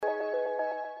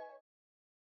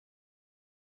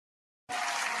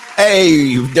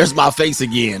Hey, there's my face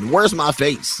again. Where's my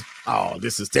face? Oh,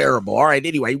 this is terrible. All right.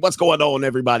 Anyway, what's going on,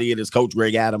 everybody? It is Coach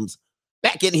Greg Adams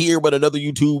back in here with another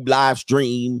YouTube live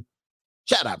stream.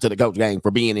 Shout out to the Coach Gang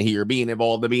for being in here, being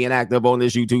involved, and being active on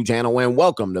this YouTube channel. And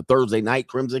welcome to Thursday Night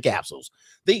Crimson Capsules,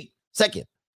 the second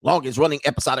longest running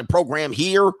episodic program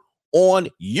here on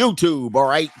YouTube. All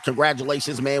right.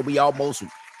 Congratulations, man. We almost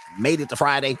made it to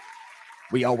Friday.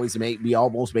 We almost made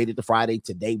it to Friday.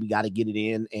 Today, we got to get it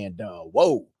in. And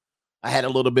whoa. I had a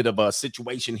little bit of a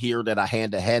situation here that I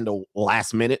had to handle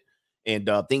last minute, and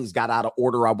things got out of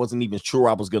order. I wasn't even sure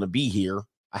I was going to be here.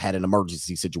 I had an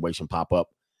emergency situation pop up,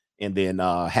 and then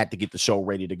had to get the show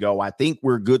ready to go. I think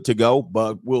we're good to go,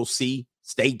 but we'll see.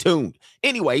 Stay tuned.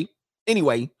 Anyway,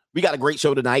 we got a great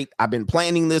show tonight. I've been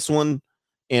planning this one,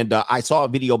 and I saw a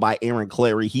video by Aaron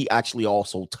Clary. He actually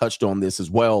also touched on this as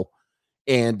well,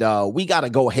 and we got to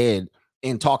go ahead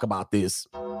and talk about this.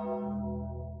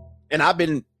 And I've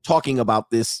been talking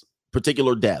about this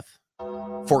particular death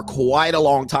for quite a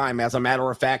long time. As a matter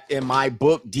of fact, in my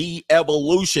book,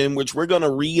 De-Evolution, which we're going to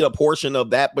read a portion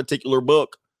of that particular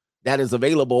book that is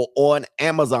available on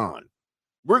Amazon.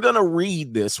 We're going to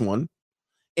read this one,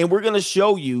 and we're going to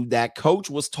show you that Coach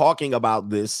was talking about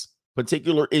this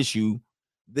particular issue,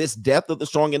 this death of the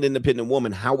strong and independent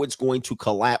woman, how it's going to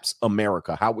collapse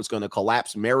America, how it's going to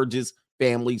collapse marriages,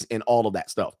 families, and all of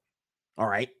that stuff. All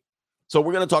right. So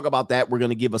we're going to talk about that. We're going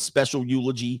to give a special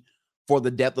eulogy for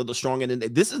the death of the strong. And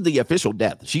this is the official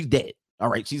death. She's dead. All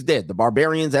right. She's dead. The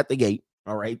barbarians at the gate.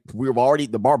 All right.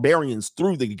 The barbarians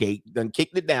through the gate, then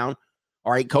kicked it down.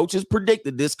 All right. Coach has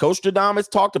predicted this. Coach Stradamus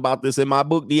talked about this in my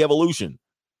book, De-Evolution.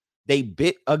 They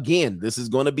bit again. This is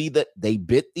going to be they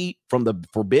bit from the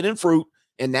forbidden fruit.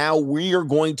 And now we are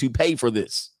going to pay for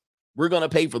this. We're going to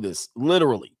pay for this,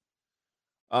 literally.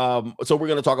 So we're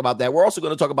going to talk about that. We're also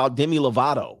going to talk about Demi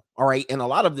Lovato. All right. And a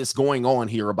lot of this going on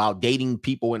here about dating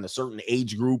people in a certain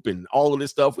age group and all of this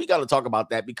stuff. We got to talk about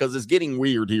that because it's getting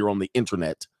weird here on the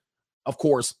internet. Of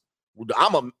course,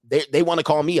 they want to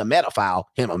call me a metaphile,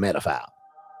 him a metaphile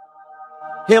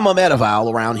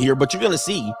around here. But you're going to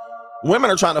see women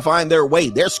are trying to find their way.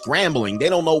 They're scrambling. They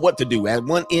don't know what to do. At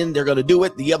one end, they're going to do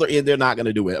it. The other end, they're not going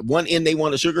to do it. At one end, they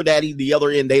want a sugar daddy. The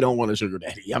other end, they don't want a sugar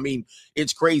daddy. I mean,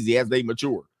 it's crazy as they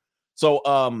mature. So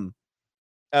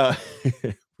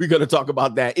we're going to talk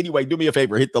about that. Anyway, do me a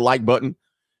favor. Hit the like button.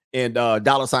 And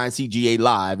 $CGA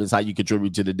Live is how you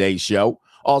contribute to today's show.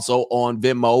 Also on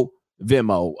Vimeo,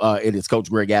 it is Coach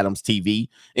Greg Adams TV.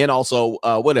 And also,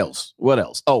 what else?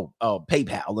 Oh,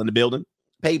 PayPal in the building.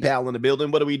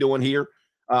 What are we doing here?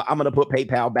 I'm going to put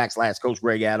PayPal / Coach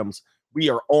Greg Adams. We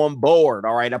are on board.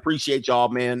 All right. I appreciate y'all,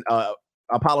 man.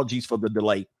 Apologies for the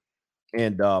delay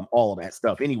and all of that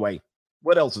stuff. Anyway,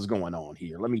 what else is going on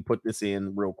here? Let me put this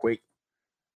in real quick.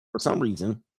 For some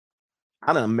reason,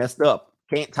 I done messed up.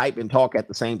 Can't type and talk at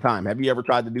the same time. Have you ever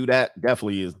tried to do that?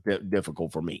 Definitely is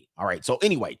difficult for me. All right. So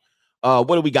anyway, what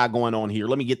do we got going on here?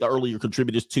 Let me get the earlier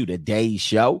contributors to today's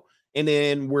show. And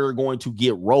then we're going to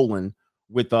get rolling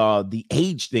with the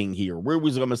age thing here. Where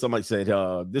was somebody said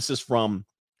this is from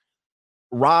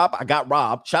Rob. I got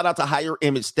Rob. Shout out to Higher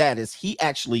Image Status. He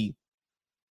actually,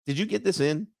 did you get this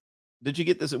in?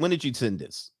 When did you send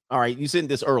this? All right, you sent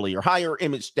this earlier. Higher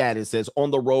Image Status says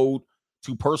on the road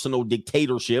to personal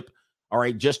dictatorship. All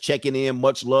right, just checking in.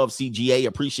 Much love, CGA.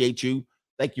 Appreciate you.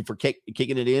 Thank you for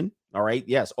kicking it in. All right,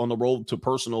 yes, on the road to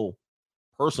personal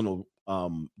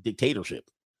dictatorship.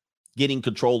 Getting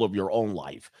control of your own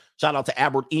life. Shout out to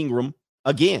Albert Ingram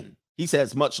again. He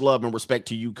says much love and respect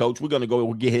to you, Coach. We're going to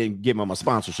go get ahead and give him a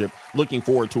sponsorship. Looking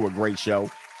forward to a great show.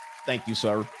 Thank you,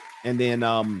 sir. And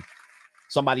then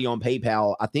somebody on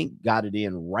PayPal, I think, got it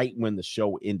in right when the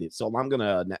show ended. So I'm going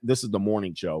to, this is the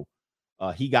morning show.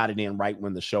 He got it in right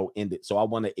when the show ended. So I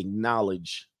want to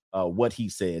acknowledge what he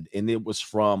said. And it was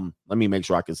from, let me make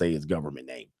sure I can say his government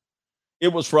name.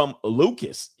 It was from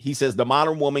Lucas. He says the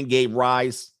modern woman gave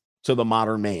rise to the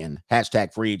modern man,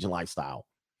 # free agent lifestyle.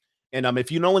 And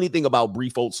if you know anything about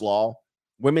Brifolt's law,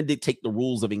 women dictate the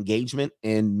rules of engagement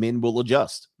and men will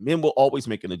adjust. Men will always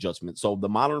make an adjustment. So the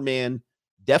modern man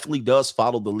definitely does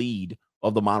follow the lead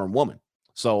of the modern woman.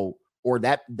 So, or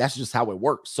that's just how it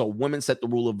works. So women set the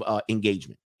rule of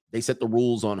engagement. They set the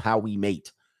rules on how we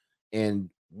mate.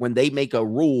 And when they make a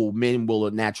rule, men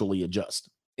will naturally adjust.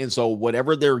 And so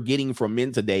whatever they're getting from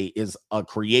men today is a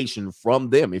creation from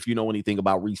them. If you know anything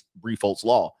about Brifolt's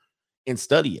law, and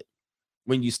study it.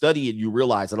 When you study it, you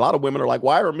realize that a lot of women are like,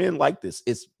 why are men like this?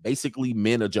 It's basically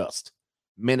men adjust,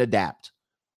 men adapt.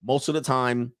 Most of the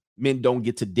time, men don't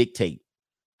get to dictate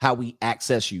how we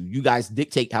access you. You guys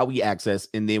dictate how we access,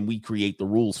 and then we create the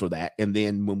rules for that. And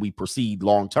then when we proceed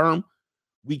long term,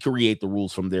 We create the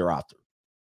rules from thereafter.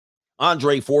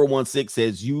 Andre 416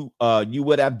 says you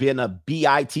would have been a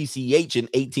bitch in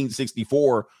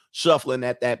 1864 shuffling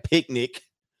at that picnic.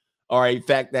 All right,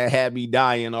 fact that had me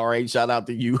dying. All right, shout out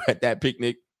to you at that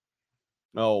picnic.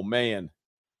 Oh man.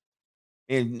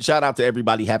 And shout out to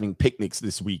everybody having picnics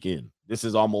this weekend.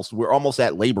 We're almost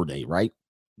at Labor Day, right?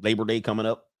 Labor Day coming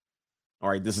up. All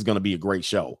right, this is going to be a great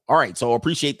show. All right, so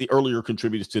appreciate the earlier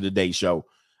contributors to today's show.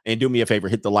 And do me a favor,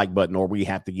 hit the like button, or we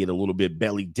have to get a little bit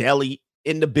belly deli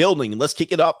in the building. Let's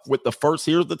kick it up with the first.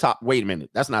 Here's the top. Wait a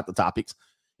minute. That's not the topics.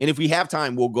 And if we have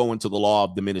time, we'll go into the law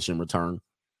of diminishing return.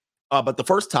 But the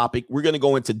first topic, we're going to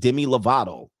go into Demi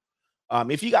Lovato.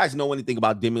 If you guys know anything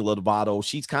about Demi Lovato,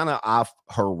 she's kind of off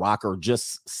her rocker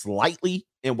just slightly.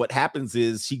 And what happens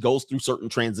is she goes through certain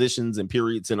transitions and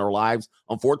periods in her lives.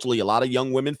 Unfortunately, a lot of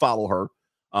young women follow her.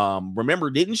 Remember,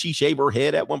 didn't she shave her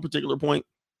head at one particular point?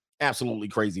 Absolutely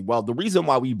crazy. Well, the reason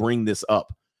why we bring this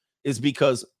up is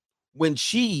because when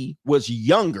she was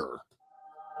younger,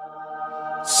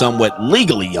 somewhat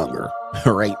legally younger,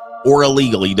 right, or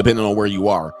illegally, depending on where you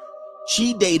are,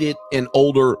 she dated an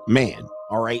older man.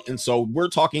 All right. And so we're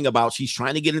talking about she's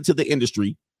trying to get into the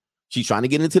industry. She's trying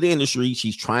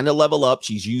to level up.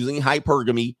 She's using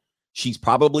hypergamy. She's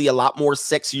probably a lot more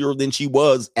sexier than she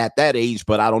was at that age,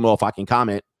 but I don't know if I can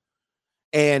comment.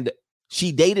 And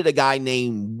she dated a guy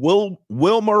named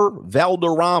Wilmer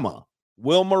Valderrama.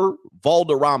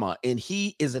 And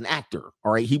he is an actor.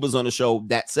 All right. He was on a show,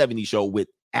 That 70s Show, with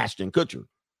Ashton Kutcher.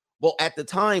 Well, at the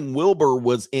time, Wilbur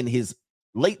was in his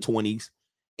late 20s,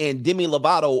 and Demi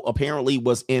Lovato apparently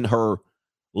was in her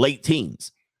late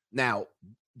teens. Now,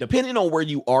 depending on where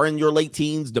you are in your late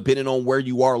teens, depending on where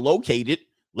you are located,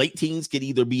 late teens could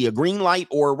either be a green light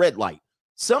or a red light.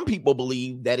 Some people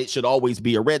believe that it should always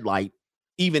be a red light,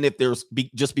 even if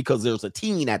just because there's a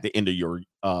teen at the end of your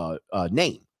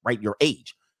name, right? Your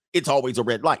age. It's always a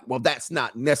red light. Well, that's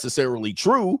not necessarily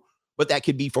true, but that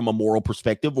could be from a moral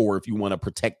perspective, or if you want to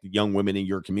protect the young women in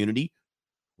your community.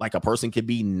 Like a person could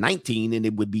be 19 and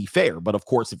it would be fair. But of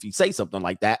course, if you say something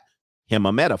like that, him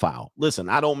a pedophile. Listen,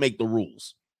 I don't make the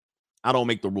rules.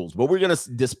 But we're going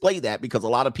to display that because a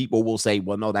lot of people will say,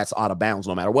 well, no, that's out of bounds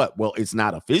no matter what. Well, it's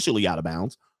not officially out of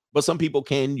bounds, but some people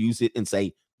can use it and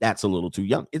say that's a little too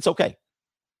young. It's okay.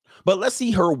 But let's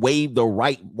see her wave the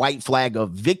white flag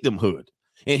of victimhood.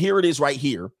 And here it is right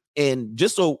here. And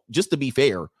just to be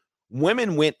fair,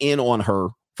 women went in on her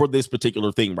for this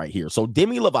particular thing right here. So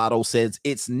Demi Lovato says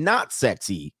it's not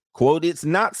sexy, quote, it's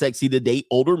not sexy to date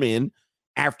older men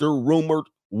after rumored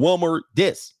Wilmer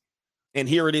diss. And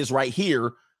here it is right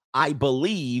here. I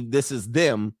believe this is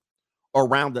them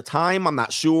around the time. I'm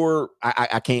not sure.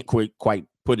 I can't quite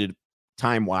put it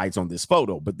time-wise on this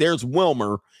photo, but there's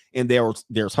Wilmer and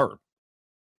there's her.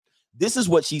 This is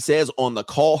what she says on the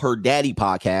Call Her Daddy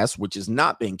podcast, which has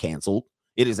not been canceled.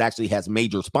 It actually has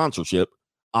major sponsorship,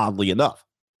 oddly enough.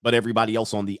 But everybody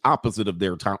else on the opposite of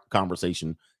their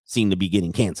conversation seemed to be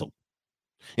getting canceled.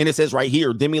 And it says right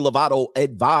here, Demi Lovato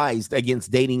advised against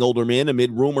dating older men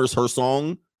amid rumors her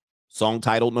song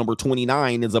titled number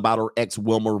 29 is about her ex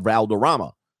Wilmer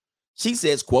Valderrama. She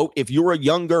says, quote, if you're a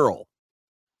young girl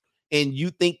and you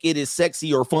think it is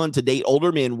sexy or fun to date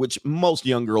older men, which most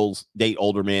young girls date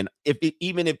older men,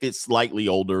 even if it's slightly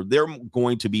older, they're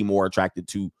going to be more attracted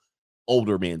to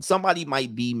older men. Somebody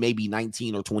might be maybe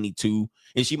 19 or 22,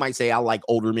 and she might say, I like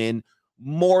older men.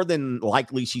 More than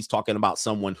likely, she's talking about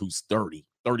someone who's 30,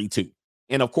 32.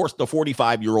 And of course, the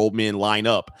 45-year-old men line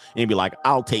up and be like,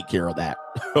 I'll take care of that.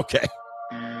 Okay.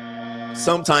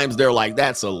 Sometimes they're like,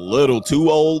 that's a little too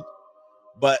old,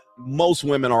 but most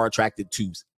women are attracted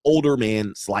to older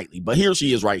men slightly. But here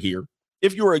she is right here.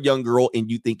 If you're a young girl and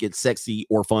you think it's sexy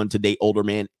or fun to date older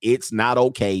men, it's not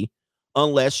okay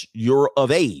unless you're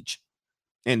of age.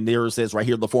 And there it says right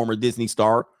here, the former Disney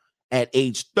star at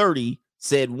age 30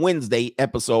 said Wednesday's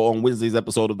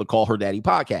episode of the Call Her Daddy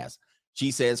podcast.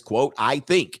 She says, quote, I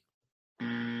think.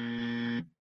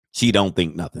 She don't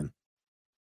think nothing.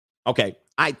 Okay.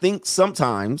 I think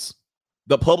sometimes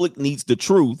the public needs the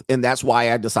truth, and that's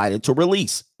why I decided to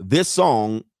release this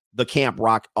song, the Camp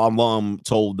Rock alum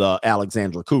told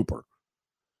Alexandra Cooper.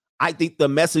 I think the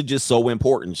message is so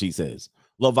important, she says.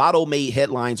 Lovato made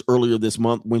headlines earlier this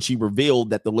month when she revealed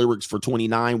that the lyrics for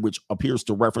 29, which appears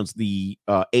to reference the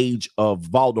age of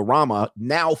Valderrama,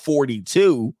 now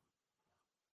 42,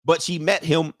 but she met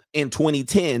him in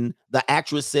 2010. The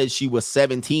actress says she was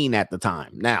 17 at the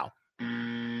time. Now,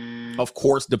 of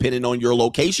course, depending on your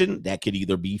location, that could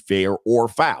either be fair or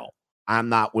foul. I'm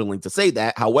not willing to say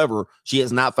that. However, she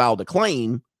has not filed a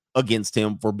claim against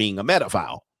him for being a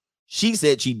pedophile. She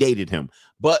said she dated him,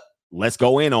 but let's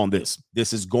go in on this.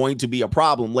 This is going to be a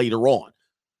problem later on.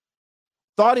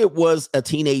 Thought it was a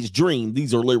teenage dream.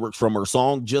 These are lyrics from her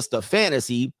song, just a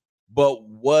fantasy. But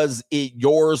was it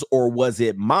yours or was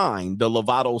it mine? The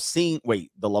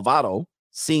Lovato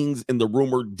sings in the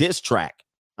rumored diss track.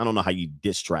 I don't know how you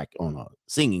diss track on a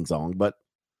singing song, but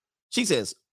she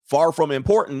says, far from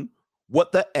important,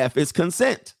 what the F is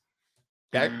consent?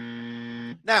 Okay.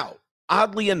 Now,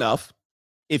 oddly enough,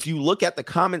 if you look at the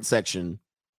comment section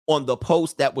on the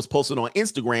post that was posted on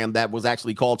Instagram that was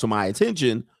actually called to my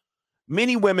attention,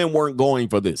 many women weren't going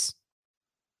for this.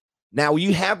 Now,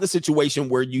 you have the situation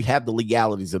where you have the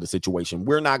legalities of the situation.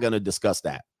 We're not going to discuss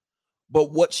that.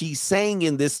 But what she's saying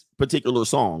in this particular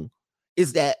song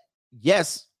is that,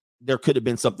 yes, there could have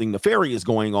been something nefarious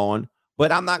going on,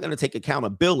 but I'm not going to take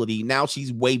accountability. Now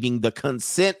she's waving the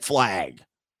consent flag.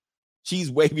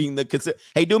 She's waving the consent.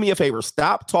 Hey, do me a favor.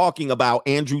 Stop talking about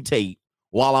Andrew Tate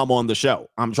while I'm on the show.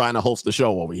 I'm trying to host the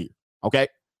show over here. Okay?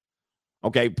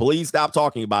 Okay, please stop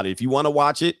talking about it. If you want to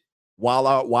watch it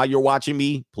while you're watching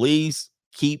me, please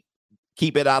keep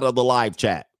it out of the live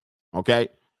chat. Okay?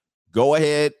 Go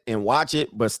ahead and watch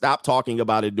it, but stop talking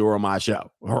about it during my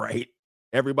show. All right?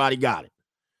 Everybody got it.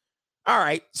 All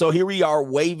right, so here we are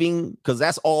waving, because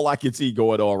that's all I can see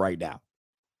going on right now.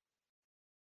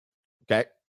 Okay?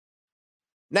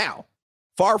 Now,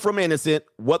 far from innocent,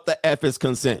 what the F is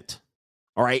consent?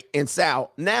 All right, and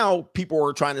Sal, now people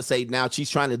are trying to say now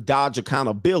she's trying to dodge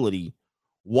accountability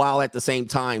while at the same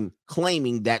time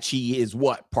claiming that she is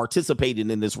what?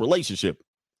 Participating in this relationship.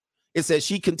 It says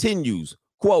she continues,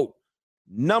 quote,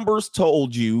 numbers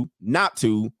told you not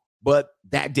to, but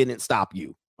that didn't stop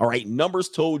you. All right, numbers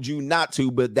told you not to,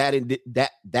 but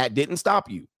that didn't stop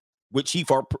you, which she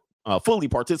fully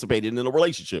participated in a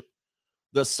relationship.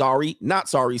 The sorry, not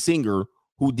sorry singer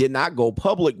who did not go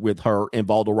public with her and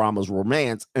Valderrama's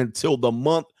romance until the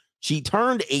month she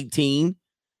turned 18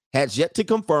 has yet to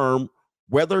confirm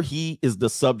whether he is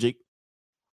the subject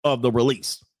of the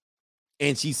release.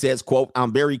 And she says, quote,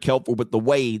 I'm very careful with the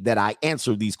way that I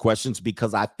answer these questions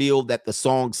because I feel that the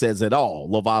song says it all.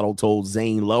 Lovato told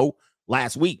Zane Lowe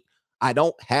last week, I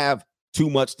don't have too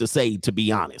much to say, to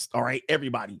be honest. All right,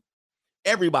 everybody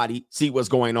see what's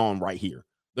going on right here.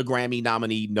 The Grammy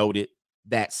nominee noted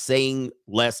that saying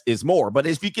less is more. But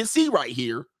as you can see right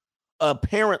here,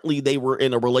 apparently they were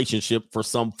in a relationship for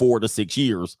some 4 to 6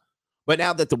 years. But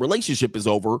now that the relationship is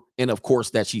over, and of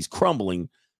course that she's crumbling,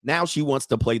 now she wants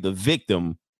to play the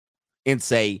victim and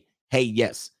say, hey,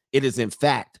 yes, it is in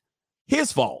fact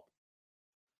his fault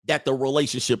that the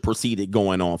relationship proceeded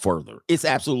going on further. It's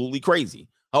absolutely crazy.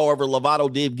 However,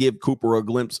 Lovato did give Cooper a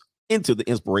glimpse into the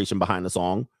inspiration behind the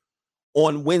song.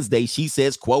 On Wednesday, she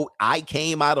says, quote, I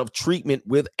came out of treatment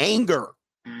with anger.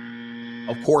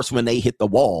 Of course, when they hit the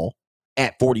wall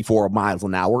at 44 miles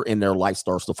an hour and their life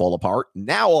starts to fall apart,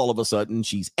 now all of a sudden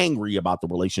she's angry about the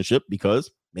relationship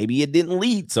because maybe it didn't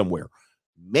lead somewhere.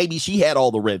 Maybe she had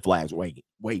all the red flags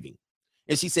waving.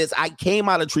 And she says, I came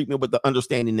out of treatment with the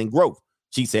understanding and growth.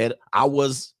 She said,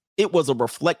 it was a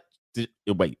reflective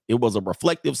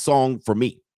song for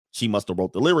me. She must have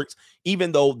wrote the lyrics.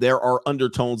 Even though there are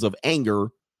undertones of anger,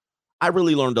 I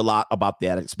really learned a lot about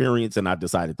that experience, and I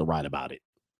decided to write about it.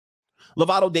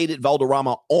 Lovato dated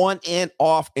Valderrama on and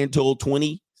off until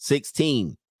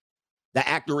 2016. The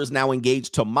actor is now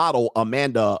engaged to model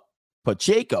Amanda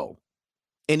Pacheco,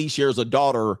 and he shares a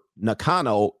daughter,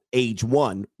 Nakano, age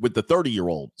 1, with the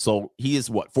 30-year-old. So he is,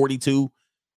 42,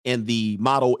 and the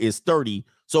model is 30.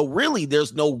 So really,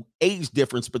 there's no age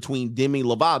difference between Demi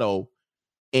Lovato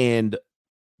and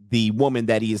the woman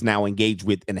that he is now engaged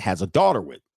with and has a daughter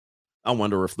with. I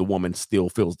wonder if the woman still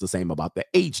feels the same about the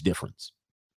age difference.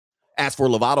 As for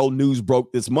Lovato, news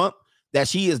broke this month that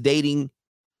she is dating,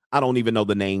 I don't even know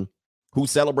the name, who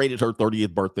celebrated her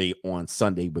 30th birthday on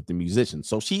Sunday with the musician.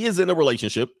 So she is in a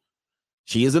relationship.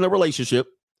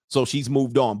 So she's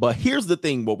moved on. But here's the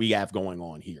thing, what we have going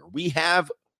on here. We have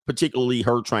particularly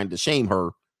her trying to shame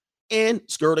her and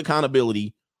skirt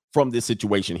accountability from this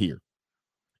situation here.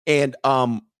 And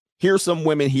here's some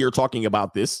women here talking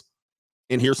about this.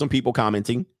 And here's some people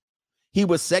commenting. He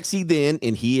was sexy then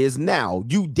and he is now.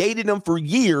 You dated him for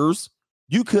years.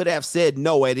 You could have said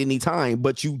no at any time,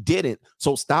 but you didn't.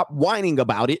 So stop whining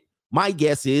about it. My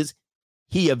guess is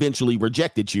he eventually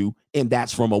rejected you, and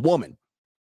that's from a woman.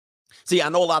 See, I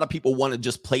know a lot of people want to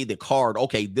just play the card.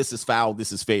 Okay, this is foul,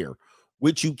 this is fair,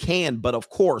 which you can. But of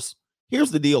course,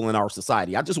 here's the deal in our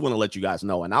society. I just want to let you guys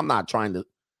know, and I'm not trying,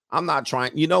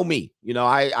 you know me,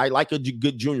 I like a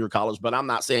good junior college, but I'm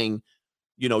not saying,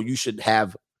 you should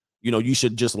have, you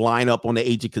should just line up on the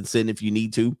age of consent if you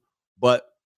need to. But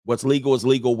What's legal is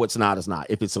legal. What's not is not.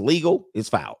 If it's illegal, it's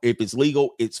foul. If it's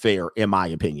legal, it's fair, in my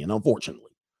opinion, unfortunately.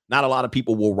 Not a lot of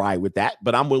people will ride with that,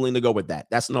 but I'm willing to go with that.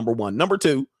 That's number one. Number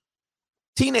two,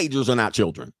 teenagers are not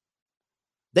children.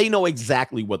 They know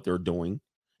exactly what they're doing,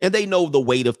 and they know the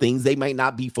weight of things. They may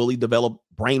not be fully developed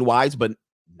brain-wise, but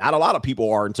not a lot of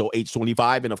people are until age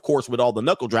 25. And, of course, with all the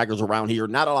knuckle draggers around here,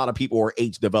 not a lot of people are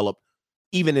age-developed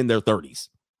even in their 30s.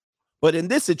 But in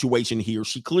this situation here,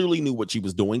 she clearly knew what she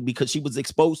was doing because she was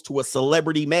exposed to a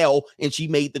celebrity male, and she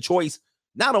made the choice.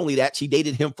 Not only that, she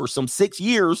dated him for some 6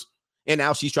 years, and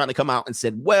now she's trying to come out and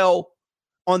said, well,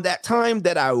 on that time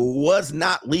that I was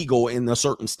not legal in a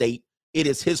certain state, it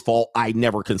is his fault. I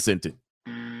never consented.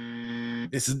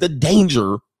 This is the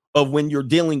danger of when you're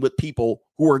dealing with people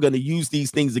who are going to use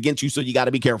these things against you, so you got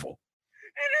to be careful.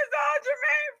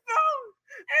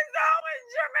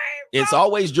 It's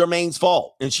always Jermaine's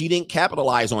fault, and she didn't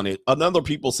capitalize on it. Another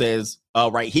people says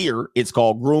right here, it's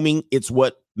called grooming. It's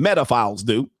what pedophiles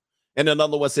do. And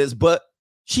another one says, but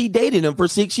she dated him for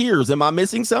 6 years. Am I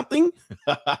missing something?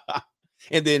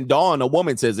 And then Dawn, a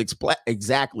woman, says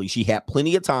exactly. She had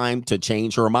plenty of time to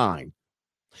change her mind.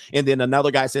 And then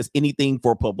another guy says anything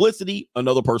for publicity.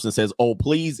 Another person says, oh,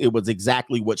 please. It was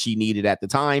exactly what she needed at the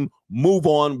time. Move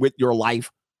on with your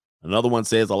life. Another one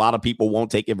says a lot of people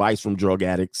won't take advice from drug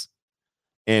addicts.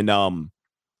 And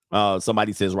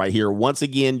somebody says right here, once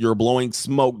again, you're blowing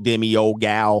smoke, Demi, old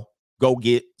gal. Go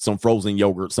get some frozen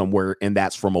yogurt somewhere. And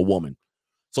that's from a woman.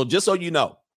 So just so you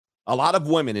know, a lot of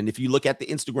women, and if you look at the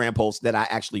Instagram post that I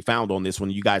actually found on this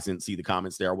one, you guys didn't see the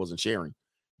comments there. I wasn't sharing.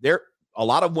 A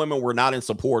lot of women were not in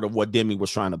support of what Demi was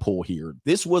trying to pull here.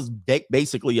 This was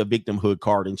basically a victimhood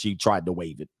card, and she tried to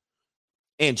wave it.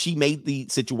 And she made the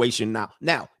situation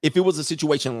now, if it was a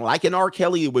situation like an R.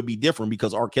 Kelly, it would be different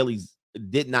because R. Kelly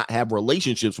did not have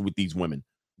relationships with these women.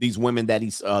 These women that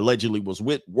he allegedly was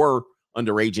with were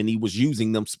underage, and he was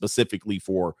using them specifically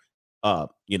for,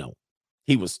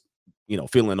 he was,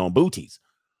 feeling on booties.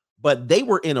 But they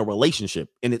were in a relationship,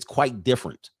 and it's quite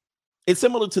different. It's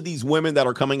similar to these women that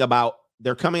are coming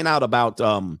out about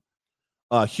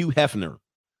Hugh Hefner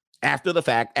after the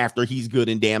fact, after he's good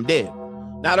and damn dead.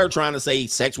 Now they're trying to say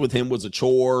sex with him was a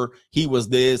chore. He was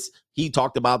this. He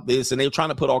talked about this. And they're trying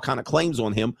to put all kind of claims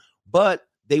on him. But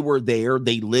they were there.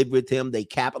 They lived with him. They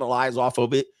capitalized off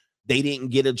of it. They didn't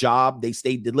get a job. They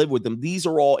stayed to live with him. These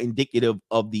are all indicative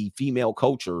of the female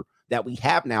culture that we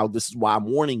have now. This is why I'm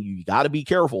warning you. You got to be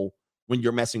careful when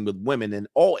you're messing with women in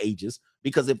all ages,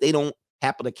 because if they don't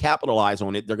happen to capitalize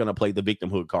on it, they're going to play the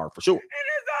victimhood card for sure.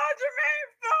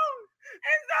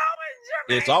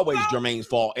 It's always Jermaine's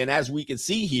fault. And as we can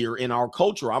see here in our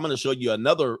culture, I'm going to show you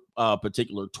another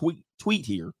particular tweet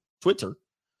here, Twitter.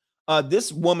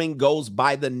 This woman goes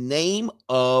by the name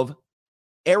of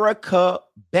Erica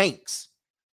Banks.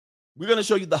 We're going to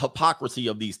show you the hypocrisy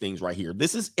of these things right here.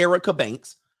 This is Erica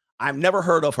Banks. I've never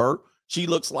heard of her. She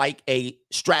looks like a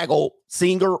straggle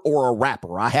singer or a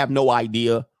rapper. I have no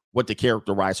idea what to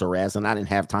characterize her as, and I didn't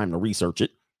have time to research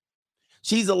it.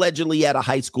 She's allegedly at a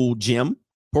high school gym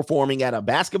performing at a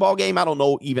basketball game. I don't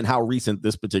know even how recent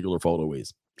this particular photo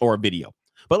is or a video,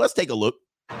 but let's take a look.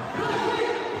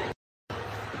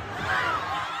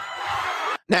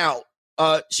 Now,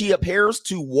 she appears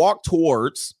to walk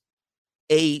towards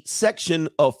a section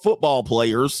of football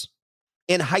players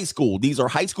in high school. These are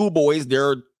high school boys.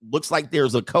 Looks like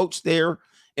there's a coach there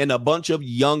and a bunch of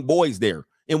young boys there.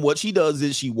 And what she does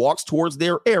is she walks towards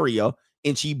their area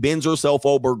and she bends herself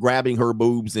over, grabbing her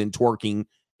boobs and twerking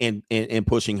and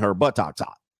pushing her buttocks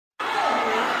out.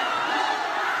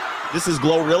 This is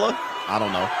Glorilla? I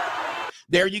don't know.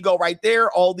 There you go right there.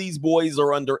 All these boys are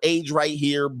underage right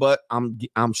here, but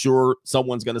I'm sure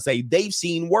someone's going to say they've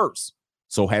seen worse.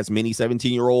 So has many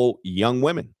 17-year-old young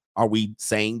women. Are we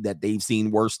saying that they've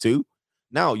seen worse too?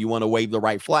 No, you want to wave the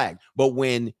right flag. But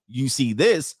when you see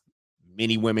this,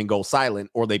 many women go silent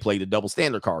or they play the double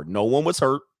standard card. No one was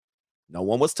hurt. No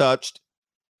one was touched.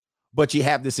 But you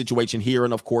have this situation here,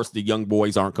 and of course, the young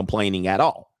boys aren't complaining at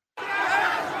all.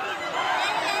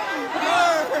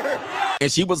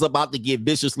 And she was about to get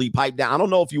viciously piped down. I don't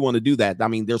know if you want to do that. I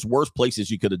mean, there's worse places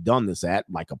you could have done this at,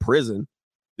 like a prison.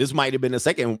 This might have been the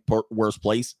second worst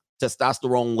place,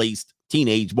 testosterone-laced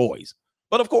teenage boys.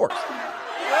 But of course.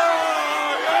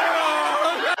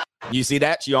 You see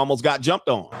that? She almost got jumped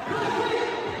on.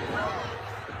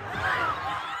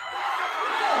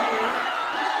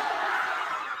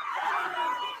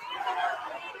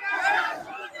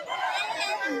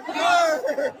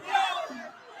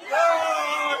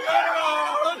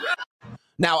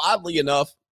 Now, oddly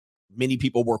enough, many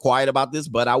people were quiet about this,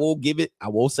 but I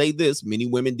will say this. Many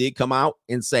women did come out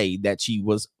and say that she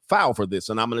was foul for this.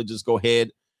 And I'm going to just go ahead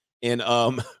and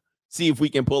see if we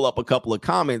can pull up a couple of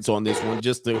comments on this one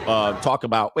just to talk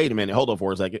about. Wait a minute, hold on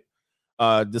for a second.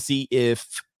 To see if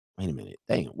wait a minute.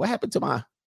 Dang, what happened to my?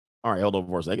 All right, hold on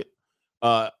for a second.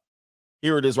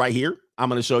 Here it is right here. I'm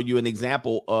going to show you an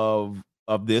example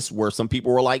of this where some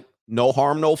people were like, no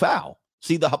harm, no foul.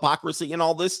 See the hypocrisy in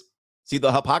all this? See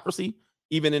the hypocrisy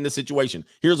even in the situation.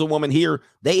 Here's a woman here.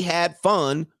 They had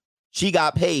fun. She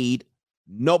got paid.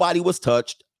 Nobody was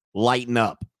touched. Lighten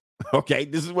up. Okay,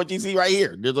 this is what you see right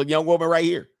here. There's a young woman right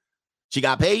here. She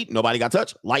got paid. Nobody got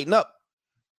touched. Lighten up.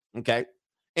 Okay.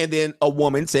 And then a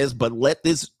woman says, but let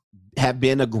this have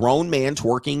been a grown man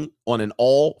twerking on an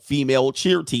all-female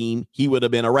cheer team, he would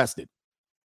have been arrested.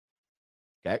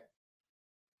 Okay.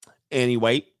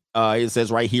 Anyway, it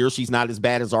says right here, she's not as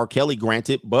bad as R. Kelly,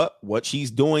 granted, but what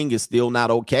she's doing is still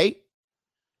not okay.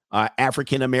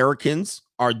 African Americans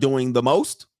are doing the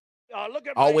most. Oh, look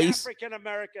at my African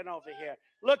American over here.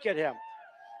 Look at him.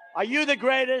 Are you the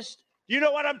greatest? You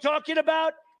know what I'm talking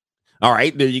about? All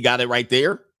right, there you got it right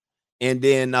there. And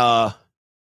then I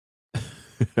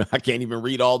can't even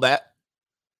read all that.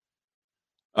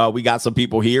 We got some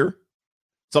people here.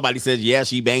 Somebody says, yeah,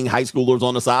 she banged high schoolers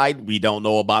on the side. We don't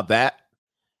know about that.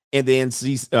 And then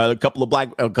a couple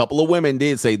of women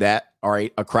did say that. All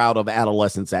right, a crowd of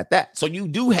adolescents at that. So you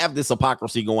do have this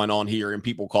hypocrisy going on here and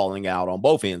people calling out on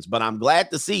both ends. But I'm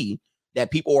glad to see that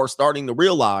people are starting to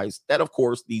realize that, of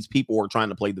course, these people are trying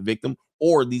to play the victim,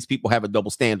 or these people have a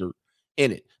double standard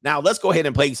in it. Now, let's go ahead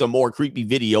and play some more creepy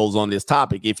videos on this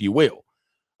topic, if you will.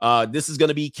 This is going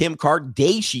to be Kim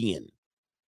Kardashian.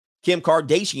 Kim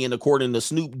Kardashian, according to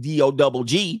Snoop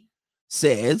D-O-double-G,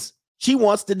 says she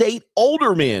wants to date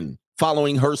older men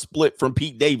following her split from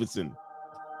Pete Davidson.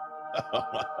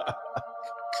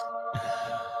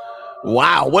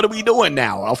 Wow, what are we doing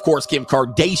now? Of course, Kim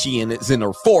Kardashian is in her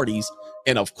 40s,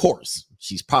 and of course,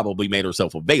 she's probably made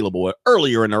herself available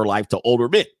earlier in her life to older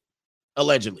men,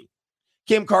 allegedly.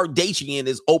 Kim Kardashian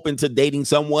is open to dating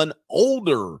someone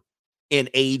older in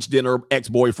age than her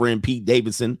ex-boyfriend Pete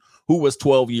Davidson, who was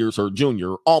 12 years her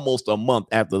junior, almost a month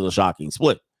after the shocking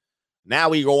split. Now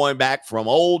we're going back from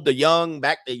old to young,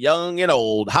 back to young and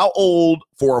old. How old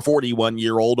for a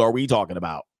 41-year-old are we talking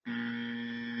about?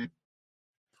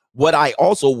 What I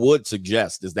also would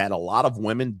suggest is that a lot of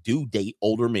women do date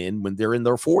older men when they're in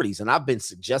their 40s, and I've been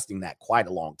suggesting that quite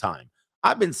a long time.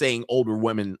 I've been saying older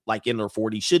women like in their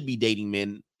 40s should be dating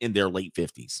men in their late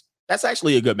 50s. That's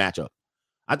actually a good matchup.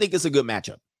 I think it's a good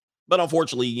matchup. But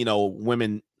unfortunately, you know,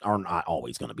 women are not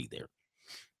always going to be there.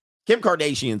 Kim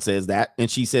Kardashian says that, and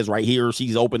she says right here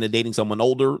she's open to dating someone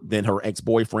older than her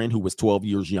ex-boyfriend who was 12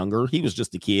 years younger. He was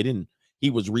just a kid, and he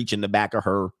was reaching the back of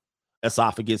her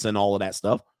esophagus and all of that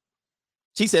stuff.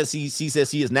 She says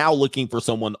she is now looking for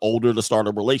someone older to start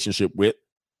a relationship with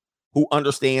who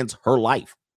understands her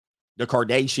life. The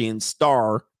Kardashian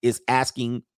star is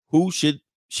asking who should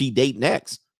she date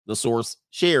next. The source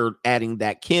shared, adding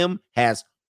that Kim has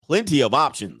plenty of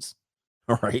options.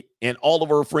 All right. And all of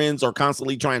her friends are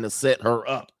constantly trying to set her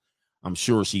up. I'm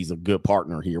sure she's a good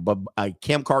partner here. But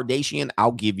Kim Kardashian,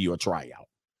 I'll give you a tryout.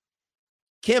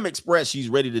 Kim expressed she's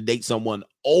ready to date someone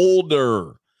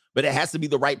older, but it has to be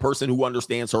the right person who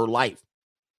understands her life.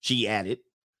 She added,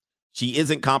 she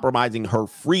isn't compromising her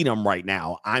freedom right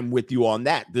now. I'm with you on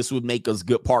that. This would make us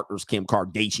good partners, Kim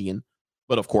Kardashian.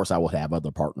 But of course, I would have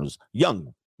other partners,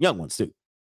 young ones too.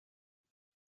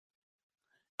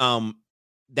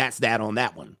 That's that on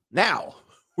that one. Now,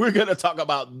 we're going to talk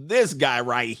about this guy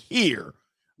right here.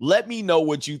 Let me know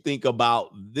what you think about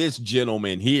this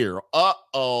gentleman here.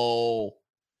 Uh-oh.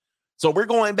 So we're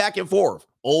going back and forth.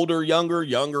 Older,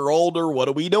 younger, older. What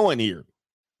are we doing here?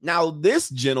 Now, this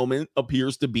gentleman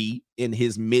appears to be in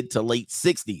his mid to late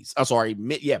 60s. I'm sorry,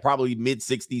 probably mid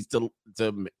 60s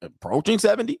to approaching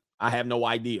 70. I have no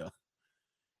idea.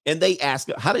 And they ask,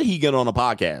 how did he get on a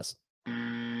podcast?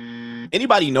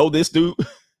 Anybody know this dude?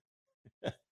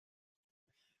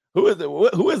 Who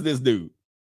is this dude?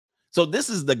 So this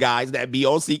is the guys that be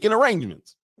on Seeking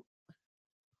Arrangements.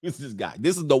 Who's this guy?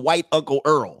 This is the white Uncle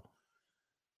Earl.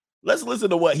 Let's listen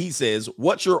to what he says.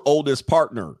 What's your oldest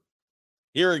partner?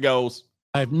 Here it goes.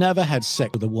 I've never had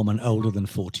sex with a woman older than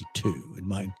 42 in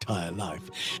my entire life.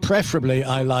 Preferably,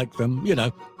 I like them,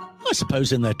 I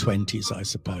suppose in their 20s, I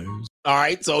suppose. All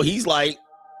right, so he's like,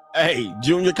 hey,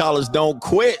 junior college don't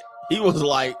quit. He was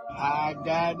like, I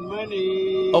got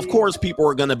money. Of course, people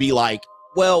are going to be like,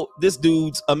 well, this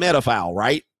dude's a pedophile,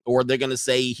 right? Or they're going to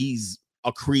say he's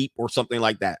a creep or something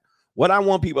like that. What I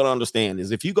want people to understand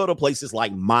is if you go to places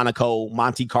like Monaco,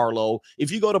 Monte Carlo,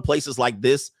 if you go to places like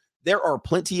this, there are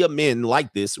plenty of men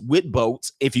like this with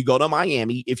boats. If you go to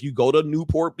Miami, if you go to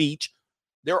Newport Beach,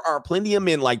 There are plenty of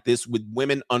men like this with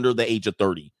women under the age of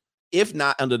 30, if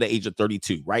not under the age of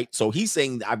 32, right? So he's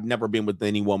saying, I've never been with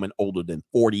any woman older than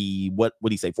 40, what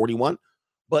would he say, 41?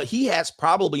 But he has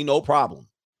probably no problem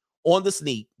on the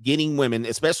sneak getting women,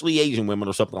 especially Asian women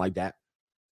or something like that,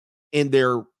 in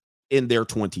their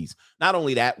 20s. Not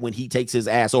only that, when he takes his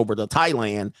ass over to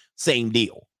Thailand, same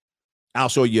deal. I'll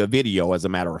show you a video, as a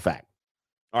matter of fact.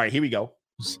 All right, here we go.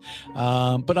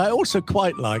 But I also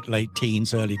quite like late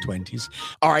teens, early 20s.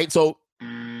 All right, so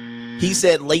he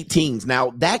said late teens.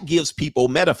 Now, that gives people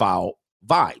pedophile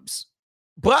vibes.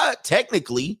 But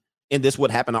technically, and this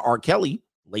would happen to R. Kelly,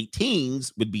 late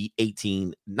teens would be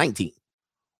 18, 19,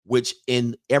 which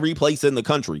in every place in the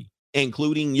country,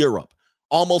 including Europe,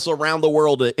 almost around the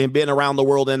world and been around the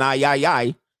world in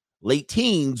late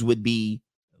teens would be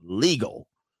legal.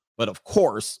 But of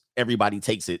course, everybody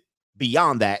takes it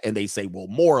beyond that and they say, well,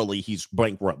 morally, he's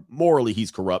bankrupt. Morally,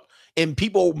 he's corrupt. And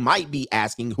people might be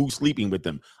asking who's sleeping with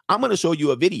them. I'm going to show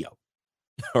you a video,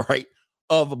 all right,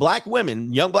 of black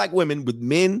women, young black women with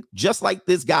men just like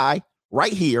this guy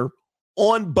right here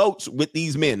on boats with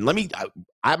these men. I'm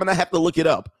going to have to look it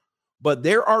up. But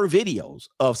there are videos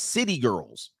of city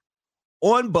girls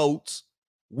on boats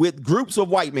with groups of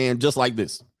white men just like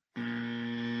this.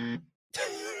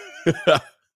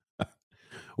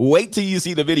 Wait till you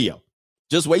see the video.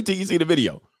 Just wait till you see the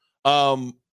video.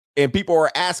 And people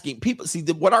are asking,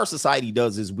 what our society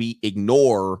does is we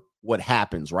ignore what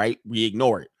happens, right? We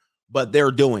ignore it, but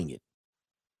they're doing it.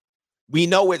 We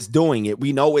know it's doing it.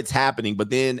 We know it's happening, but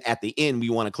then at the end, we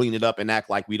want to clean it up and act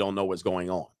like we don't know what's going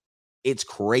on. It's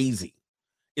crazy.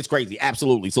 It's crazy.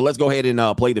 Absolutely. So let's go ahead and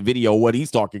play the video, what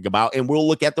he's talking about, and we'll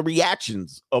look at the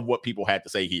reactions of what people had to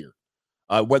say here,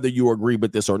 whether you agree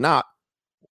with this or not.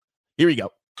 Here we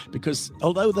go. Because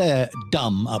although they're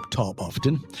dumb up top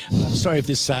often, I'm sorry if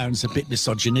this sounds a bit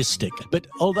misogynistic, but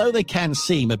although they can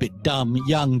seem a bit dumb,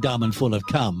 young, dumb, and full of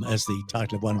cum, as the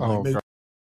title of one of my movies.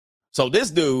 So this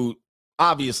dude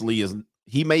obviously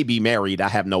he may be married. I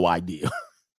have no idea.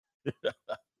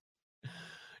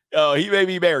 He may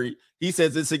be married. He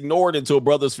says it's ignored until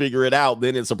brothers figure it out.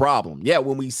 Then it's a problem. Yeah,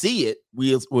 when we see it,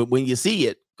 when you see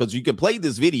it, because you can play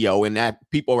this video and that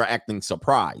people are acting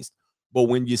surprised. But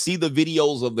when you see the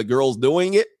videos of the girls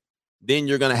doing it, then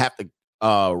you're going to have to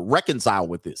reconcile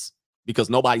with this because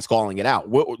nobody's calling it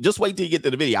out. Just wait till you get to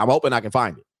the video. I'm hoping I can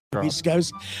find it. This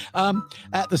goes.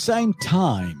 At the same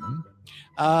time,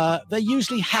 they're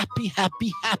usually happy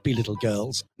little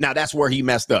girls. Now, that's where he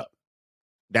messed up.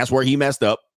 That's where he messed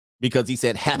up because he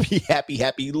said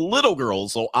happy little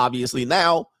girls. So obviously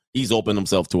now he's opened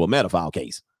himself to a pedophile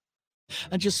case.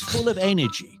 And just full of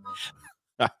energy.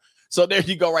 So there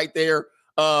you go right there.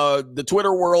 The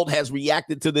Twitter world has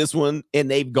reacted to this one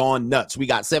and they've gone nuts. We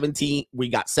got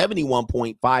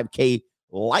 71.5K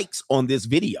likes on this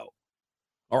video.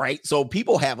 All right. So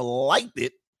people have liked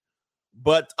it,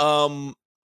 but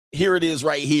here it is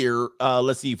right here.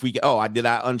 Let's see if we can. Did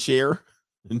I unshare?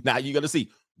 Now you're going to see.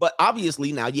 But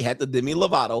obviously now you had the Demi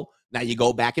Lovato. Now you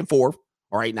go back and forth.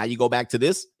 All right. Now you go back to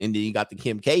this and then you got the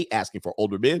Kim K asking for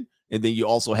older men. And then you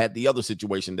also had the other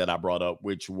situation that I brought up,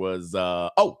 which was, the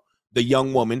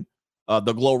young woman,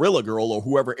 the Glorilla girl or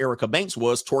whoever Erica Banks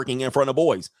was twerking in front of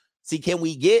boys. See, can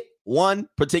we get one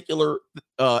particular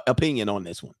opinion on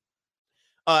this one?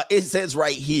 It says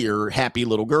right here, happy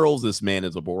little girls. This man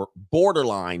is a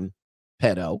borderline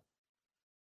pedo,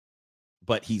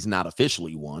 but he's not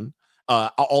officially one. I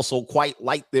also quite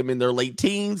like them in their late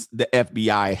teens. The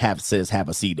FBI says have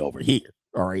a seat over here.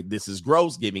 All right, this is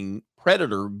gross, giving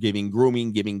predator, giving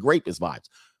grooming, giving rapist vibes.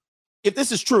 If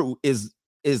this is true, is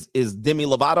Demi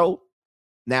Lovato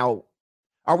now?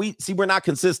 We're not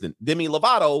consistent. Demi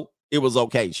Lovato, it was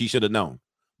okay. She should have known.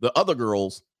 The other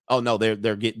girls, oh no,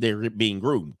 they're being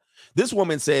groomed. This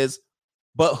woman says,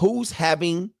 but who's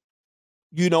having,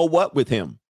 you know what, with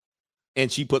him?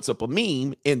 And she puts up a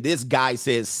meme, and this guy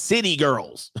says, city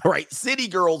girls, right? City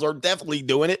girls are definitely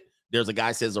doing it. There's a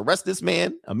guy says, arrest this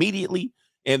man immediately.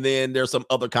 And then there's some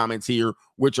other comments here,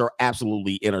 which are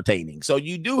absolutely entertaining. So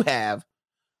you do have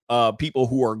people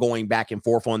who are going back and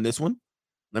forth on this one.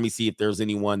 Let me see if there's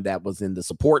anyone that was in the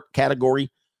support category.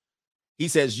 He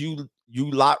says, you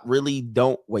lot really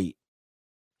don't wait.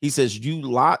 He says, you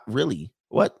lot really,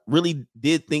 what? Really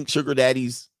did think sugar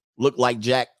daddies look like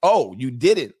Jack. Oh, you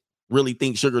didn't really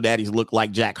think sugar daddies look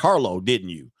like Jack Harlow, didn't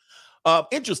you?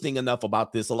 Interesting enough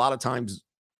about this. A lot of times,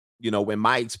 you know, in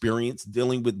my experience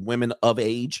dealing with women of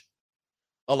age,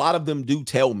 a lot of them do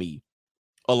tell me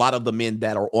a lot of the men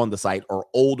that are on the site are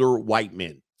older white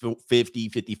men, 50,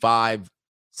 55,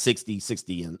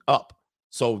 60 and up.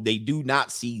 So they do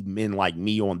not see men like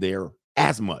me on there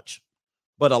as much.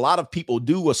 But a lot of people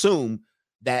do assume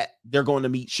that they're going to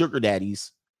meet sugar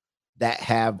daddies that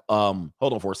have hold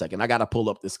on for a second. I got to pull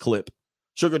up this clip.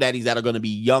 Sugar daddies that are going to be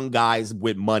young guys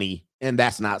with money, and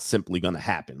that's not simply going to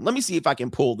happen. Let me see if I can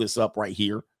pull this up right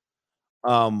here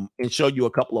and show you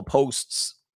a couple of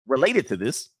posts related to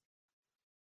this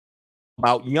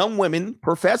about young women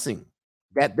professing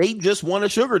that they just want a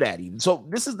sugar daddy. So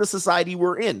this is the society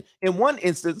we're in. In one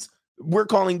instance, we're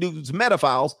calling dudes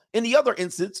pedophiles. In the other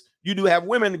instance, you do have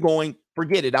women going,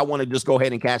 forget it, I want to just go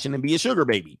ahead and cash in and be a sugar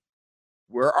baby.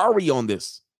 Where are we on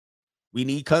this? We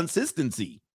need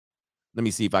consistency. Let me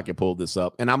see if I can pull this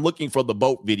up. And I'm looking for the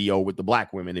boat video with the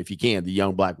black women, if you can, the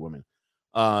young black women.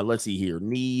 Let's see here.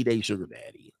 Need a sugar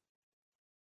daddy.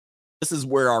 This is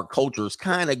where our culture is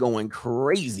kind of going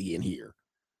crazy in here.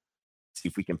 See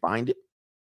if we can find it.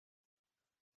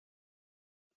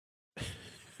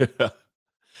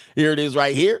 Here it is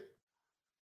right here.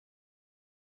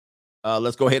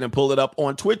 Let's go ahead and pull it up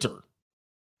on Twitter.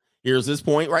 Here's this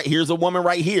point right. Here's a woman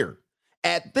right here.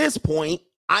 At this point,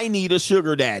 I need a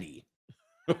sugar daddy.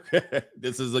 Okay.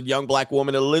 This is a young black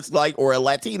woman that looks like, or a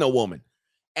Latina woman.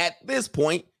 At this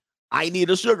point, I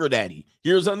need a sugar daddy.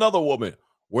 Here's another woman.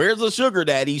 Where's a sugar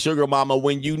daddy, sugar mama,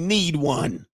 when you need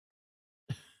one?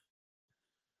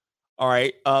 All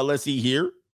right. Let's see here.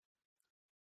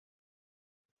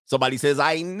 Somebody says,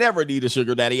 I never need a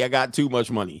sugar daddy. I got too much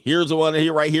money. Here's one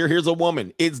here right here. Here's a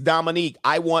woman. It's Dominique.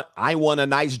 I want a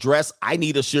nice dress. I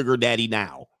need a sugar daddy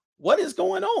now. What is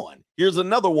going on? Here's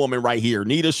another woman right here.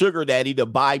 Need a sugar daddy to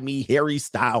buy me Harry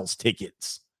Styles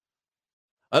tickets.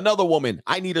 Another woman.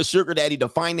 I need a sugar daddy to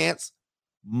finance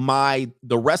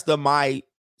the rest of my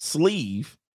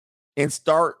sleeve and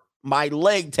start my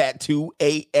leg tattoo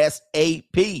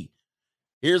ASAP.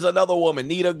 Here's another woman.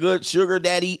 Need a good sugar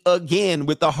daddy again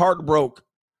with the heartbroken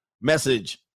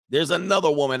message. There's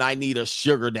another woman. I need a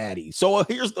sugar daddy. So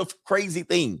here's the crazy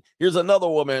thing. Here's another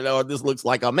woman. Oh, this looks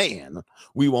like a man.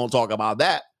 We won't talk about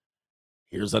that.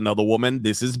 Here's another woman.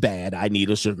 This is bad. I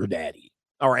need a sugar daddy.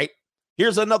 All right.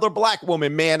 Here's another black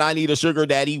woman. Man, I need a sugar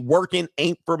daddy. Working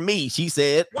ain't for me. She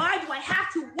said, why do I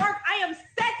have to work? I am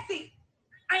sexy.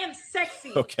 I am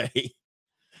sexy. Okay.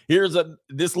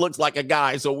 This looks like a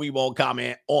guy, so we won't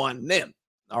comment on them.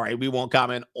 All right. We won't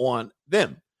comment on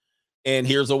them. And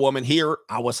here's a woman here.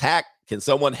 I was hacked. Can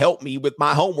someone help me with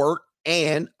my homework?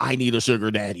 And I need a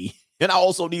sugar daddy. And I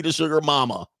also need a sugar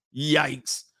mama.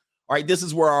 Yikes. All right. This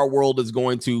is where our world is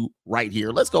going to right here.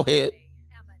 Let's go ahead.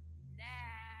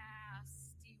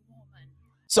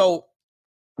 So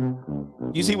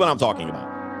you see what I'm talking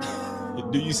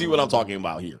about? Do you see what I'm talking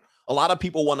about here? A lot of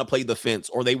people want to play the fence,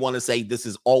 or they want to say this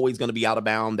is always going to be out of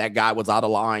bounds. That guy was out of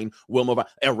line. Wilma,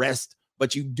 arrest.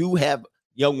 But you do have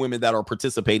young women that are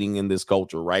participating in this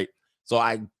culture, right? So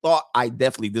I thought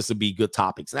this would be good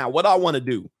topics. Now, what I want to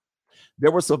do,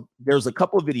 there's a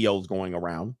couple of videos going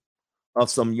around of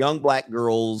some young black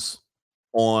girls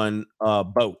on a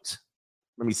boat.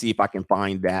 Let me see if I can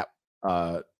find that.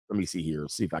 Let me see here,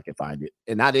 see if I can find it.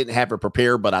 And I didn't have it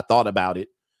prepared, but I thought about it.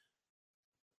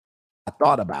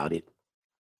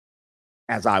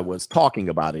 As I was talking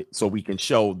about it, so we can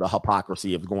show the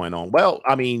hypocrisy of going on. Well,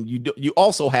 I mean, you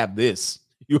also have this.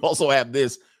 You also have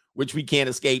this, which we can't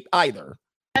escape either.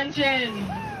 Attention.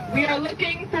 We are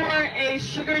looking for a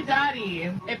sugar daddy.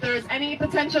 If there's any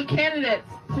potential candidates,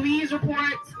 please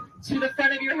report to the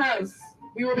front of your house.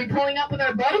 We will be pulling up with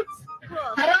our boats.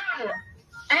 Hello.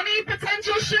 Any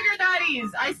potential sugar daddies?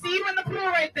 I see you in the pool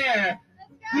right there.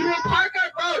 We will park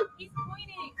our boat. He's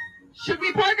pointing. Should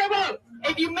we park our boat?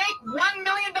 If you make $1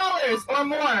 million or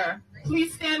more,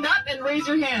 please stand up and raise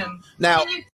your hand. Now,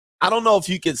 I don't know if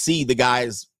you can see the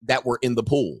guys that were in the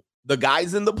pool. The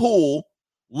guys in the pool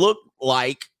look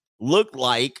like,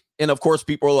 and of course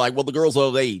people are like, well, the girl's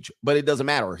of age, but it doesn't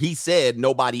matter. He said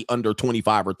nobody under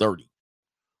 25 or 30.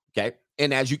 Okay.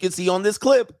 And as you can see on this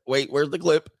clip, wait, where's the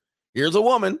clip? Here's a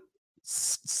woman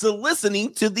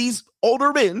soliciting to these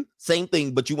older men, same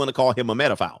thing, but you want to call him a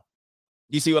pedophile.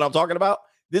 You see what I'm talking about?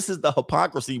 This is the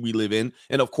hypocrisy we live in.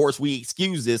 And of course, we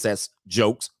excuse this as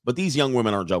jokes, but these young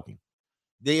women aren't joking.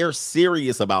 They are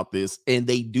serious about this, and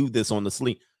they do this on the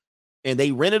sleep. And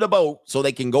they rented a boat so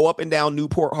they can go up and down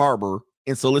Newport Harbor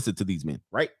and solicit to these men,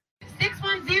 right?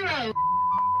 610.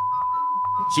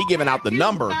 She giving out the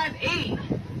number. 258.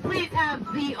 Please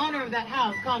have the owner of that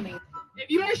house call me. If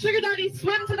you are a sugar daddy,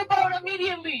 swim to the boat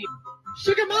immediately.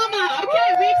 Sugar mama.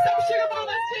 Okay, we accept sugar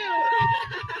mamas too.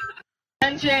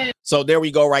 Attention. So there we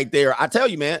go right there. I tell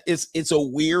you, man, it's a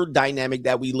weird dynamic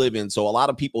that we live in. So a lot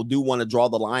of people do want to draw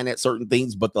the line at certain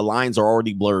things, but the lines are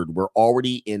already blurred. We're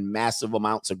already in massive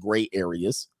amounts of gray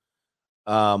areas.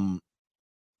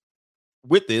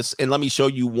 with this, and let me show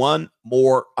you one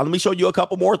more. Let me show you a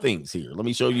couple more things here. Let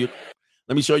me show you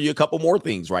a couple more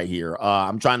things right here.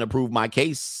 I'm trying to prove my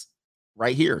case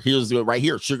right here. Here's the right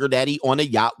here. Sugar daddy on a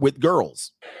yacht with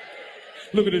girls.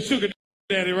 Look at the sugar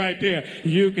daddy right there.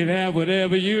 You can have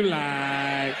whatever you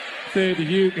like. Say that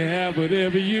you can have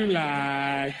whatever you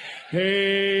like.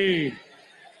 Hey,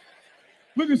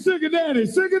 look at sugar daddy,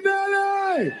 sugar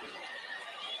daddy.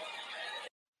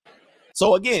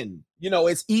 So again, you know,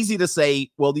 it's easy to say,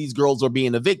 well, these girls are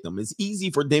being a victim. It's easy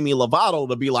for Demi Lovato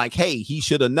to be like, hey, he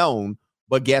should have known.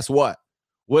 But guess what?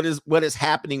 What is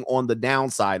happening on the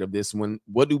downside of this?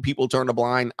 What do people turn a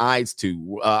blind eyes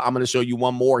to? I'm going to show you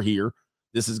one more here.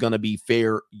 This is going to be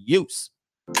fair use.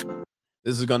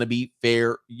 This is going to be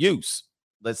fair use.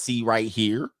 Let's see right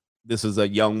here. This is a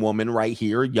young woman right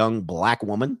here, young black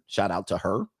woman. Shout out to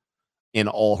her in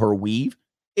all her weave.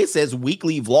 It says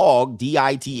weekly vlog,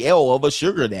 DITL, of a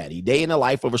sugar daddy, day in the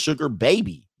life of a sugar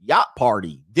baby, yacht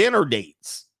party, dinner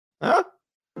dates. Huh?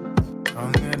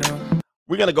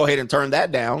 We're going to go ahead and turn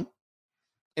that down.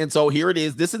 And so here it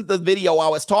is. This is the video I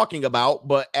was talking about.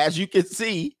 But as you can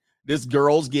see, this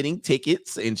girl's getting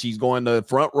tickets and she's going to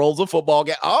front rows of football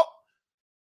game. Oh,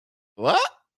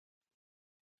 what?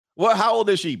 Well, how old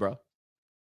is she, bro?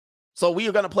 So we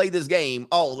are going to play this game.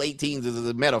 Oh, late teens is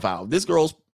a pedophile. This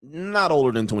girl's not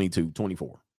older than 22,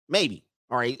 24, maybe.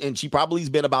 All right. And she probably has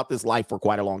been about this life for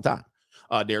quite a long time.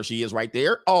 There she is right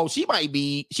there. Oh, she might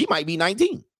be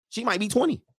 19. She might be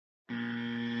 20.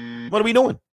 What are we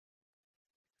doing?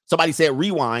 Somebody said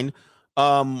rewind.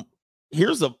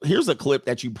 Here's a clip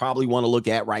that you probably want to look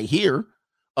at right here.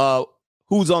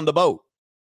 Who's on the boat?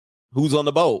 Who's on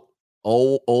the boat?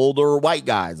 Older white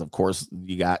guys, of course,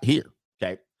 you got here.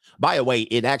 Okay. By the way,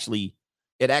 it actually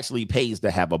pays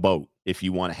to have a boat if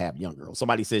you want to have young girls.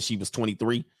 Somebody says she was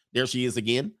 23. There she is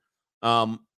again.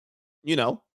 You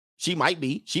know, she might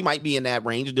be in that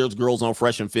range. There's girls on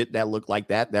Fresh and Fit that look like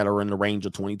that are in the range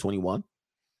of 2021.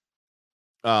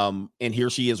 And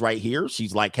here she is right here.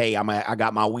 She's like, hey, I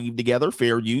got my weave together.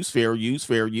 Fair use, fair use,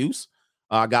 fair use.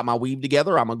 I got my weave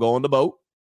together. I'm gonna go on the boat.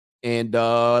 And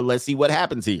let's see what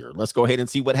happens here. Let's go ahead and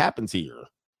see what happens here.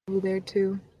 There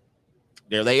too.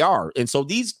 There they are. And so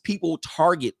these people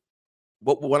target,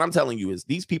 what I'm telling you is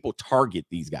these people target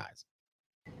these guys.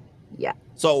 Yeah.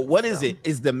 So what is it?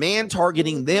 Is the man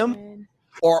targeting them,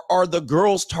 or are the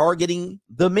girls targeting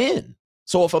the men?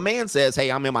 So if a man says,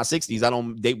 hey, I'm in my 60s, I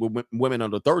don't date with women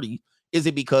under 30, is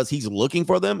it because he's looking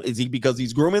for them? Is he because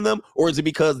he's grooming them? Or is it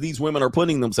because these women are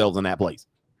putting themselves in that place?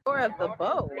 Or at the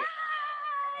boat.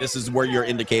 This is where your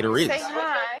indicator is. Say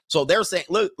hi. So they're saying,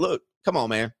 look, come on,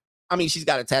 man. I mean, she's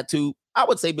got a tattoo. I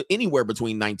would say anywhere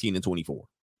between 19 and 24.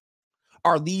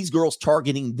 Are these girls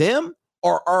targeting them,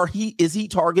 or is he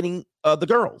targeting the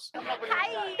girls?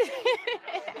 Hi.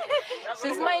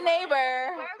 She's my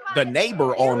neighbor. The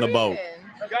neighbor on the boat.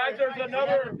 Guys, there's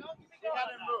another.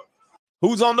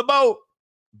 Who's on the boat?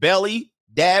 Belly,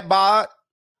 dad bod.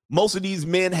 Most of these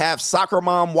men have soccer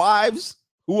mom wives.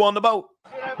 Who on the boat?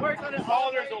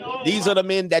 These are the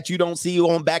men that you don't see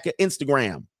on back at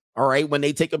Instagram. All right. When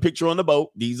they take a picture on the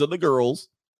boat, these are the girls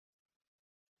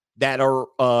that are,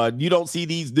 you don't see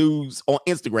these dudes on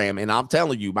Instagram. And I'm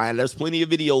telling you, man, there's plenty of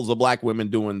videos of black women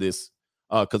doing this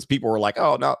because people are like,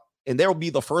 oh, no. And they'll be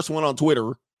the first one on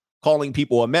Twitter calling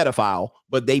people a pedophile,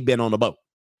 but they've been on the boat.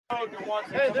 Hey,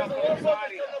 there's a little something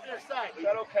on your side. Is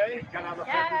that okay?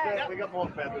 Yeah. We got more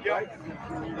feathers, right?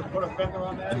 Put a feather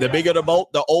on that. The bigger the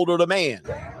boat, the older the man.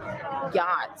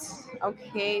 Yachts.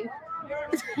 Okay.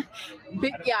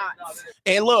 Big yachts.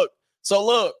 And look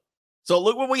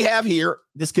what we have here.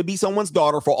 This could be someone's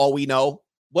daughter for all we know.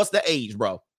 What's the age,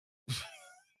 bro?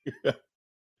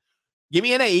 Give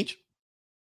me an age.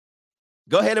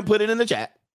 Go ahead and put it in the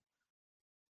chat.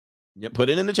 Yeah, put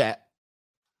it in the chat.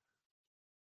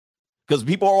 Because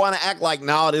people want to act like,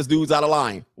 nah, this dude's out of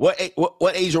line. What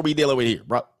age are we dealing with here,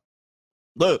 bro?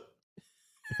 Look.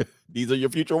 These are your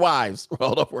future wives.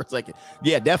 Hold on for a second.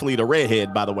 Yeah, definitely the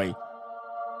redhead, by the way.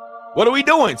 What are we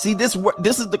doing? See, this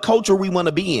is the culture we want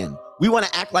to be in. We want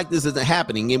to act like this isn't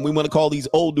happening, and we want to call these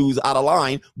old dudes out of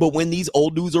line. But when these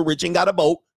old dudes are rich and got a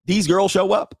boat, these girls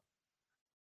show up.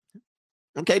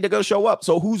 Okay, they're going to show up.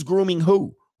 So who's grooming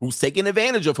who? Who's taking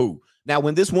advantage of who? Now,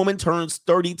 when this woman turns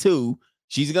 32,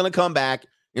 she's going to come back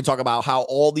and talk about how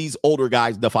all these older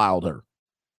guys defiled her.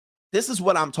 This is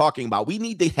what I'm talking about. We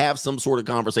need to have some sort of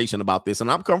conversation about this,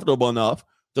 and I'm comfortable enough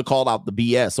to call out the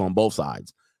BS on both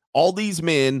sides. All these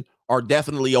men are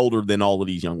definitely older than all of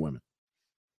these young women.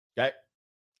 Okay.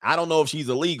 I don't know if she's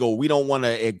illegal. We don't want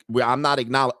to, I'm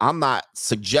not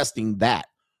suggesting that,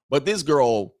 but this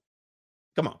girl,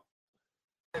 come on.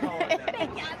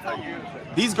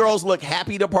 These girls look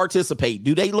happy to participate.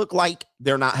 Do they look like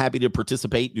they're not happy to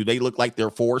participate? Do they look like they're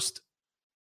forced?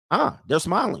 They're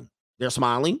smiling. They're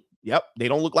smiling. Yep. They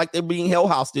don't look like they're being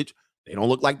held hostage. They don't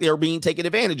look like they're being taken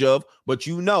advantage of, but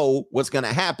you know what's going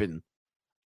to happen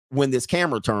when this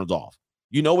camera turns off.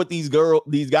 You know what these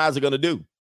guys are going to do.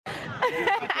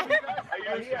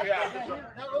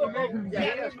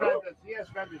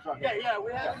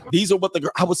 These are what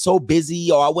I was so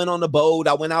busy, or I went on the boat,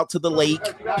 I went out to the lake.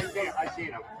 I seen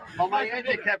him. Oh, my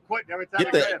engine kept quitting every time.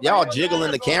 Y'all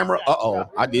jiggling the camera.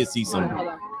 I did see some.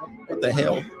 What the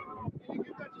hell?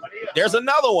 There's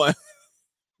another one.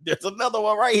 There's another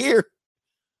one right here.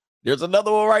 There's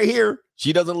another one right here.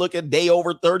 She doesn't look a day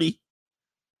over 30.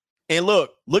 And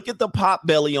look at the pot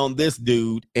belly on this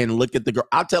dude, and look at the girl.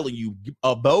 I'm telling you,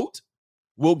 a boat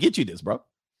will get you this, bro.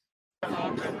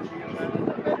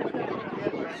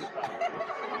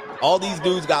 All these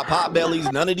dudes got pot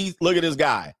bellies. None of these. Look at this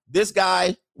guy. This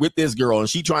guy with this girl, and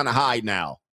she trying to hide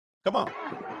now. Come on.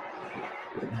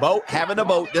 Boat, having a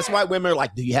boat. That's why women are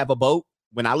like, do you have a boat?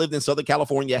 When I lived in Southern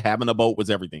California, having a boat was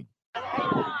everything.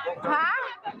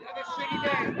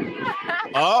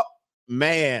 Oh,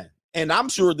 man. And I'm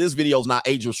sure this video is not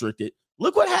age restricted.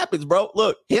 Look what happens, bro.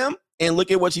 Look, him, and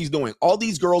look at what she's doing. All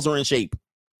these girls are in shape.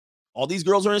 All these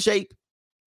girls are in shape.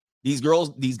 These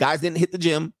guys didn't hit the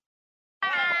gym.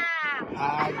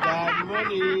 I got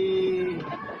money.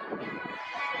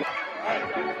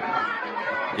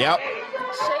 Yep.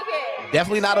 Shake it.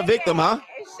 Definitely not a victim, huh?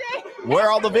 Where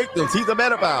are all the victims? He's a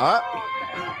pedophile,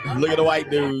 huh? Look at the white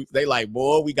dudes. They like,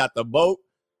 boy, we got the boat.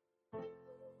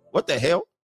 What the hell?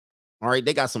 All right,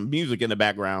 they got some music in the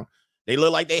background. They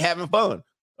look like they having fun.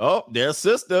 Oh, their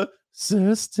sister.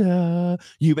 Sister.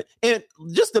 And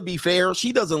just to be fair,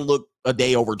 she doesn't look a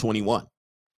day over 21.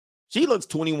 She looks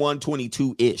 21,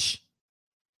 22-ish.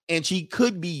 And she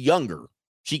could be younger.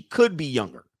 She could be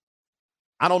younger.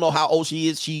 I don't know how old she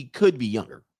is. She could be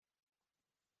younger.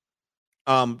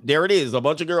 There it is. A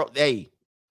bunch of girls. Hey.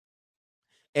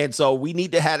 And so we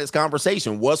need to have this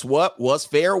conversation. What's what? What's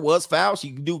fair? What's foul?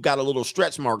 She got a little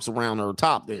stretch marks around her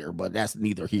top there, but that's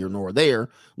neither here nor there.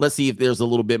 Let's see if there's a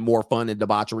little bit more fun and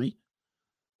debauchery.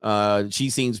 She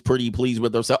seems pretty pleased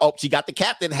with herself. Oh, she got the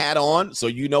captain hat on, so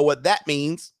you know what that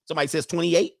means. Somebody says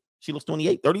 28. She looks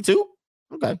 28. 32?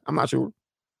 Okay, I'm not sure.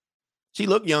 She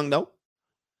looked young, though.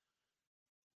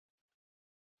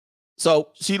 So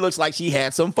she looks like she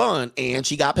had some fun, and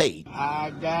she got paid.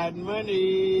 I got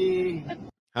money.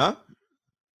 Huh?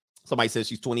 Somebody says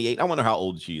she's 28. I wonder how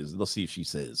old she is. Let's see if she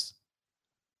says.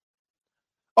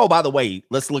 Oh, by the way,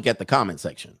 let's look at the comment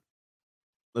section.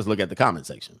 Let's look at the comment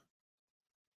section.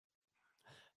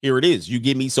 Here it is. You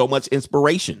give me so much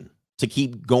inspiration to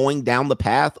keep going down the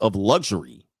path of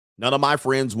luxury. None of my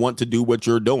friends want to do what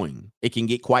you're doing. It can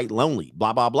get quite lonely.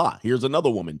 Blah, blah, blah. Here's another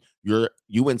woman.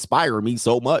 You inspire me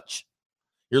so much.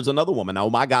 Here's another woman. Oh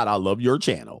my God, I love your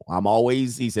channel.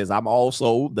 He says, I'm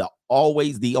also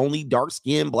always the only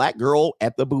dark-skinned black girl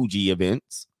at the bougie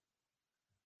events.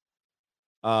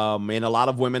 And a lot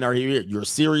of women are here. You're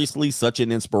seriously such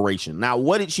an inspiration. Now,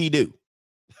 what did she do?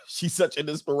 She's such an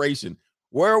inspiration.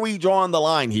 Where are we drawing the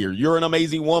line here? You're an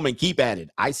amazing woman. Keep at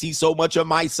it. I see so much of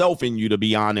myself in you, to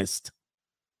be honest.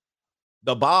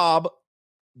 The bob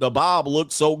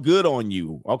looked so good on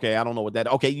you. Okay, I don't know what that.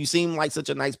 Okay, you seem like such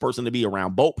a nice person to be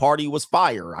around. Boat party was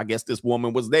fire. I guess this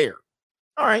woman was there.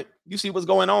 All right, you see what's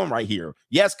going on right here.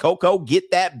 Yes, Coco,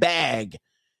 get that bag.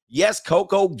 Yes,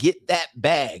 Coco, get that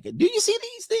bag. Do you see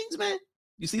these things, man?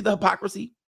 You see the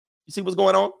hypocrisy? You see what's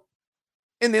going on?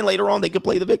 And then later on, they could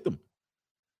play the victim.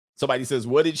 Somebody says,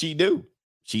 what did she do?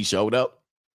 She showed up.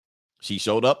 She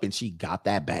showed up and she got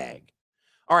that bag.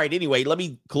 All right, anyway, let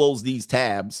me close these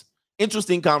tabs.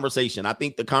 Interesting conversation. I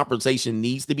think the conversation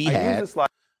needs to be had.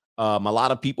 A lot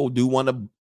of people do want to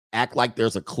act like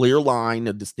there's a clear line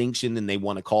of distinction, and they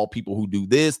want to call people who do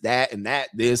this, that, and that,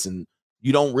 this, and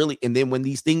you don't really. And then when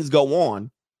these things go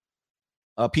on,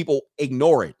 people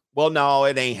ignore it. Well, no,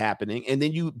 it ain't happening. And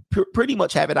then you pretty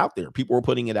much have it out there. People are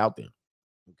putting it out there.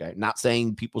 Okay. Not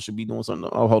saying people should be doing something.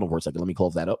 Oh, hold on for a second. Let me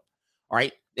close that up. All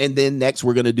right. And then next,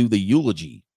 we're going to do the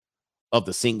eulogy of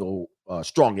the single,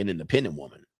 strong and independent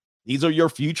woman. These are your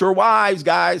future wives,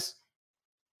 guys.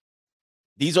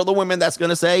 These are the women that's going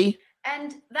to say,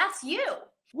 And that's you.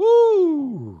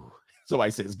 woo.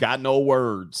 Somebody says, got no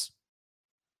words.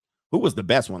 Who was the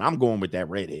best one? I'm going with that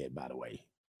redhead, by the way.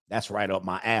 That's right up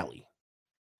my alley.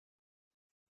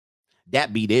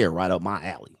 That be there right up my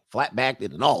alley. Flat backed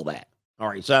it and all that. All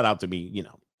right. Shout out to me.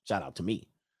 Shout out to me.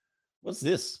 What's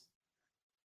this?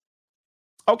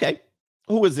 Okay.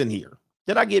 Who is in here?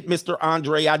 Did I get Mr.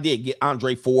 Andre? I did get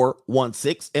Andre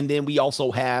 416. And then we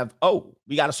also have,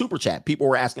 we got a super chat. People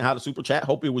were asking how to super chat.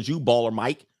 Hope it was you, Baller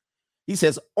Mike. He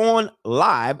says, on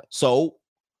live. So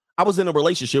I was in a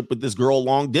relationship with this girl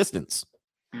long distance.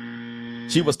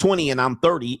 She was 20 and I'm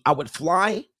 30. I would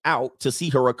fly out to see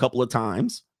her a couple of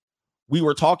times. We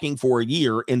were talking for a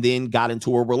year and then got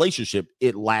into a relationship.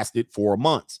 It lasted 4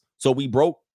 months. So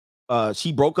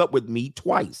she broke up with me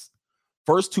twice.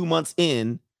 First 2 months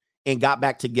in and got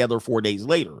back together 4 days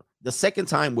later. The second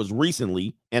time was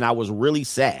recently and I was really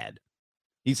sad.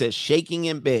 He says, shaking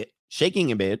in bed,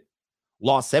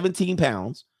 lost 17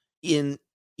 pounds even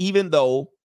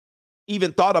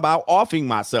thought about offing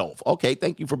myself. Okay,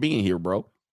 thank you for being here, bro.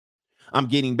 I'm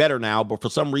getting better now, but for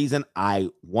some reason, I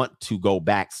want to go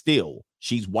back still.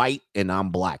 She's white and I'm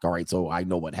black. All right, so I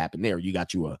know what happened there. You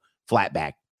got you a flat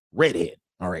back redhead.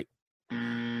 All right.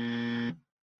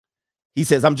 He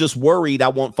says, I'm just worried I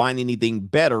won't find anything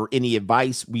better. Any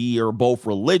advice? We are both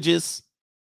religious.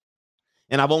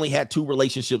 And I've only had 2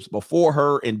 relationships before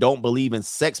her and don't believe in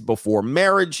sex before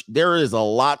marriage. There is a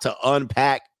lot to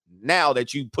unpack now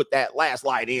that you put that last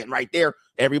slide in right there.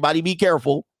 Everybody be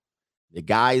careful. The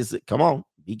guys, come on,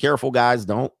 be careful, guys.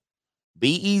 Don't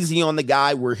be easy on the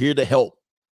guy. We're here to help.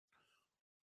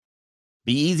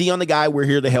 Be easy on the guy. We're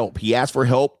here to help. He asked for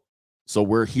help. So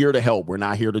we're here to help. We're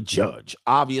not here to judge.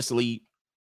 Obviously,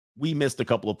 we missed a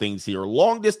couple of things here.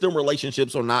 Long distance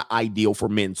relationships are not ideal for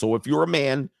men. So if you're a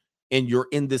man and you're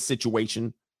in this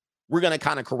situation, we're going to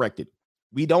kind of correct it.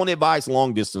 We don't advise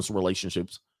long distance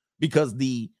relationships because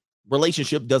the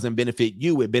relationship doesn't benefit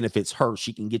you. It benefits her.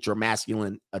 She can get your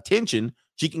masculine attention.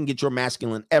 She can get your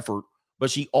masculine effort, but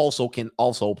she also can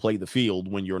play the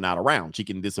field when you're not around. She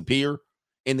can disappear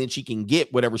and then she can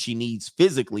get whatever she needs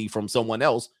physically from someone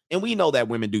else. And we know that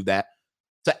women do that.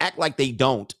 To act like they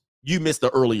don't, you missed the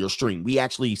earlier stream. We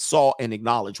actually saw and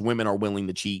acknowledged women are willing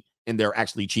to cheat and they're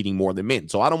actually cheating more than men.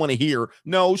 So I don't want to hear,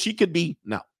 no, she could be.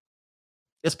 No,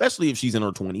 especially if she's in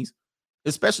her 20s,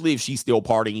 especially if she's still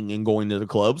partying and going to the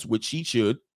clubs, which she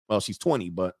should. Well, she's 20,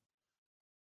 but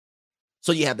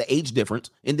so you have the age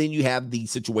difference. And then you have the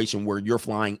situation where you're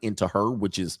flying into her,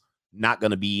 which is not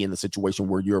going to be in the situation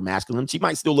where you're masculine. She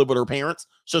might still live with her parents,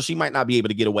 so she might not be able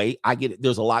to get away. I get it.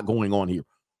 There's a lot going on here,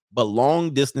 but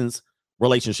long distance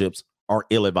relationships are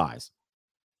ill-advised.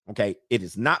 Okay. It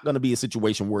is not going to be a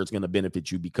situation where it's going to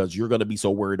benefit you because you're going to be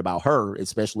so worried about her,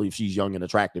 especially if she's young and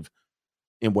attractive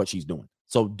in what she's doing.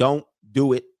 So don't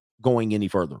do it going any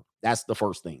further. That's the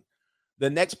first thing. The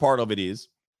next part of it is,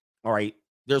 all right,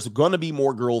 there's going to be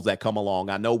more girls that come along.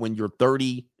 I know when you're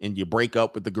 30 and you break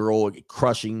up with the girl,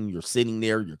 crushing, you're sitting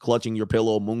there, you're clutching your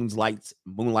pillow, moonlight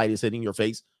is hitting your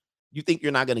face. You think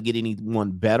you're not going to get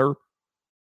anyone better.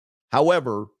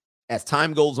 However, as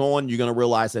time goes on, you're going to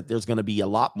realize that there's going to be a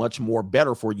lot much more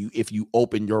better for you if you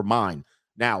open your mind.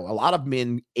 Now, a lot of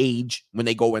men age when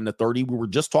they go into 30. We were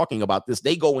just talking about this.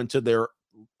 They go into their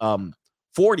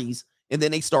 40s and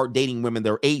then they start dating women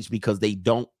their age because they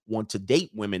don't want to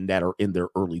date women that are in their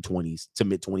early 20s to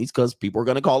mid 20s because people are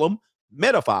going to call them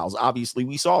pedophiles. Obviously,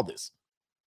 we saw this.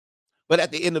 But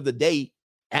at the end of the day,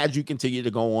 as you continue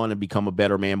to go on and become a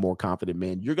better man, more confident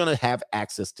man, you're going to have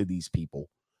access to these people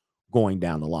going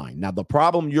down the line. Now, the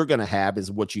problem you're going to have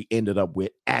is what you ended up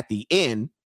with at the end,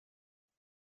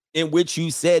 in which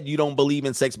you said you don't believe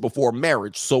in sex before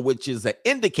marriage. So, which is an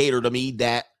indicator to me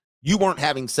that you weren't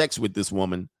having sex with this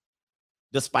woman,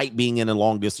 despite being in a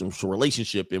long distance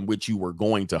relationship in which you were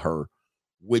going to her,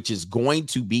 which is going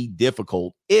to be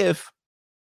difficult if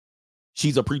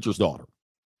she's a preacher's daughter.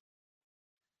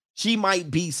 She might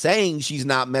be saying she's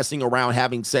not messing around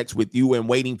having sex with you and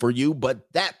waiting for you, but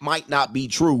that might not be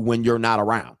true when you're not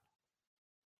around.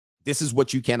 This is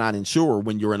what you cannot ensure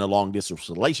when you're in a long distance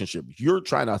relationship. You're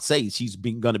trying to say she's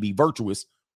going to be virtuous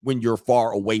when you're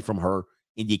far away from her,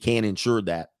 and you can't ensure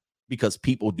that because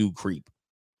people do creep.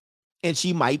 And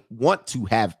she might want to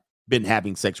have been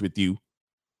having sex with you,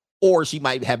 or she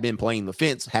might have been playing the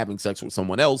fence, having sex with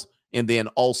someone else, and then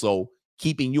also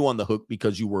keeping you on the hook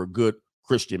because you were a good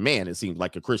Christian man. It seems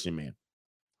like a Christian man.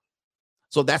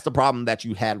 So that's the problem that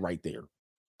you had right there.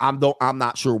 I'm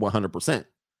not sure 100%.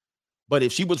 But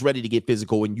if she was ready to get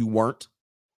physical and you weren't,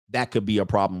 that could be a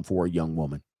problem for a young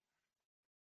woman.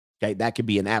 Okay, that could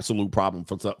be an absolute problem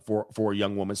for a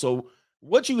young woman. So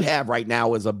what you have right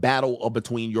now is a battle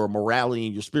between your morality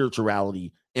and your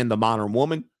spirituality and the modern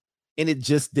woman, and it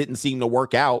just didn't seem to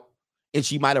work out. And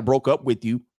she might have broke up with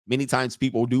you. Many times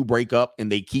people do break up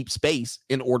and they keep space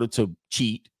in order to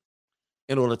cheat,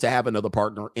 in order to have another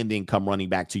partner, and then come running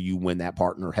back to you when that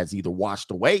partner has either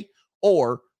washed away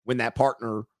or when that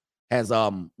partner has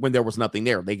when there was nothing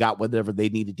there. They got whatever they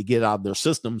needed to get out of their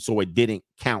system, so it didn't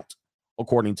count,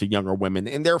 according to younger women.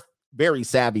 And they're very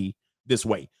savvy this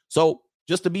way. So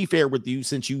just to be fair with you,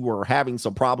 since you were having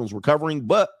some problems recovering,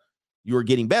 but you're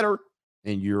getting better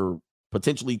and you're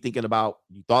potentially thinking about,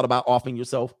 you thought about offing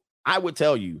yourself, I would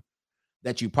tell you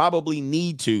that you probably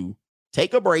need to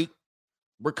take a break,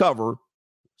 recover.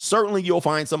 Certainly you'll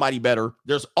find somebody better.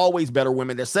 There's always better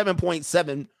women. There's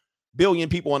 7.7 billion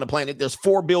people on the planet. There's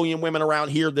 4 billion women around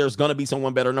here. There's going to be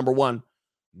someone better. Number one.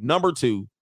 Number two,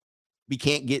 we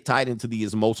can't get tied into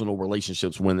these emotional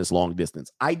relationships when it's long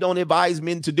distance. I don't advise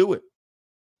men to do it.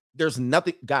 There's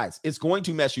nothing, guys, it's going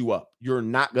to mess you up. You're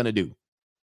not going to do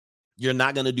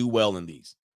well in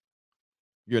these.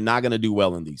 You're not going to do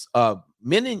well in these.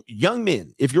 Men and young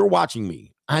men, if you're watching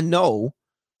me, I know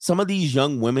some of these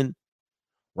young women,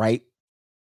 right?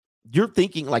 You're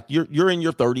thinking like you're in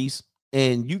your 30s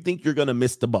and you think you're going to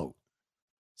miss the boat.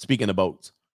 Speaking of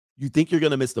boats, you think you're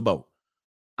going to miss the boat.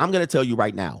 I'm going to tell you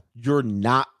right now, you're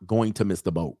not going to miss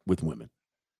the boat with women.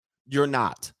 You're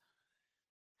not.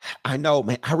 I know,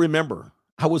 man. I remember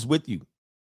I was with you.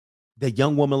 That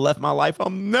young woman left my life.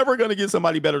 I'm never going to get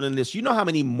somebody better than this. You know how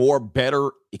many more better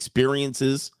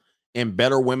experiences and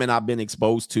better women I've been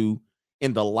exposed to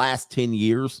in the last 10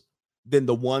 years than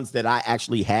the ones that I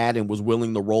actually had and was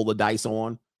willing to roll the dice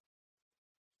on?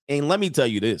 And let me tell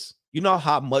you this. You know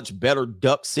how much better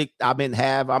duck sick I've been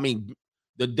have? I mean,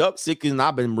 the duck sicking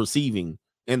I've been receiving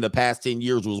in the past 10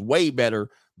 years was way better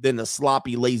than the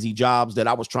sloppy, lazy jobs that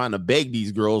I was trying to beg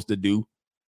these girls to do.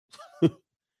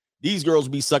 These girls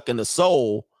be sucking the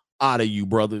soul out of you,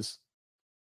 brothers.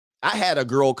 I had a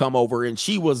girl come over and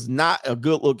she was not a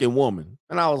good looking woman.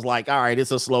 And I was like, all right, it's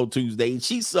a slow Tuesday. And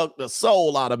she sucked the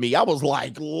soul out of me. I was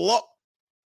like, look.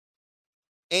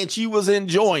 And she was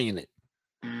enjoying it.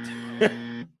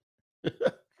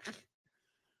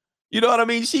 You know what I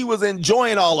mean? She was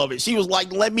enjoying all of it. She was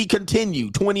like, let me continue.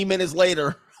 20 minutes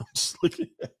later, I'm just looking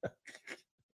at her.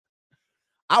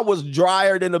 I was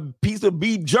drier than a piece of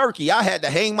beef jerky. I had to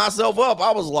hang myself up.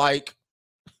 I was like,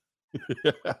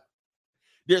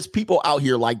 there's people out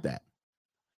here like that.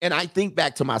 And I think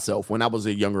back to myself when I was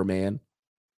a younger man.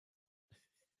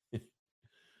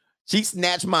 She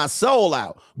snatched my soul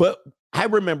out. But I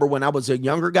remember when I was a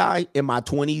younger guy in my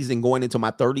 20s and going into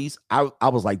my 30s, I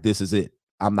was like, this is it.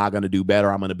 I'm not going to do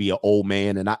better. I'm going to be an old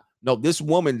man. And this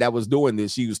woman that was doing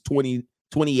this, she was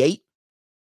 28.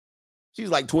 She's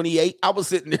like 28. I was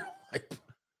sitting there like,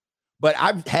 but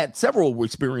I've had several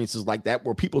experiences like that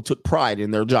where people took pride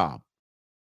in their job.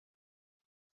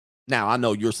 Now, I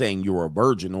know you're saying you're a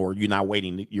virgin or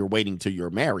you're waiting till you're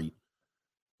married.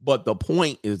 But the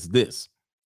point is this.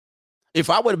 If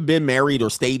I would have been married or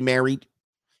stayed married,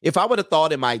 if I would have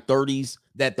thought in my 30s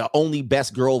that the only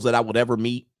best girls that I would ever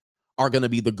meet are going to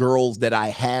be the girls that I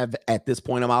have at this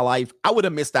point in my life, I would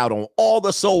have missed out on all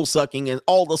the soul sucking and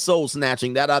all the soul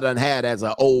snatching that I done had as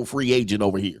an old free agent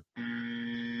over here.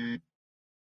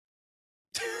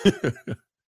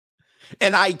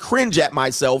 And I cringe at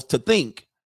myself to think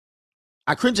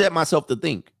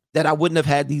that I wouldn't have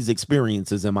had these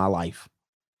experiences in my life.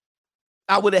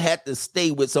 I would have had to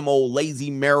stay with some old lazy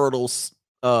marital,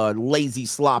 lazy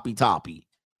sloppy toppy.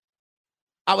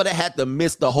 I would have had to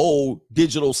miss the whole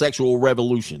digital sexual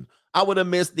revolution. I would have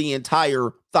missed the entire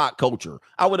thought culture.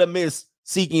 I would have missed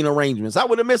seeking arrangements. I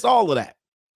would have missed all of that.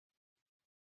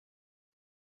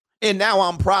 And now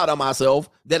I'm proud of myself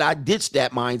that I ditched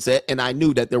that mindset and I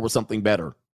knew that there was something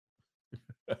better.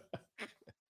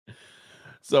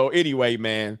 So anyway,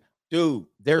 man, dude,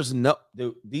 you're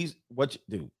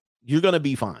going to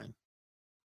be fine.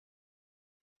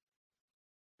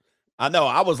 I know.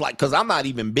 I was like, because I'm not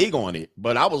even big on it,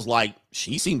 but I was like,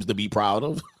 she seems to be proud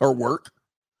of her work.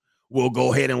 We'll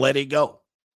go ahead and let it go.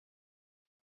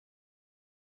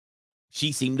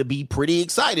 She seemed to be pretty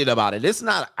excited about it. It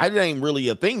ain't really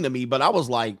a thing to me, but I was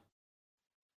like,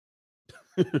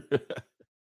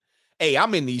 hey,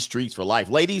 I'm in these streets for life.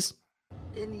 Ladies,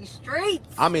 In these streets.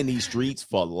 I'm in these streets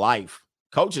for life.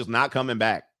 Coach is not coming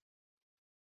back.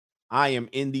 I am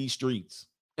in these streets.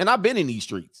 And I've been in these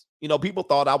streets. You know, people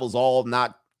thought I was all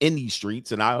not in these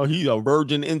streets and he's a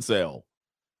virgin incel.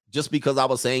 Just because I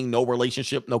was saying no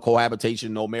relationship, no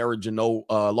cohabitation, no marriage, and no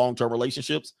long-term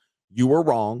relationships, you were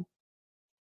wrong.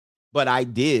 But I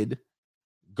did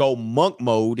go monk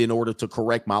mode in order to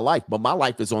correct my life. But my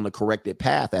life is on the corrected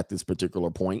path at this particular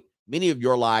point. Many of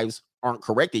your lives aren't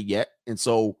corrected yet. And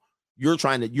so you're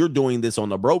doing this on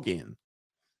the broke end.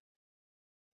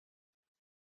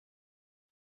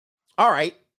 All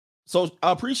right. So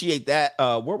I appreciate that.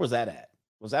 Where was that at?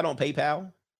 Was that on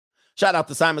PayPal? Shout out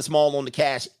to Simon Small on the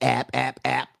Cash app.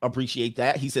 Appreciate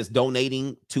that. He says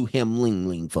donating to Him Ling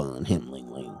Ling Fund. Him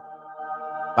Ling Ling.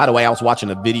 By the way, I was watching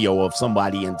a video of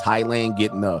somebody in Thailand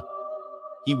getting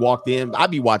he walked in. I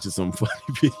be watching some funny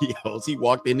videos. He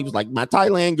walked in. He was like, my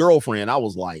Thailand girlfriend. I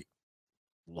was like,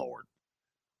 Lord.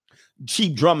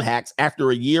 Cheap Drum Hacks. After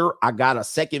a year, I got a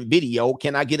second video.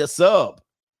 Can I get a sub?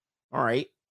 All right.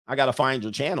 I got to find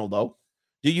your channel, though.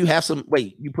 Do you have some?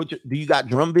 Wait, do you got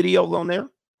drum videos on there?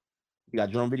 You got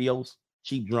drum videos?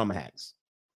 Cheap Drum Hacks.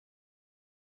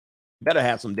 Better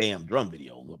have some damn drum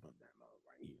videos up on that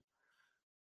right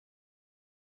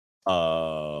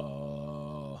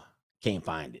here. Can't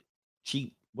find it.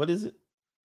 Cheap. What is it?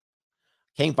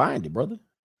 Can't find it, brother.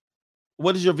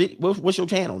 What is your video? What's your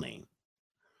channel name?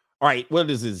 All right, what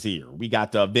is this here? We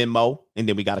got Venmo, and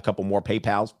then we got a couple more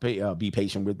PayPals. Be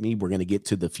patient with me. We're going to get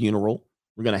to the funeral.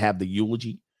 We're going to have the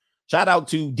eulogy. Shout out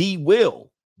to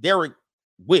Derek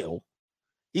Will.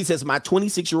 He says, my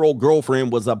 26-year-old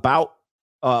girlfriend was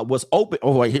open.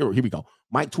 Oh, wait, here we go.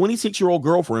 My 26-year-old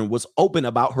girlfriend was open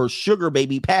about her sugar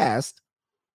baby past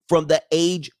from the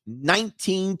age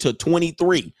 19 to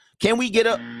 23. Can we get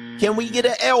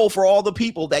an L for all the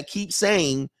people that keep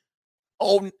saying,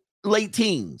 oh, late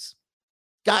teens?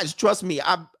 Guys, trust me,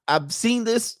 I've seen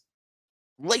this.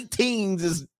 Late teens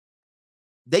is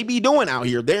they be doing out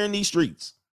here. They're in these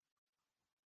streets.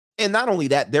 And not only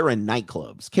that, they're in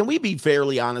nightclubs. Can we be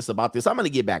fairly honest about this? I'm going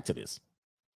to get back to this.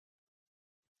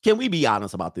 Can we be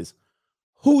honest about this?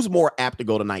 Who's more apt to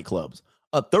go to nightclubs?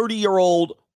 A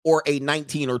 30-year-old or a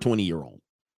 19 or 20-year-old?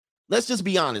 Let's just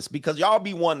be honest, because y'all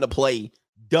be wanting to play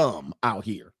dumb out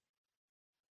here.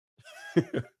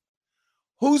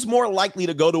 Who's more likely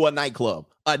to go to a nightclub?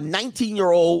 A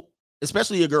 19-year-old,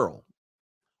 especially a girl,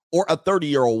 or a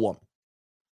 30-year-old woman?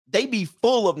 They be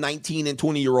full of 19 and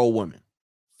 20-year-old women.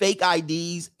 Fake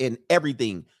IDs and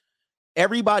everything.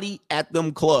 Everybody at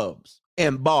them clubs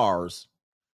and bars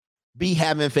be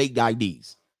having fake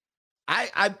IDs.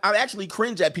 I actually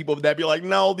cringe at people that be like,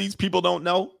 no, these people don't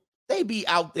know. They be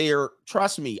out there.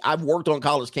 Trust me. I've worked on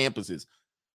college campuses.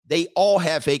 They all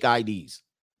have fake IDs.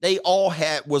 They all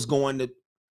was going to.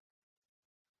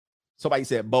 Somebody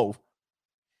said both.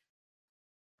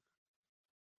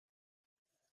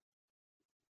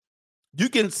 You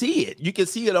can see it. You can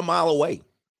see it a mile away.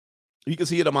 You can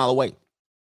see it a mile away.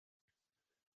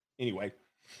 Anyway,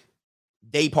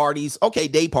 day parties. Okay,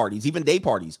 day parties. Even day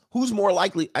parties. Who's more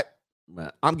likely?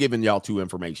 I'm giving y'all too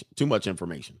much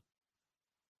information.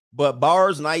 But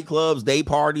bars, nightclubs, day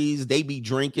parties, they be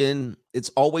drinking. It's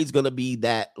always going to be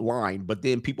that line. But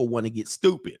then people want to get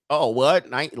stupid. Oh, what?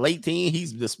 Late teen?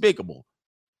 He's despicable.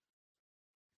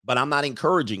 But I'm not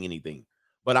encouraging anything.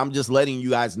 But I'm just letting you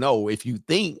guys know, if you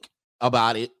think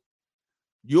about it,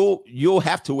 you'll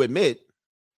have to admit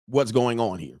what's going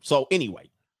on here. So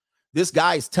anyway, this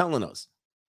guy's telling us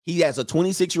he has a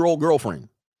 26-year-old girlfriend.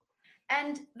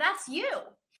 And that's you.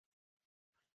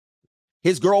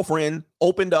 His girlfriend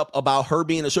opened up about her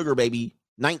being a sugar baby,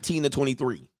 19 to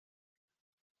 23.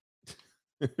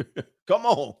 Come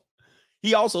on.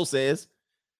 He also says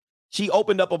she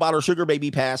opened up about her sugar baby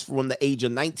past from the age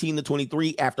of 19 to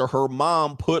 23 after her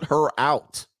mom put her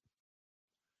out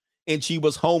and she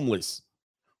was homeless.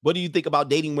 What do you think about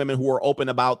dating women who are open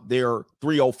about their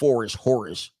 304-ish,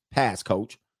 whorish past,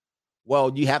 coach?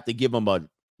 Well, you have to give them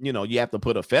you have to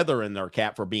put a feather in their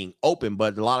cap for being open,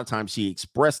 but a lot of times she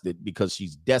expressed it because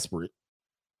she's desperate.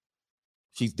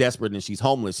 She's desperate and she's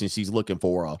homeless and she's looking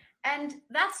for and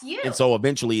that's you. And so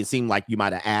eventually it seemed like you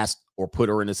might have asked or put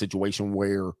her in a situation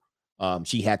where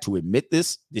she had to admit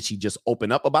this. Did she just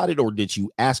open up about it, or did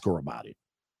you ask her about it?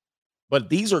 But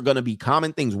these are going to be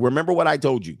common things. Remember what I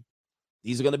told you.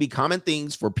 These are going to be common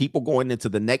things for people going into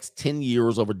the next 10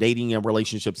 years over dating and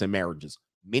relationships and marriages.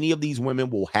 Many of these women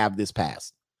will have this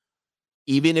past.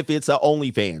 Even if it's a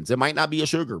OnlyFans, it might not be a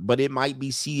sugar, but it might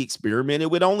be she experimented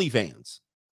with OnlyFans.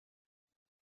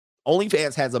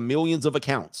 OnlyFans has millions of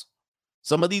accounts.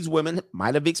 Some of these women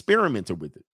might have experimented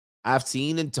with it. I've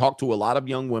seen and talked to a lot of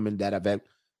young women that have had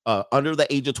under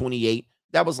the age of 28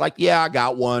 that was like, yeah, I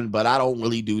got one, but I don't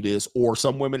really do this. Or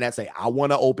some women that say, I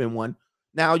want to open one.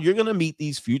 Now you're going to meet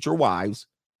these future wives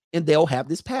and they'll have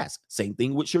this past. Same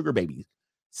thing with sugar babies.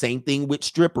 Same thing with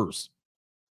strippers.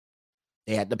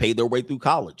 They had to pay their way through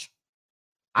college.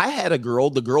 I had the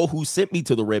girl who sent me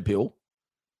to the red pill,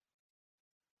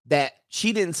 that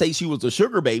she didn't say she was a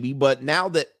sugar baby, but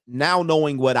now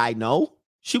knowing what I know,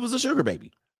 she was a sugar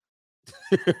baby.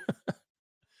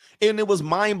 And it was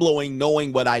mind-blowing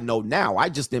knowing what I know now. I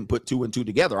just didn't put two and two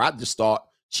together. I just thought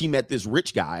she met this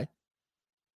rich guy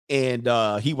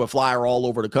And he would fly her all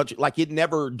over the country. Like, it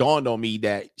never dawned on me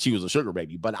that she was a sugar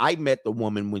baby. But I met the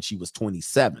woman when she was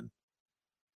 27.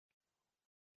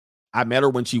 I met her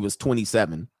when she was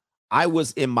 27. I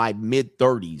was in my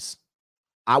mid-30s.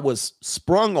 I was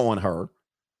sprung on her.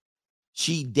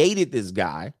 She dated this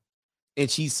guy. And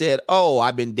she said, oh,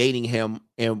 I've been dating him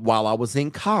and while I was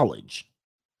in college.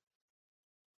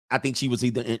 I think she was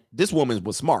this woman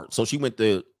was smart. So she went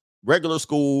to regular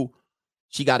school.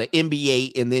 She got an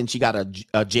MBA and then she got a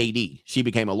JD. She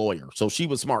became a lawyer. So she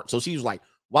was smart. So she was like,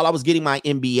 while I was getting my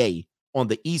MBA on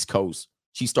the East Coast,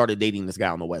 she started dating this guy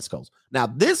on the West Coast. Now,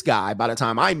 this guy, by the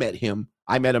time I met him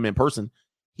in person,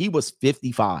 he was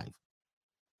 55.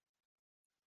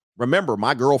 Remember,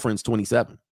 my girlfriend's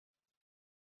 27.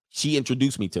 She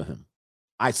introduced me to him.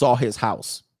 I saw his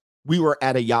house. We were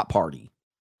at a yacht party.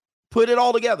 Put it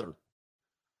all together.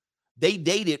 They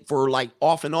dated for like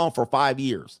off and on for 5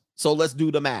 years. So let's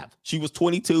do the math. She was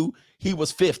 22. He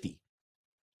was 50.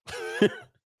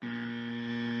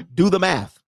 Do the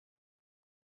math.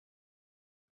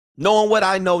 Knowing what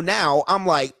I know now, I'm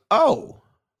like, oh,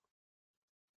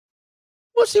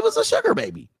 well, she was a sugar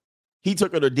baby. He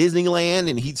took her to Disneyland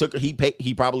and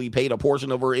he probably paid a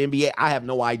portion of her MBA. I have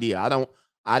no idea.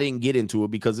 I didn't get into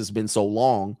it because it's been so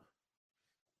long.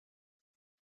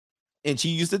 And she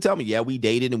used to tell me, yeah, we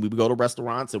dated and we would go to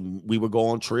restaurants and we would go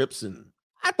on trips. And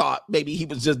I thought maybe he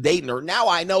was just dating her. Now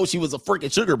I know she was a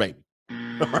freaking sugar baby.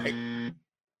 All right.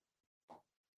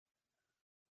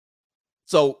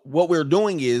 So what we're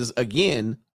doing is,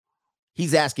 again,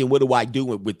 he's asking, what do I do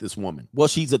with this woman? Well,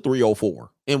 she's a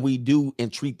 304 and we do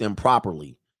and treat them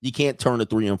properly. You can't turn a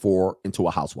 3 and 4 into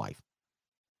a housewife.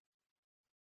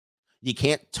 You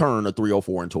can't turn a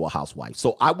 304 into a housewife.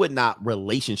 So I would not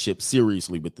relationship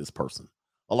seriously with this person.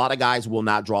 A lot of guys will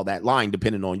not draw that line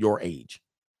depending on your age.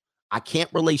 I can't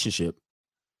relationship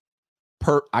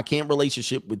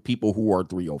with people who are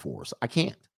 304s. I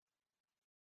can't.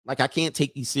 Like, I can't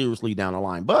take you seriously down the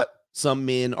line, but some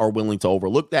men are willing to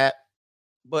overlook that.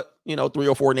 But,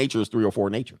 304 nature is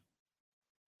 304 nature.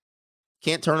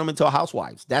 Can't turn them into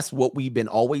housewives. That's what we've been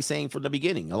always saying from the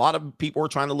beginning. A lot of people are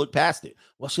trying to look past it.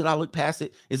 Well, should I look past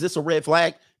it? Is this a red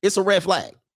flag? It's a red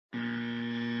flag.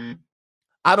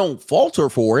 I don't fault her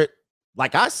for it.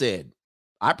 Like I said,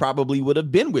 I probably would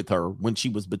have been with her when she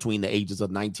was between the ages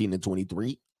of 19 and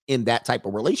 23 in that type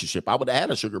of relationship. I would have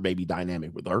had a sugar baby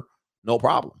dynamic with her. No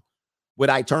problem. Would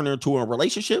I turn her into a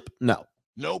relationship? No.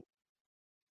 Nope.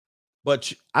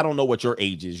 But I don't know what your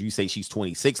age is. You say she's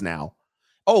 26 now.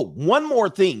 Oh, one more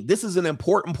thing. This is an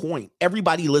important point.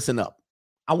 Everybody listen up.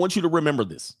 I want you to remember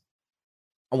this.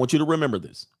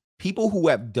 People who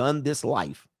have done this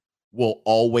life will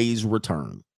always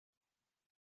return.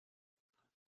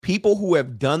 People who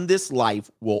have done this life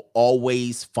will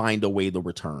always find a way to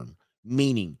return.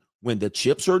 Meaning, when the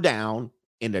chips are down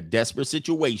in a desperate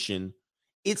situation,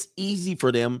 it's easy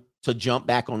for them to jump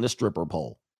back on the stripper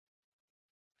pole.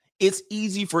 It's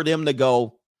easy for them to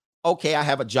go, okay, I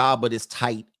have a job, but it's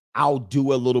tight. I'll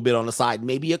do a little bit on the side,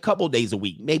 maybe a couple days a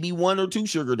week, maybe 1 or 2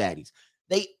 sugar daddies.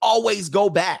 They always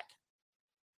go back.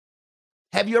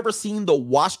 Have you ever seen the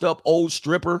washed up old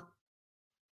stripper?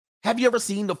 Have you ever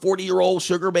seen the 40-year-old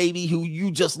sugar baby who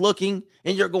you just looking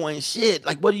and you're going, shit,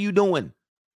 like, what are you doing?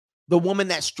 The woman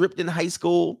that stripped in high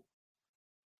school.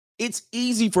 It's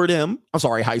easy for them. I'm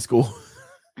sorry, high school.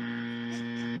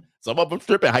 Some of them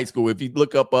strip in high school. If you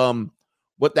look up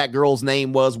what that girl's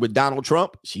name was with Donald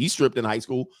Trump, she stripped in high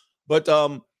school. But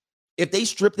if they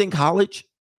stripped in college,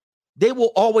 they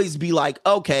will always be like,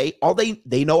 okay,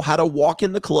 they know how to walk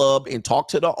in the club and talk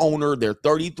to the owner. They're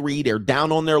 33. They're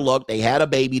down on their luck. They had a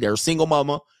baby. They're a single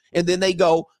mama. And then they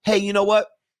go, hey, you know what?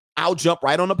 I'll jump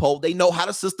right on the pole. They know how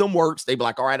the system works. They be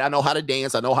like, all right, I know how to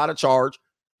dance. I know how to charge.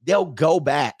 They'll go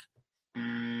back.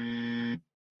 I'm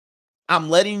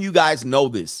letting you guys know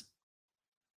this.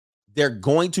 They're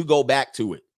going to go back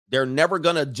to it. They're never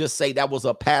going to just say that was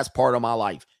a past part of my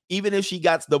life. Even if she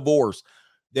got divorced,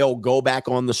 they'll go back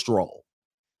on the stroll.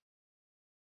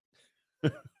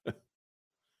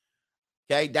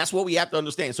 Okay, that's what we have to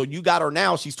understand. So you got her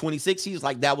now. She's 26. She's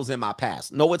like, that was in my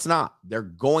past. No, it's not. They're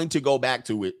going to go back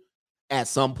to it at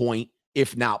some point,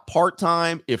 if not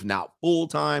part-time, if not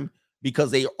full-time,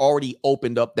 because they already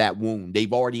opened up that wound.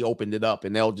 They've already opened it up,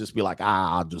 and they'll just be like,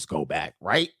 I'll just go back,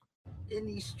 right? In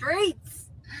these streets.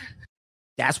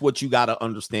 That's what you got to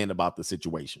understand about the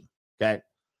situation, okay?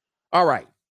 All right.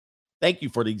 Thank you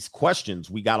for these questions.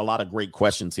 We got a lot of great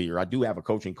questions here. I do have a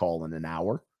coaching call in an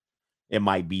hour. It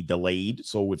might be delayed.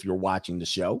 So if you're watching the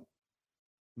show,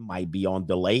 it might be on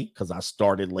delay because I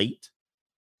started late.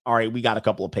 All right, we got a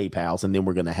couple of PayPals, and then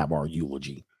we're going to have our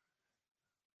eulogy.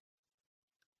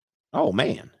 Oh,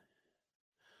 man.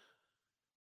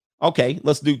 Okay,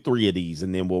 let's do 3 of these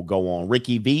and then we'll go on.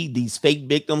 Ricky V, these fake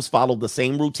victims follow the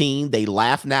same routine. They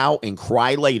laugh now and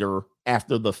cry later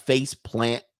after they face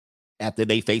plant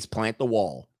the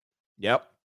wall. Yep.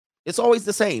 It's always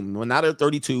the same. When now they're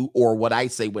 32, or what I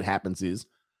say what happens is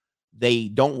they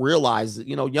don't realize,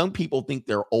 young people think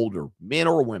they're older, men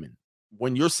or women.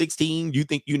 When you're 16, you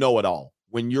think you know it all.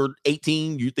 When you're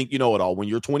 18, you think you know it all. When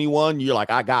you're 21, you're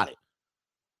like, I got it.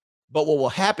 But what will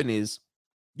happen is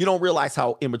you don't realize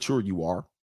how immature you are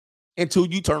until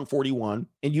you turn 41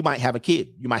 and you might have a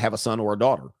kid. You might have a son or a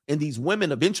daughter. And these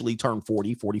women eventually turn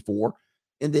 40, 44,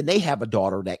 and then they have a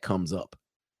daughter that comes up.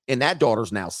 And that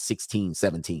daughter's now 16,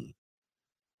 17.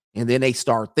 And then they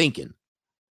start thinking,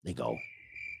 they go,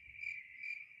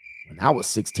 when I was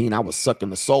 16, I was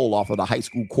sucking the soul off of the high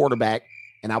school quarterback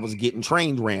and I was getting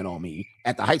trains ran on me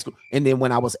at the high school. And then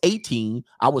when I was 18,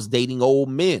 I was dating old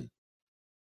men.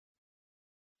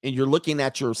 And you're looking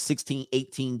at your 16,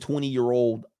 18,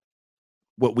 20-year-old,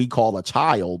 what we call a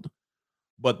child,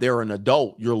 but they're an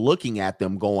adult. You're looking at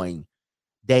them going,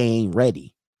 they ain't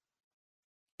ready.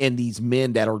 And these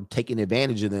men that are taking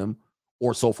advantage of them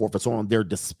or so forth and so on, they're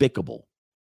despicable.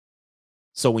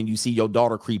 So when you see your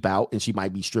daughter creep out and she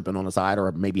might be stripping on the side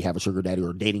or maybe have a sugar daddy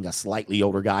or dating a slightly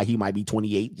older guy, he might be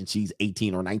 28 and she's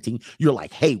 18 or 19. You're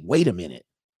like, hey, wait a minute.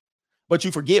 But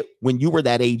you forget when you were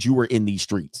that age, you were in these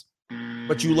streets.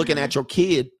 But you're looking at your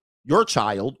kid, your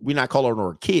child, we're not calling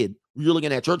her a kid. You're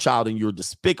looking at your child and you're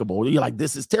despicable. You're like,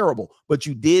 this is terrible. But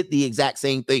you did the exact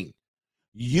same thing.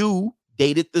 You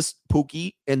dated this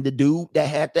Pookie and the dude that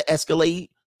had the Escalade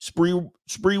spree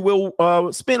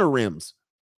wheel spinner rims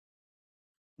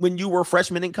when you were a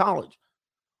freshman in college.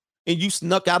 And you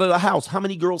snuck out of the house. How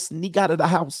many girls sneak out of the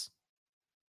house?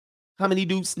 How many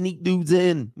dudes sneak dudes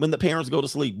in when the parents go to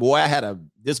sleep? Boy, I had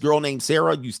this girl named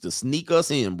Sarah used to sneak us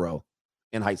in, bro,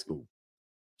 in high school.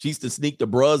 She used to sneak the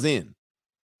bros in.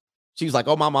 She was like,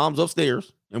 oh, my mom's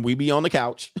upstairs, and we be on the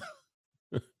couch.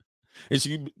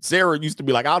 And Sarah used to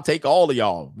be like, I'll take all of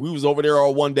y'all. We was over there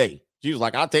all one day. She was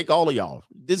like, I'll take all of y'all.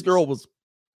 This girl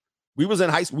we was in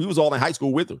high school. We was all in high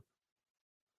school with her.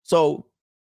 So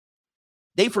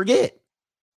they forget.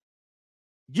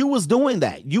 You was doing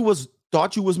that. You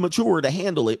thought you was mature to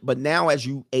handle it. But now as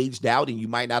you aged out and you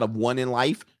might not have won in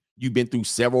life, you've been through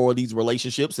several of these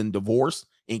relationships and divorce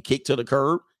and kicked to the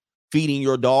curb, feeding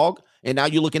your dog. And now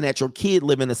you're looking at your kid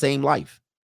living the same life.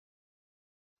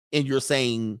 And you're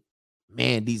saying,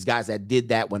 man, these guys that did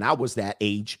that when I was that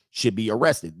age should be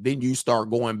arrested. Then you start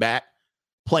going back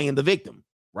playing the victim,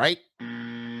 right?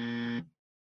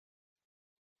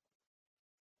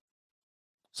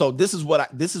 So this is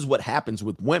what happens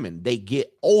with women. They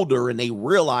get older and they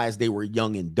realize they were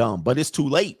young and dumb, but it's too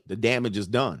late. The damage is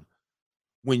done.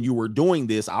 When you were doing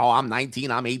this, oh, I'm 19,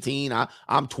 I'm 18,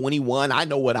 I'm 21. I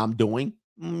know what I'm doing.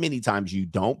 Many times you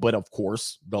don't, but of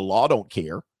course the law don't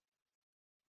care.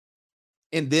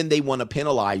 And then they want to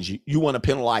penalize you. You want to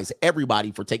penalize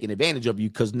everybody for taking advantage of you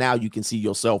because now you can see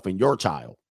yourself and your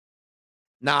child.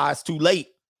 Nah, it's too late.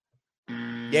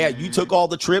 Yeah, you took all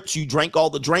the trips, you drank all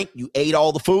the drink, you ate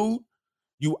all the food,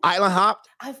 you island hopped.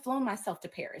 I've flown myself to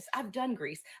Paris. I've done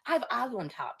Greece. I've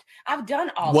island hopped. I've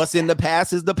done all. What's in the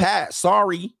past is the past.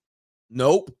 Sorry.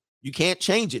 Nope. You can't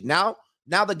change it. Now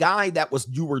the guy that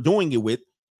you were doing it with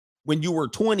when you were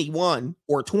 21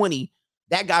 or 20,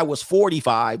 that guy was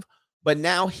 45, but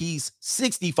now he's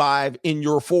 65 and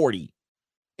you're 40.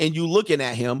 And you looking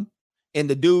at him and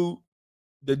the dude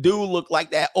looked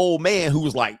like that old man who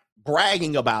was like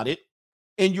bragging about it,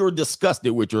 and you're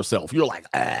disgusted with yourself. You're like,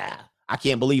 I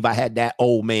can't believe I had that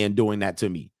old man doing that to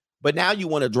me. But now you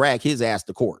want to drag his ass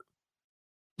to court.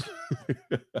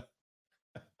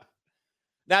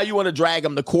 Now you want to drag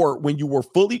him to court when you were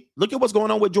fully. Look at what's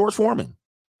going on with George Foreman.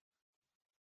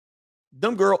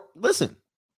 Listen.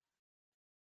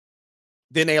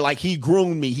 Then they like, he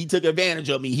groomed me. He took advantage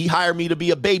of me. He hired me to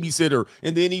be a babysitter.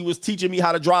 And then he was teaching me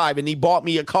how to drive and he bought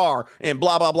me a car and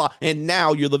blah, blah, blah. And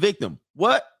now you're the victim.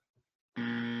 What?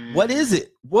 What is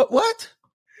it? What? And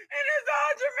it's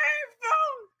all Jermaine's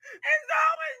fault. It's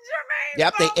always Jermaine's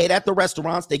Yep, fault. they ate at the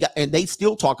restaurants. They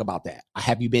still talk about that.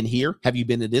 Have you been here? Have you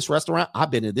been to this restaurant?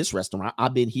 I've been to this restaurant.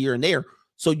 I've been here and there.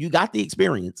 So you got the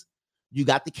experience. You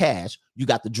got the cash. You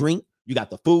got the drink. You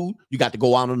got the food. You got to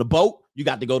go out on the boat. You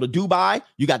got to go to Dubai.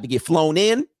 You got to get flown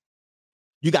in.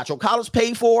 You got your college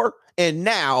paid for. And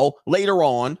now, later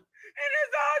on. And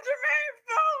it's all Jermaine's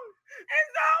fault.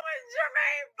 It's always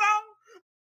Jermaine's fault.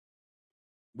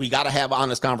 We got to have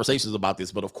honest conversations about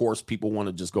this. But of course, people want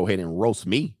to just go ahead and roast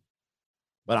me.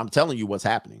 But I'm telling you what's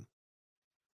happening.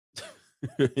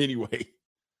 Anyway.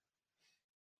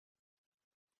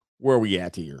 Where are we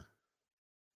at here?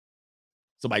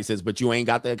 Somebody says, but you ain't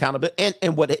got the accountability.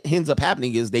 And what ends up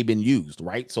happening is they've been used,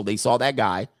 right? So they saw that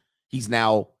guy. He's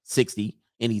now 60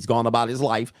 and he's gone about his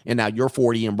life. And now you're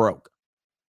 40 and broke.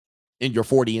 And you're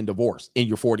 40 and divorced. And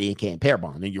you're 40 and can't pair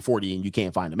bond. And you're 40 and you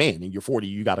can't find a man. And you're 40,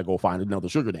 you got to go find another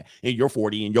sugar daddy. And you're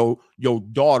 40 and your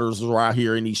daughters are out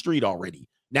here in the street already.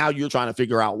 Now you're trying to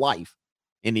figure out life.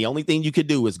 And the only thing you could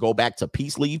do is go back to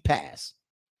peace leave pass.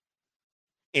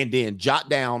 And then jot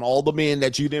down all the men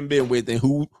that you done been with and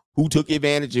who took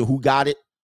advantage and who got it.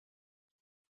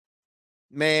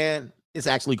 Man, it's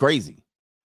actually crazy.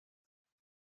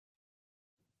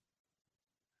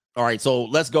 All right, so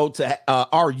let's go to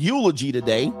our eulogy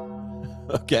today.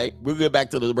 Okay, we'll get back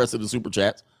to the rest of the super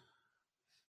chats.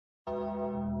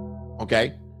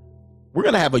 Okay, we're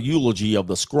going to have a eulogy of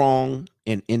the strong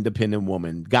and independent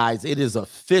woman. Guys, it is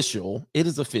official. It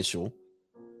is official.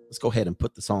 Let's go ahead and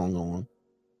put the song on.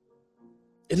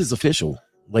 It is official.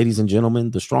 Ladies and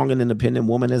gentlemen, the strong and independent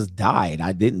woman has died.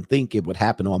 I didn't think it would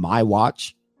happen on my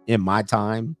watch, in my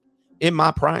time, in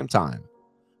my prime time,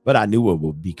 but I knew it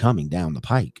would be coming down the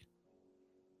pike.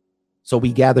 So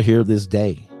we gather here this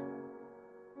day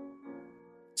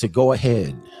to go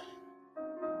ahead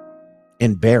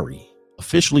and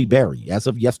officially bury, as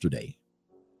of yesterday.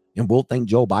 And we'll thank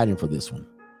Joe Biden for this one.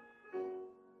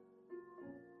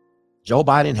 Joe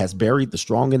Biden has buried the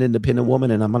strong and independent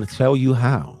woman, and I'm going to tell you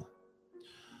how.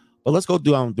 But let's go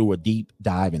down through a deep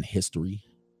dive in history.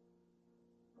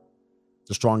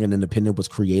 The strong and independent was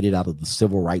created out of the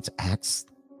Civil Rights Acts,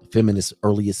 the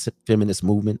earliest feminist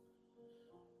movement.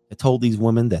 It told these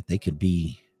women that they could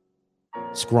be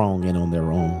strong and on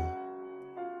their own.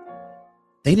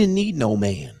 They didn't need no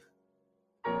man.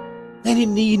 They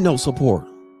didn't need no support.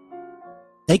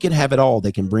 They can have it all.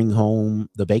 They can bring home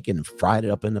the bacon and fry it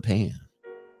up in the pan.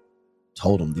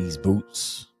 Told them these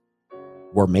boots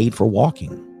were made for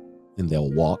walking, and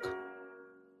they'll walk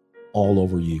all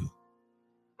over you.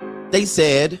 They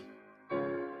said,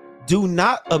 do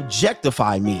not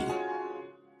objectify me.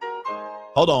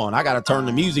 Hold on, I got to turn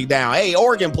the music down. Hey,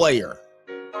 organ player,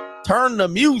 turn the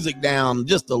music down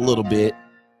just a little bit.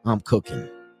 I'm cooking.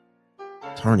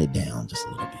 Turn it down just a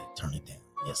little bit. Turn it down.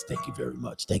 Yes, thank you very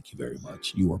much. Thank you very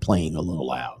much. You were playing a little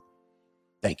loud.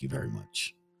 Thank you very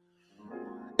much.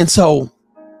 And so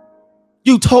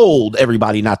you told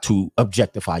everybody not to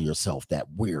objectify yourself, that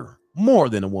we're more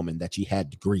than a woman, that you had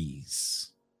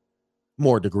degrees,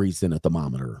 more degrees than a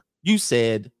thermometer. You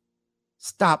said,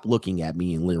 stop looking at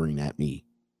me and leering at me,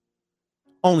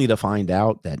 only to find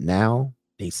out that now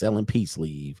they selling peace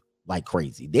leave like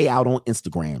crazy. They out on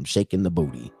Instagram shaking the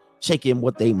booty, shaking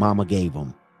what they mama gave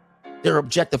them. They're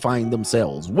objectifying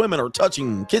themselves. Women are touching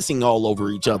and kissing all over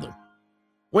each other.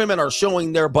 Women are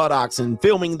showing their buttocks and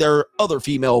filming their other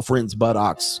female friends'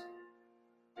 buttocks.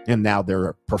 And now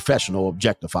they're professional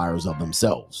objectifiers of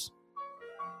themselves.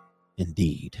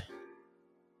 Indeed.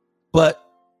 But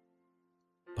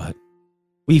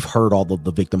we've heard all of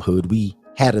the victimhood. We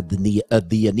had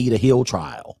the Anita Hill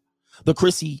trial, the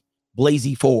Chrissy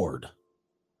Blasey Ford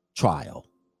trial,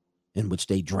 in which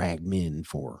they dragged men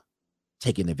for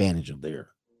taking advantage of their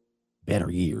better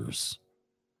years,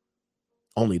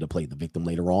 only to play the victim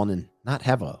later on and not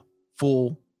have a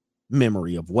full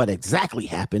memory of what exactly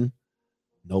happened.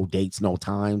 No dates, no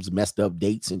times, messed up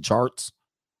dates and charts.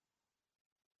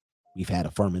 We've had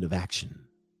affirmative action.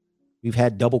 We've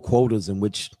had double quotas in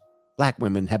which black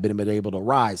women have been able to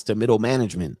rise to middle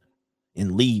management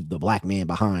and leave the black man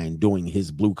behind doing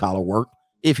his blue collar work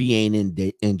if he ain't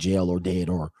in jail or dead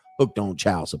or hooked on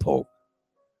child support.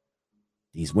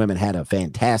 These women had a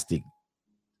fantastic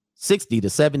 60 to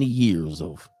 70 years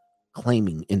of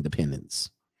claiming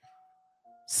independence.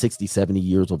 60, 70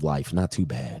 years of life, not too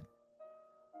bad.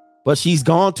 But she's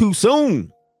gone too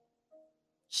soon.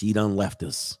 She done left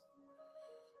us.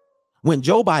 When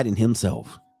Joe Biden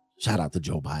himself, shout out to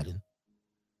Joe Biden,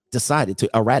 decided to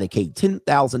eradicate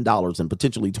 $10,000 and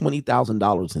potentially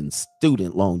 $20,000 in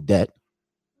student loan debt,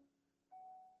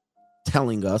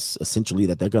 telling us essentially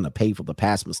that they're going to pay for the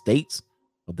past mistakes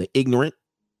of the ignorant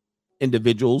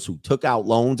individuals who took out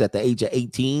loans at the age of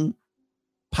 18,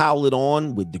 piled it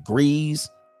on with degrees,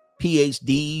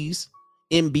 PhDs,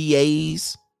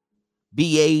 MBAs,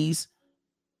 BAs,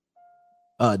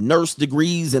 nurse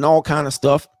degrees, and all kind of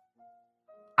stuff.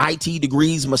 IT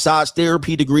degrees, massage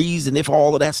therapy degrees, and if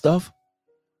all of that stuff,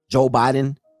 Joe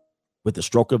Biden, with the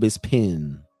stroke of his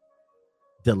pen,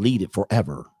 deleted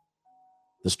forever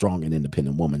the strong and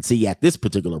independent woman. See, at this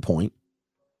particular point,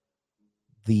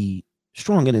 the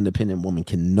strong and independent woman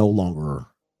can no longer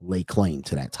lay claim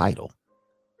to that title.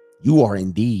 You are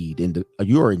indeed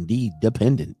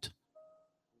dependent.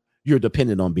 you're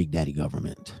dependent on Big Daddy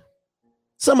government.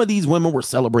 Some of these women were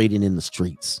celebrating in the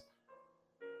streets.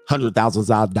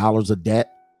 $100,000 of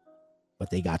debt, but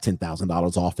they got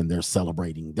 $10,000 off and they're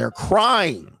celebrating. They're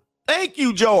crying. Thank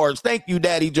you, George. Thank you,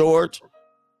 Daddy George,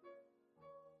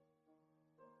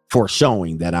 for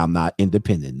showing that I'm not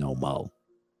independent no more.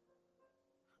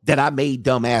 That I made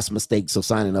dumbass mistakes of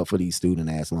signing up for these student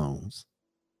ass loans.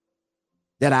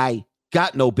 That I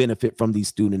got no benefit from these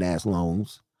student ass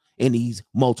loans and these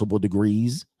multiple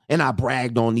degrees. And I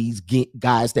bragged on these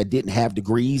guys that didn't have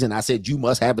degrees. And I said, you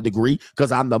must have a degree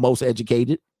because I'm the most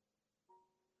educated.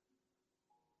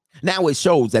 Now it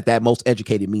shows that that most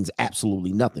educated means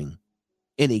absolutely nothing.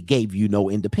 And it gave you no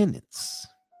independence.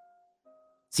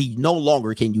 See, no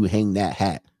longer can you hang that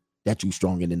hat that you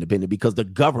strong and independent because the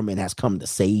government has come to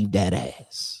save that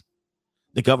ass.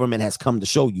 The government has come to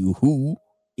show you who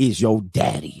is your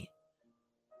daddy.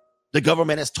 The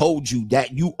government has told you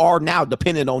that you are now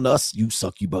dependent on us, you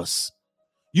succubus.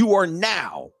 You are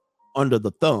now under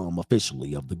the thumb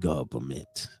officially of the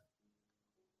government.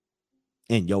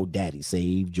 And your daddy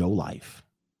saved your life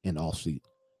and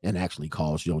actually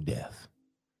caused your death.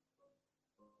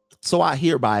 So I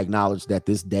hereby acknowledge that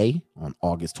this day, on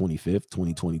August 25th,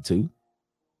 2022,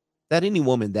 that any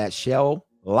woman that shall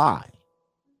lie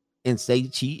and say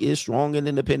she is strong and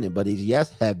independent, but is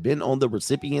yes, have been on the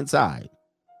recipient side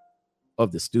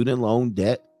of the student loan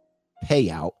debt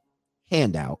payout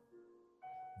handout,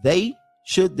 they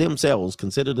should themselves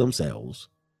consider themselves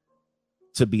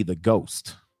to be the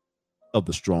ghost of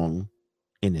the strong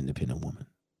and independent woman,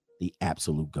 the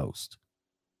absolute ghost.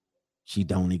 She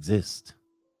don't exist.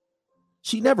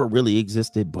 She never really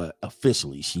existed, but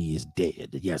officially she is dead.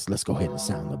 Yes, let's go ahead and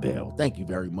sound the bell. Thank you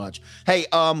very much. Hey,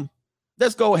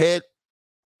 let's go ahead.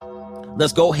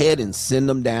 Let's go ahead and send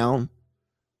them down.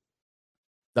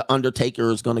 The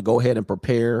Undertaker is going to go ahead and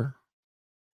prepare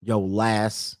your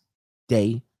last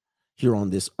day here on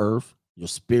this earth. Your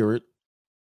spirit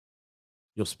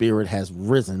has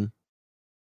risen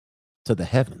to the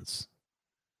heavens.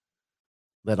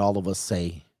 Let all of us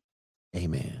say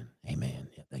amen. Amen.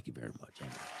 Yeah, thank you very much.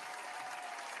 Amen.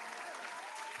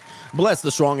 Bless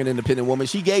the strong and independent woman.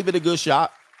 She gave it a good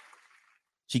shot.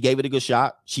 She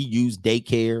used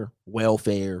daycare,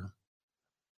 welfare,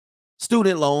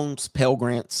 student loans, Pell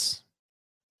Grants,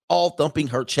 all thumping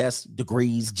her chest,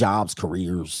 degrees, jobs,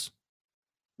 careers.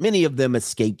 Many of them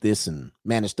escaped this and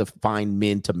managed to find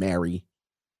men to marry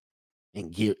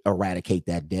and eradicate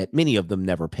that debt. Many of them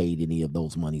never paid any of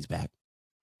those monies back.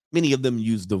 Many of them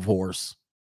used divorce,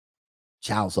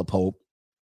 child support,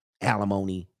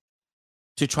 alimony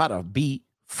to try to be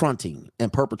fronting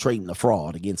and perpetrating the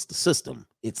fraud against the system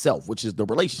itself, which is the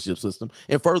relationship system,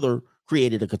 and further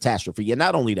created a catastrophe. And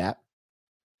not only that,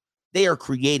 they are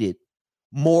created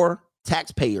more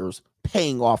taxpayers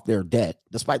paying off their debt,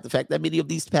 despite the fact that many of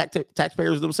these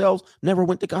taxpayers themselves never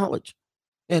went to college.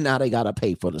 And now they got to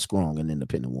pay for the strong and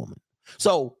independent woman.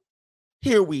 So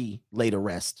here we lay to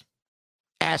rest.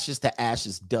 Ashes to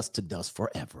ashes, dust to dust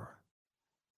forever.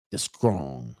 The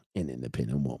strong and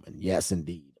independent woman. Yes,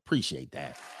 indeed. Appreciate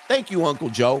that. Thank you, Uncle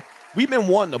Joe. We've been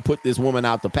wanting to put this woman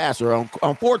out to pasture.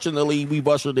 Unfortunately, we've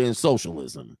ushered in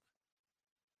socialism.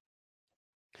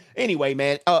 Anyway,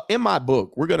 man, in my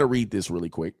book, we're going to read this really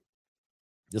quick.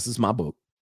 This is my book,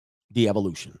 The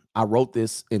Evolution. I wrote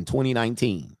this in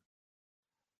 2019.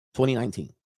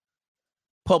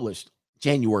 Published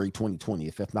January 2020,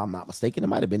 if I'm not mistaken. It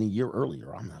might have been a year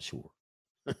earlier. I'm not sure.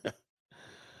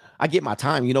 I get my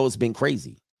time. You know, it's been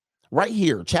crazy. Right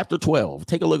here, chapter 12.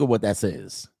 Take a look at what that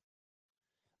says.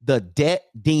 The debt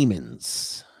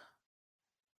demons.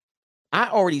 I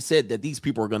already said that these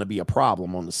people are going to be a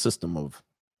problem on the system of,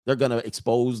 they're going to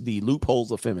expose the loopholes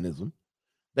of feminism.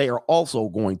 They are also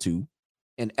going to,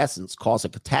 in essence, cause a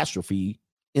catastrophe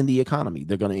in the economy.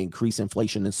 They're going to increase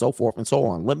inflation and so forth and so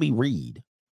on. Let me read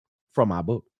from my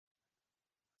book.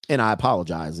 And I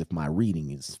apologize if my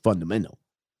reading is fundamental.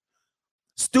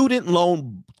 Student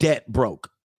loan debt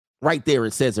broke. Right there,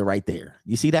 it says it right there.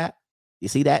 You see that? You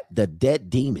see that? The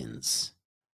debt demons.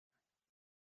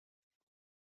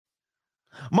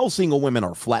 Most single women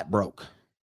are flat broke.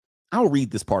 I'll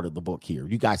read this part of the book here.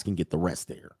 You guys can get the rest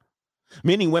there.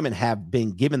 Many women have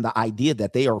been given the idea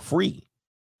that they are free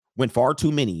when far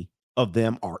too many of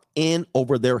them are in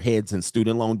over their heads in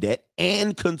student loan debt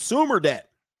and consumer debt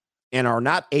and are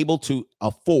not able to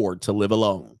afford to live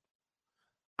alone.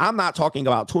 I'm not talking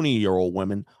about 20-year-old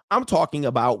women. I'm talking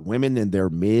about women in their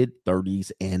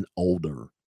mid-30s and older.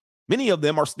 Many of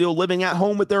them are still living at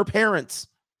home with their parents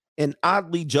and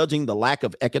oddly judging the lack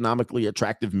of economically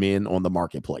attractive men on the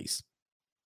marketplace.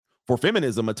 For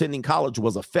feminism, attending college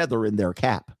was a feather in their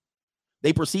cap.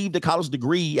 They perceived a college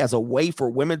degree as a way for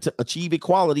women to achieve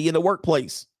equality in the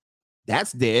workplace.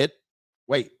 That's dead.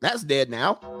 Wait, that's dead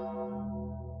now.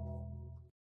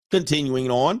 Continuing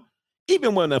on,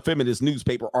 even when a feminist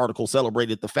newspaper article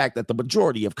celebrated the fact that the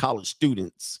majority of college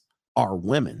students are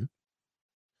women,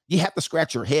 you have to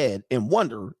scratch your head and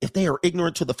wonder if they are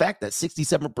ignorant to the fact that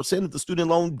 67% of the student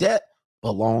loan debt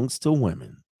belongs to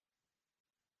women.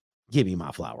 Give me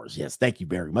my flowers. Yes, thank you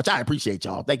very much. I appreciate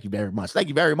y'all. Thank you very much. Thank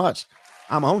you very much.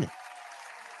 I'm on it.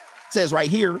 It says right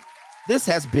here, this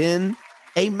has been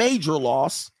a major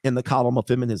loss in the column of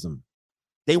feminism.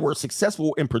 They were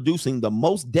successful in producing the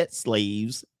most debt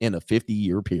slaves in a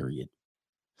 50-year period.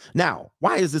 Now,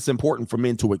 why is this important for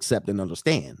men to accept and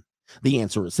understand? The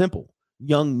answer is simple.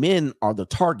 Young men are the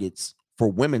targets for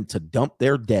women to dump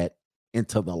their debt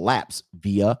into the laps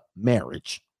via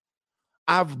marriage.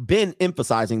 I've been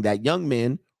emphasizing that young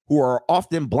men who are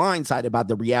often blindsided by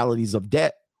the realities of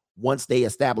debt once they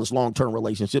establish long-term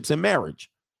relationships in marriage.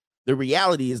 The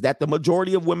reality is that the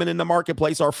majority of women in the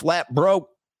marketplace are flat broke,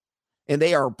 and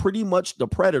they are pretty much the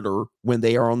predator when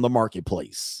they are on the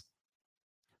marketplace.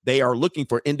 They are looking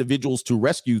for individuals to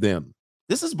rescue them.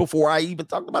 This is before I even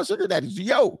talked about sugar daddies.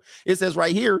 Yo, it says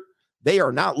right here, they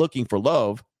are not looking for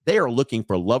love. They are looking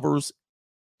for lovers.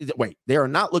 Wait, they are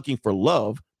not looking for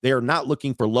love. They are not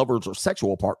looking for lovers or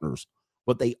sexual partners.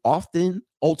 What they often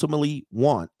ultimately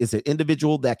want is an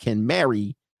individual that can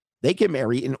marry. They can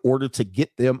marry in order to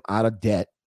get them out of debt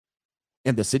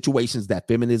and the situations that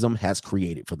feminism has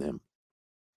created for them.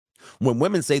 When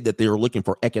women say that they are looking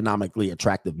for economically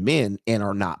attractive men and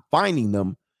are not finding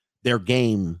them, their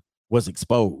game was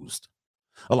exposed.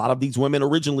 A lot of these women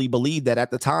originally believed that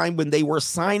at the time when they were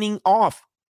signing off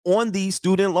on these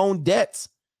student loan debts,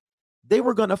 they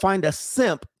were going to find a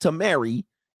simp to marry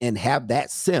and have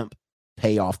that simp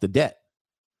pay off the debt.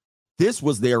 This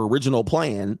was their original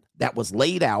plan that was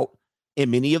laid out,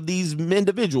 and many of these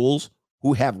individuals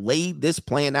who have laid this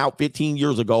plan out 15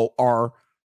 years ago are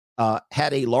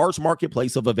had a large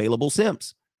marketplace of available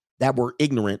simps that were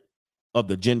ignorant of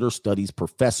the gender studies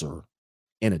professor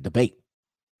in a debate,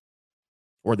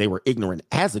 or they were ignorant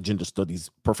as a gender studies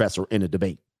professor in a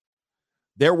debate.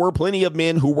 There were plenty of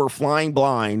men who were flying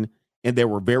blind, and there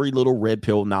were very little red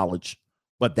pill knowledge,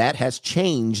 but that has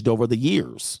changed over the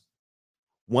years.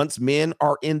 Once men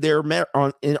are in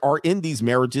these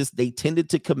marriages, they tended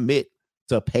to commit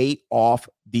to pay off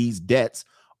these debts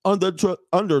under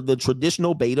the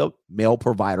traditional beta male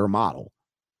provider model.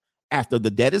 After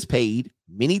the debt is paid,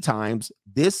 many times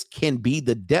this can be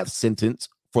the death sentence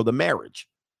for the marriage.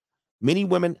 Many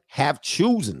women have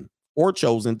chosen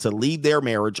to leave their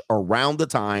marriage around the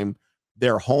time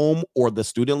their home or the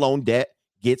student loan debt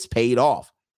gets paid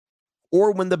off,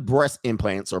 or when the breast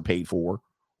implants are paid for,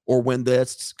 or when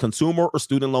the consumer or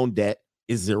student loan debt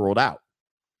is zeroed out.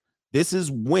 This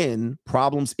is when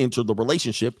problems enter the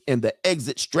relationship and the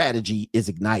exit strategy is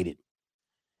ignited.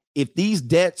 If these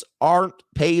debts aren't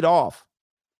paid off,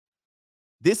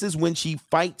 this is when she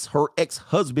fights her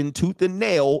ex-husband tooth and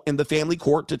nail in the family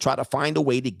court to try to find a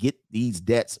way to get these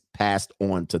debts passed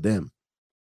on to them.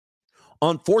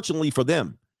 Unfortunately for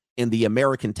them and the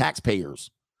American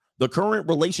taxpayers, the current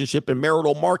relationship and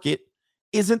marital market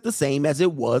isn't the same as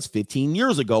it was 15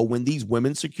 years ago when these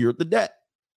women secured the debt.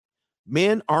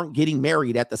 Men aren't getting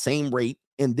married at the same rate,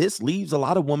 and this leaves a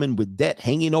lot of women with debt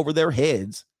hanging over their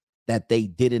heads that they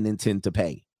didn't intend to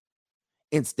pay.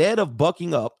 Instead of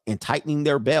bucking up and tightening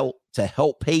their belt to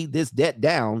help pay this debt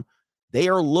down, they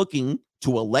are looking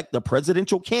to elect a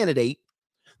presidential candidate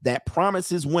that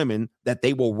promises women that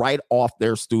they will write off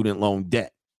their student loan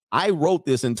debt. I wrote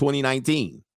this in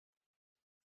 2019.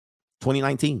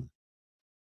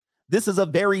 This is a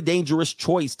very dangerous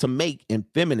choice to make in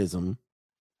feminism,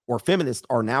 or feminists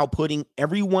are now putting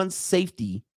everyone's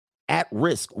safety at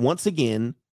risk once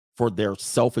again for their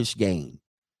selfish gain.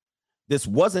 This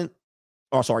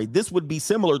would be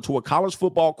similar to a college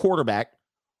football quarterback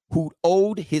who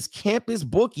owed his campus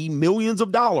bookie millions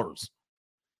of dollars.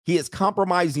 He is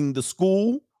compromising the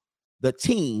school, the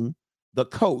team, the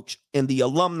coach, and the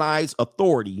alumni's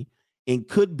authority, and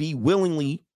could be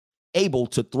willingly able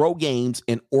to throw games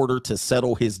in order to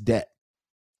settle his debt.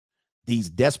 These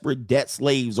desperate debt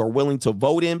slaves are willing to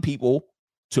vote in people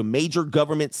to major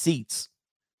government seats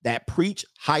that preach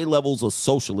high levels of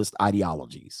socialist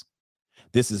ideologies.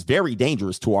 This is very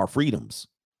dangerous to our freedoms,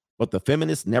 but the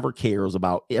feminist never cares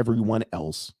about everyone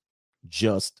else,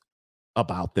 just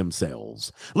about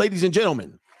themselves. Ladies and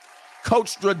gentlemen,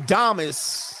 Coach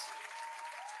Stradamus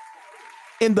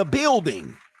in the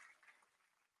building.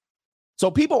 So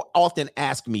people often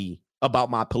ask me about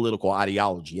my political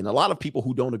ideology, and a lot of people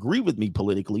who don't agree with me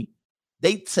politically,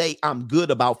 They say I'm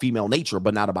good about female nature,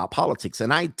 but not about politics.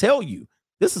 And I tell you,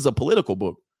 this is a political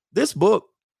book. This book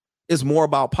is more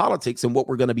about politics and what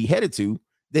we're going to be headed to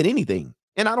than anything.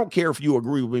 And I don't care if you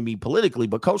agree with me politically,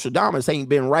 but Coach Adamas ain't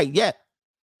been right yet.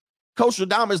 Coach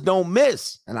Adamas don't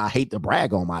miss. And I hate to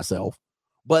brag on myself,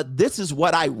 but this is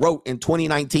what I wrote in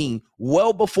 2019,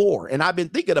 well before. And I've been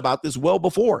thinking about this well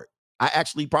before. I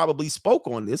actually probably spoke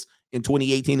on this in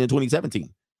 2018 and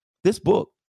 2017. This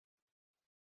book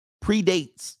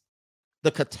predates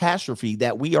the catastrophe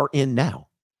that we are in now.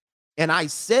 And I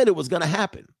said it was going to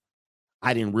happen.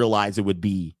 I didn't realize it would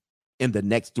be in the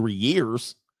next 3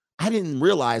 years. I didn't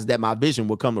realize that my vision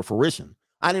would come to fruition.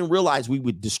 I didn't realize we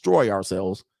would destroy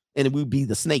ourselves and it would be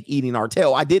the snake eating our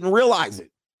tail. I didn't realize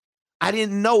it. I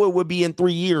didn't know it would be in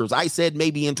 3 years. I said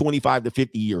maybe in 25 to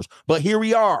 50 years. But here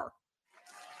we are.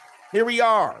 Here we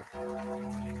are.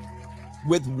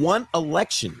 With one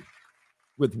election,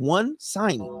 with one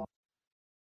signing,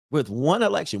 with one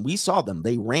election. We saw them.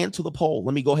 They ran to the poll.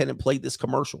 Let me go ahead and play this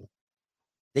commercial.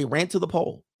 They ran to the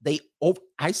poll.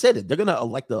 I said it. They're going to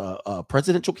elect a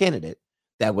presidential candidate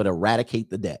that would eradicate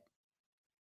the debt.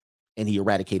 And he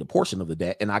eradicated a portion of the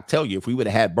debt. And I tell you, if we would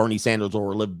have had Bernie Sanders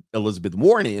or Elizabeth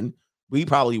Warren in, we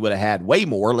probably would have had way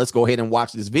more. Let's go ahead and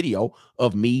watch this video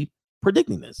of me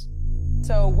predicting this.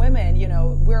 So women,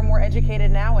 we're more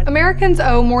educated now. And Americans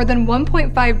owe more than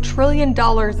 $1.5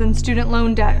 trillion in student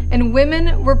loan debt, and women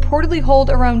reportedly hold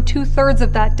around 2/3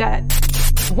 of that debt.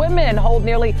 Women hold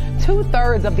nearly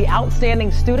 2/3 of the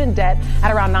outstanding student debt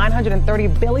at around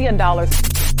 $930 billion.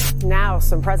 Now,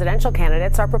 some presidential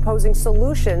candidates are proposing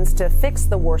solutions to fix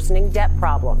the worsening debt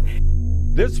problem.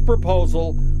 This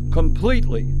proposal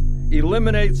completely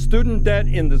eliminates student debt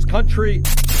in this country.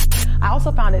 I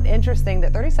also found it interesting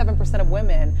that 37% of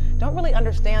women don't really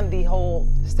understand the whole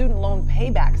student loan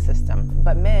payback system,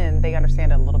 but men, they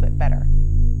understand it a little bit better.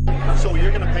 So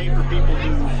you're going to pay for people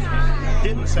who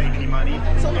didn't save any money,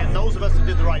 and those of us that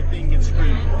did the right thing get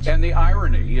screwed. And the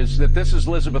irony is that this is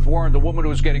Elizabeth Warren, the woman who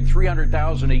was getting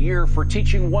 $300,000 a year for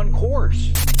teaching one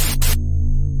course.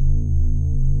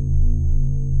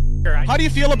 How do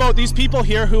you feel about these people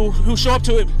here who show up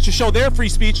to show their free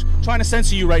speech trying to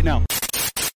censor you right now?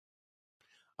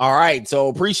 All right, so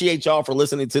appreciate y'all for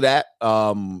listening to that.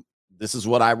 This is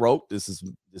what I wrote. This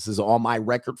is on my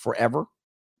record forever,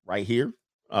 right here.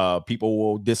 People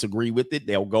will disagree with it.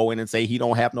 They'll go in and say he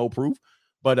don't have no proof.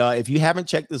 But if you haven't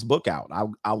checked this book out,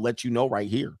 I'll let you know right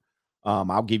here.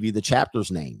 I'll give you the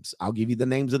chapters names. I'll give you the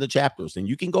names of the chapters, and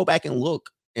you can go back and look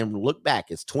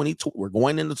back. It's 22. We're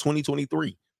going into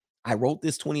 2023. I wrote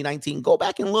this 2019. Go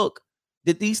back and look.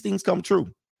 Did these things come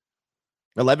true?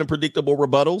 11 predictable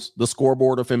rebuttals, the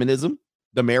scoreboard of feminism,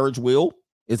 the marriage wheel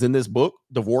is in this book,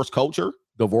 divorce culture.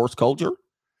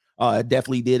 It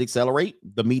definitely did accelerate.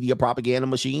 The media propaganda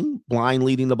machine, blind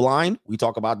leading the blind. We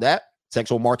talk about that.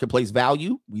 Sexual marketplace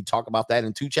value. We talk about that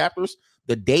in 2 chapters.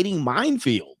 The dating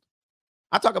minefield.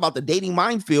 I talk about the dating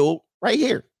minefield right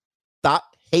here. Thought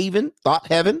heaven.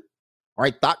 All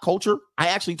right, thought culture. I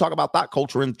actually talk about thought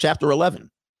culture in chapter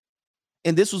 11.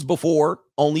 And this was before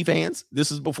OnlyFans.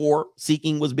 This is before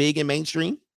seeking was big and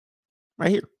mainstream.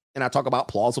 Right here. And I talk about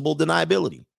plausible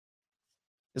deniability.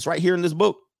 It's right here in this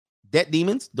book. Debt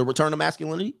demons, the return of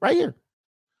masculinity, right here.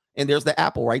 And there's the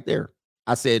apple right there.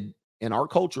 I said, in our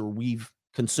culture, we've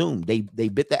consumed. They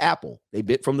bit the apple. They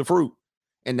bit from the fruit.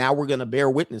 And now we're going to bear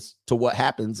witness to what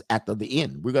happens at the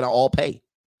end. We're going to all pay.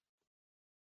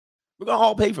 We're going to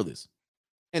all pay for this.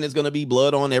 And it's going to be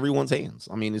blood on everyone's hands.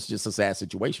 I mean, it's just a sad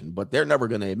situation, but they're never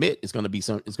going to admit it's going to be it's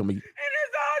going to be. And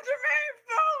it's all Jermaine's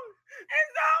fault.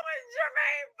 It's always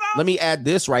Jermaine's fault. Let me add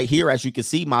this right here. As you can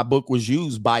see, my book was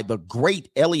used by the great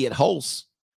Elliot Hulse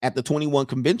at the 21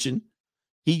 convention.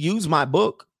 He used my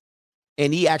book,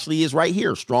 and he actually is right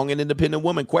here. Strong and independent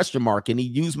woman, ? And he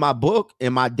used my book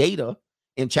and my data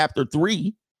in chapter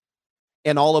 3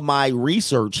 and all of my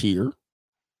research here.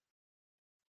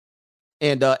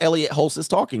 And Elliot Hulse is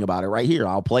talking about it right here.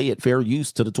 I'll play it. Fair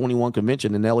use to the 21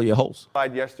 convention and Elliot Hulse.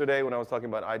 Yesterday when I was talking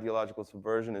about ideological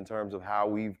subversion in terms of how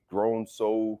we've grown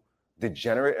so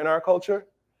degenerate in our culture.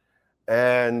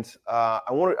 And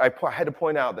I had to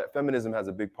point out that feminism has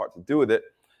a big part to do with it.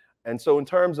 And so in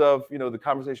terms of, the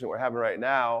conversation that we're having right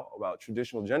now about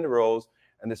traditional gender roles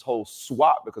and this whole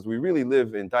swap, because we really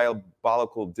live in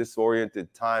diabolical,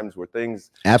 disoriented times where things,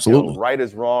 absolutely, right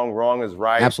is wrong, wrong is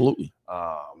right. Absolutely.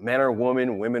 Men are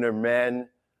women, women are men.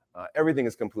 Everything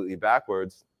is completely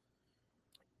backwards.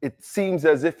 It seems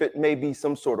as if it may be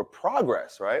some sort of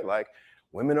progress, right? Like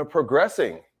women are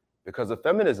progressing because of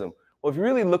feminism. Well, if you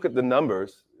really look at the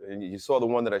numbers, and you saw the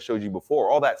one that I showed you before,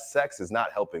 all that sex is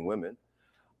not helping women.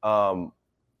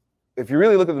 if you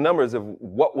really look at the numbers of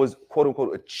what was quote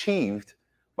unquote achieved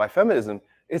by feminism,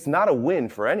 it's not a win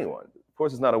for anyone. Of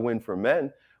course, it's not a win for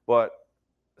men, but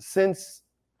since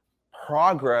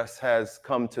progress has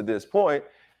come to this point,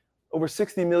 over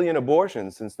 60 million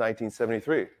abortions since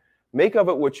 1973. Make of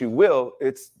it what you will,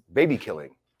 it's baby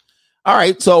killing. All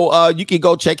right, so you can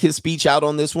go check his speech out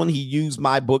on this one. He used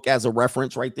my book as a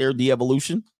reference right there,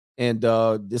 De-Evolution. And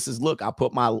this is, look, I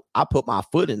put my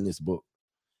foot in this book.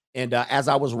 And as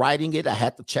I was writing it, I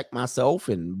had to check myself.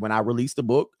 And when I released the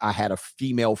book, I had a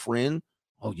female friend.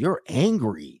 Oh, you're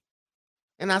angry.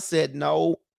 And I said,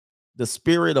 no, the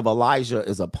spirit of Elijah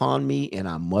is upon me and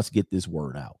I must get this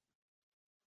word out.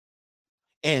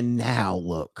 And now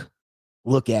look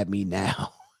at me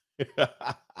now.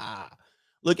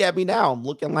 Look at me now. I'm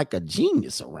looking like a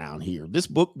genius around here. This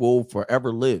book will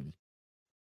forever live.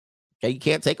 Okay, you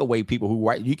can't take away people who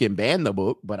write. You can ban the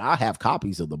book, but I have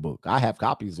copies of the book. I have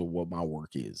copies of what my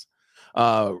work is.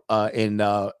 And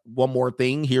one more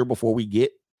thing here before we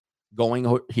get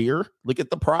going here. Look at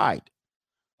the pride.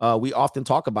 We often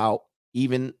talk about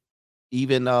even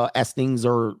as things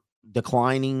are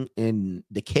declining and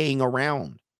decaying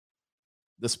around,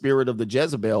 the spirit of the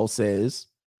Jezebel says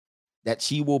that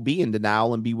she will be in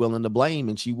denial and be willing to blame,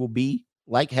 and she will be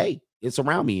like, hey, it's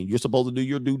around me and you're supposed to do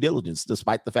your due diligence,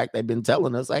 despite the fact they've been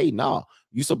telling us, hey, no,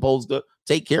 you're supposed to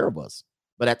take care of us.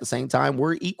 But at the same time,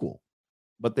 we're equal.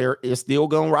 But there is still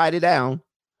going to ride it down.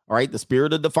 All right. The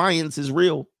spirit of defiance is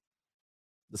real.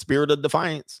 The spirit of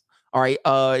defiance. All right.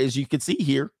 As you can see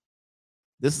here,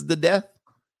 this is the death.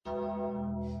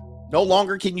 No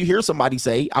longer can you hear somebody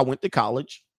say, I went to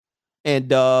college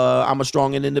and I'm a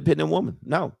strong and independent woman.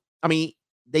 No. I mean,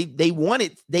 they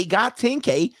got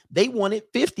 10K. They wanted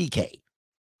 50K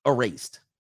erased.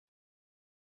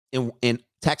 And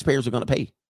taxpayers are going to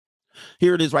pay.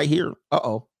 Here it is right here.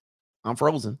 Uh-oh, I'm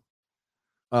frozen.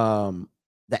 The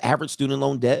average student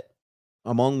loan debt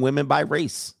among women by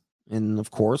race. And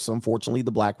of course, unfortunately,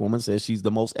 the black woman says she's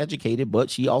the most educated, but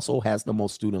she also has the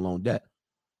most student loan debt.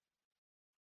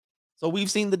 So we've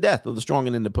seen the death of the strong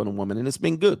and independent woman, and it's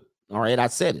been good. All right, I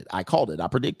said it. I called it. I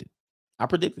predicted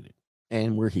it.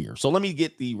 And we're here. So let me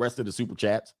get the rest of the super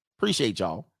chats. Appreciate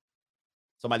y'all.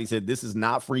 Somebody said this is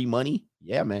not free money.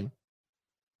 Yeah, man.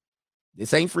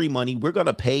 This ain't free money. We're going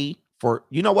to pay for,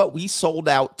 you know what? We sold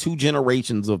out 2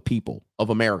 generations of people, of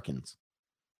Americans,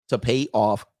 to pay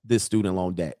off this student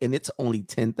loan debt. And it's only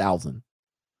 $10,000.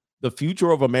 The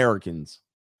future of Americans,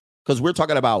 because we're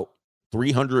talking about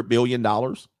 $300 billion.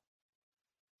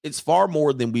 It's far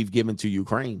more than we've given to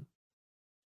Ukraine.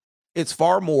 It's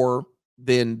far more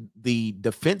than the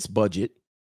defense budget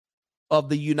of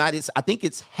the United States. I think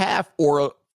it's half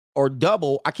or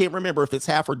double. I can't remember if it's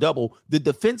half or double the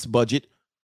defense budget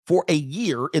for a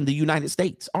year in the United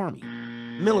States Army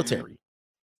military.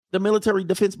 The military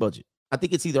defense budget. I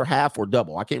think it's either half or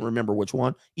double. I can't remember which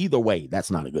one. Either way, that's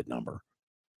not a good number.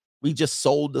 We just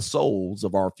sold the souls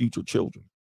of our future children.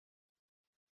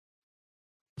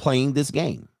 Playing this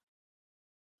game.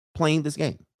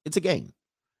 It's a game.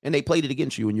 And they played it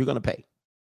against you, and you're going to pay.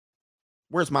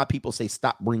 Where's my people say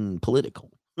stop bringing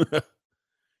political?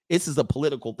 This is a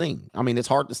political thing. I mean, it's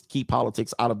hard to keep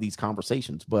politics out of these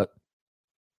conversations, but,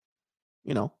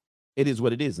 you know, it is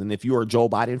what it is. And if you're a Joe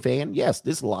Biden fan, yes,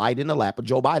 this lied in the lap of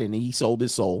Joe Biden, and he sold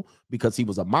his soul because he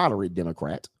was a moderate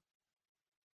Democrat.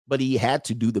 But he had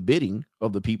to do the bidding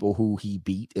of the people who he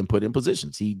beat and put in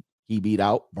positions. He beat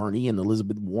out Bernie and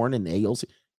Elizabeth Warren and the AOC.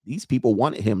 These people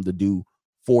wanted him to do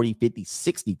 $40,000,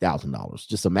 $50,000, $60,000.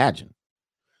 Just imagine.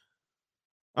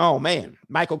 Oh, man.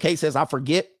 Michael K says, I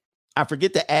forget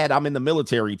to add I'm in the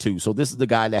military, too. So this is the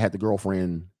guy that had the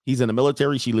girlfriend. He's in the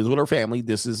military. She lives with her family.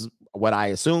 This is what I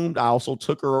assumed. I also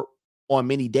took her on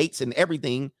many dates and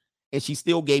everything, and she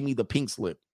still gave me the pink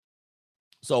slip.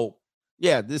 So,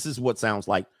 yeah, this is what sounds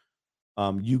like.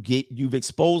 You've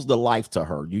exposed the life to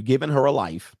her. You've given her a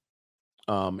life.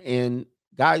 And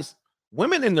guys,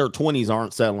 women in their 20s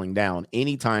aren't settling down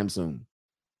anytime soon.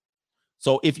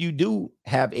 So if you do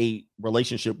have a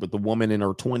relationship with a woman in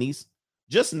her 20s,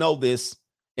 just know this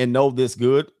and know this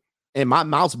good. And my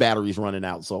mouse battery is running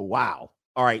out. So, wow.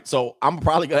 All right. So I'm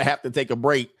probably going to have to take a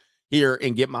break here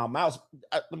and get my mouse.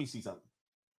 Let me see something.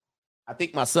 I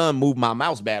think my son moved my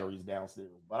mouse batteries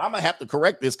downstairs, but I'm going to have to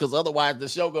correct this because otherwise the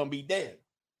show going to be dead.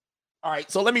 All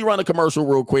right. So let me run a commercial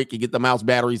real quick and get the mouse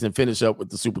batteries and finish up with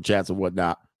the super chats and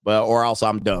whatnot. Or else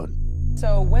I'm done.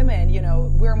 So women, you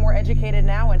know, we're more educated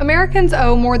now. And Americans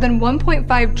owe more than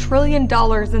 $1.5 trillion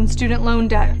in student loan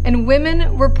debt, and women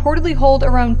reportedly hold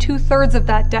around 2/3 of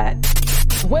that debt.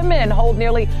 Women hold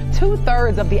nearly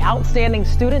 2/3 of the outstanding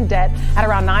student debt at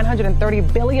around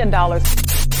 $930 billion.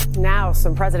 Now,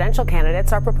 some presidential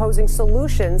candidates are proposing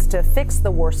solutions to fix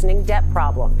the worsening debt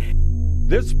problem.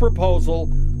 This proposal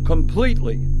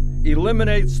completely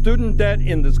eliminates student debt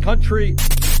in this country.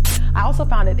 I also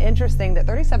found it interesting that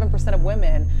 37% of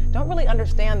women don't really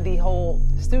understand the whole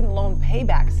student loan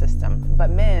payback system, but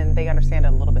men, they understand it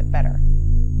a little bit better.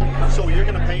 So you're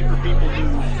going to pay for people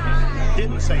who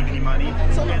didn't save any money,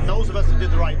 and those of us that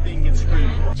did the right thing get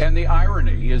screwed. And the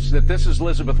irony is that this is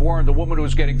Elizabeth Warren, the woman who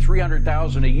is getting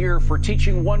 $300,000 a year for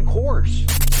teaching one course.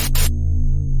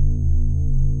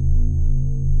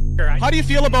 How do you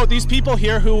feel about these people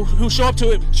here who show up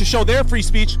to show their free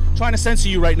speech trying to censor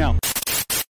you right now?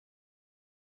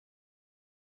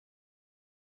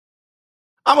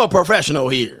 I'm a professional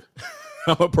here.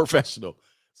 I'm a professional.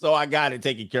 So I got it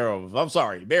taken care of. I'm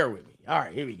sorry. Bear with me. All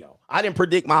right, here we go. I didn't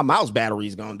predict my mouse battery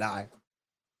is going to die.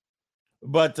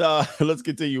 But let's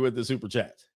continue with the super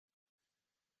chat.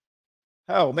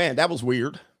 Oh, man, that was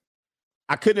weird.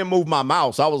 I couldn't move my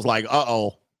mouse. I was like,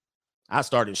 uh-oh. I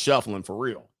started shuffling for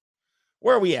real.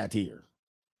 Where are we at here?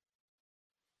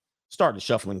 Started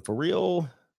shuffling for real.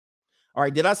 All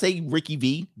right, did I say Ricky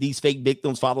V? These fake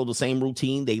victims follow the same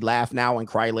routine. They laugh now and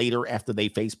cry later after they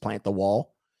face plant the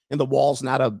wall. And the wall's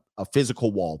not a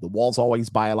physical wall. The wall's always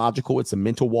biological. It's a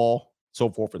mental wall, so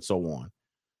forth and so on.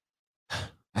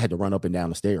 I had to run up and down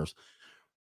the stairs.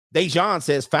 Dejan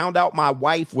says, found out my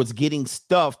wife was getting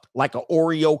stuffed like an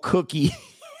Oreo cookie.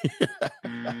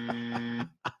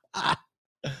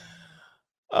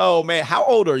 Oh, man. How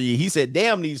old are you? He said,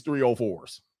 damn these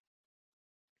 304s.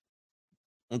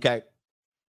 Okay.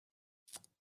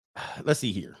 Let's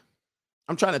see here.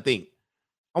 I'm trying to think.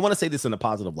 I want to say this in a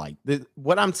positive light.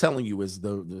 What I'm telling you is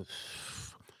the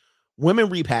women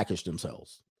repackage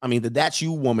themselves. I mean, the That's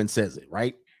You woman says it,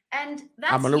 right? And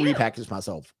that's I'm going to repackage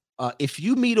myself. If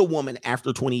you meet a woman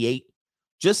after 28,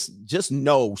 just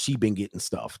know she been getting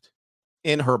stuffed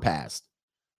in her past.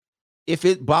 If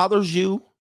it bothers you,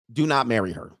 do not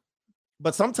marry her.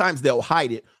 But sometimes they'll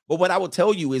hide it. But what I will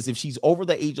tell you is if she's over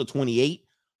the age of 28,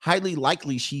 highly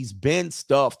likely she's been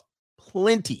stuffed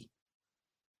plenty.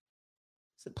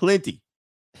 Plenty.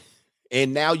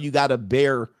 And now you got to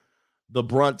bear the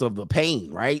brunt of the pain,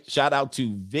 right? Shout out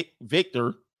to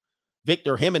Victor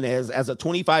Jimenez. As a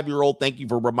 25-year-old, thank you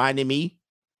for reminding me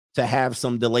to have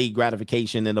some delayed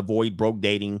gratification and avoid broke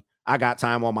dating. I got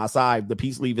time on my side. The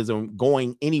peace leave isn't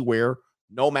going anywhere,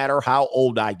 no matter how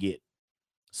old I get.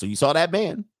 So you saw that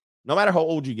man, no matter how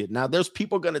old you get. Now, there's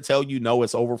people going to tell you, no,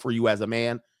 it's over for you as a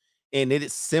man. And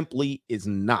it simply is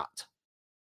not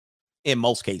in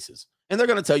most cases. And they're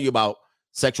going to tell you about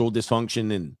sexual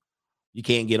dysfunction and you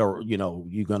can't get, or, you know,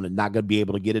 you're not going to be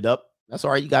able to get it up. That's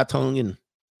all right. You got tongue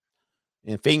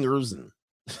and fingers. And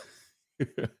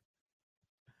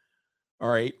all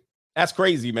right. That's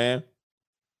crazy, man.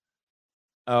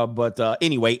 But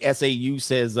anyway, SAU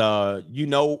says, you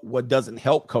know what doesn't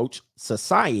help, coach?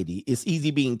 Society. It's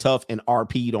easy being tough and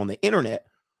RP'd on the internet.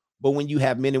 But when you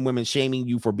have men and women shaming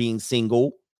you for being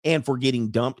single and for getting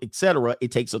dumped, etc.,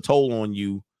 it takes a toll on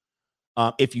you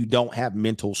if you don't have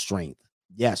mental strength.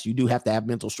 Yes, you do have to have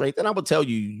mental strength. And I will tell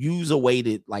you, use a way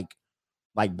to like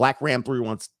Black Ram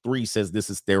 313 says this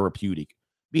is therapeutic.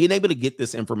 Being able to get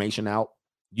this information out,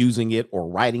 using it or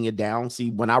writing it down.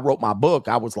 See, when I wrote my book,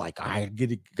 I was like, I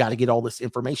got to get all this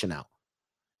information out.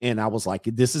 And I was like,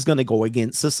 this is going to go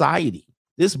against society.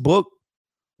 This book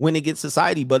went against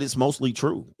society, but it's mostly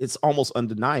true. It's almost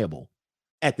undeniable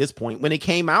at this point. When it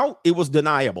came out, it was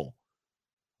deniable.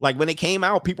 Like when it came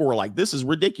out, people were like, this is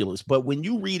ridiculous. But when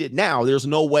you read it now, there's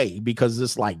no way, because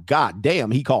it's like, God damn,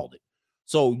 he called it.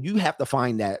 So you have to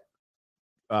find that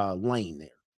lane there.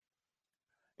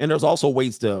 And there's also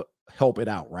ways to help it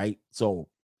out, right? So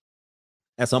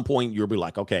at some point you'll be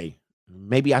like, okay,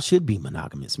 maybe I should be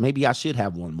monogamous. Maybe I should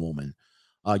have one woman.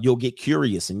 You'll get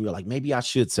curious and you're like, maybe I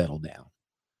should settle down.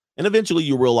 And eventually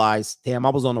you realize, damn, I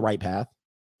was on the right path.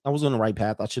 I was on the right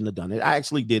path. I shouldn't have done it. I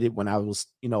actually did it when I was,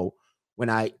 when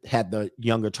I had the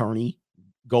young attorney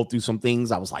go through some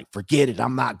things. I was like, forget it.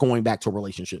 I'm not going back to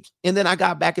relationships. And then I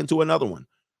got back into another one,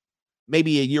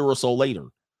 maybe a year or so later.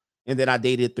 And then I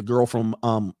dated the girl from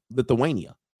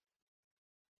Lithuania.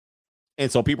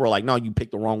 And so people are like, no, you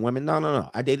picked the wrong women. No.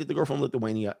 I dated the girl from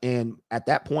Lithuania. And at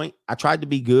that point, I tried to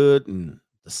be good and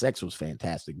the sex was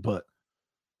fantastic. But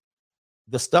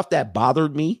the stuff that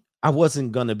bothered me, I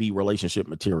wasn't going to be relationship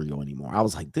material anymore. I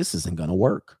was like, this isn't going to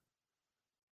work.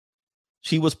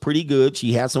 She was pretty good.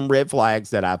 She had some red flags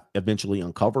that I eventually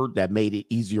uncovered that made it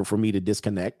easier for me to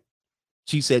disconnect.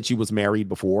 She said she was married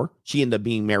before. She ended up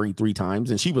being married 3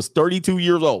 times and she was 32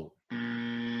 years old.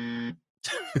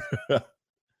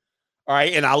 All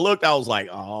right. And I looked, I was like,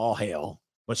 oh, hell.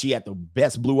 but she had the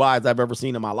best blue eyes I've ever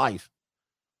seen in my life.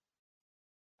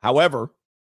 However,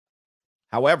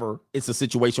 it's a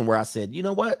situation where I said, you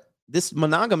know what? This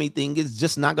monogamy thing is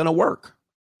just not going to work.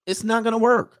 It's not going to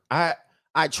work. I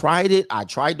tried it. I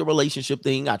tried the relationship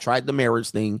thing. I tried the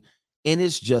marriage thing, and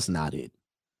it's just not it.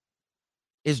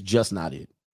 It's just not it.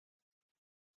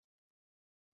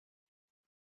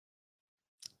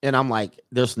 And I'm like,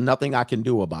 there's nothing I can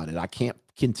do about it. I can't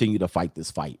continue to fight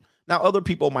this fight. Now, other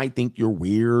people might think you're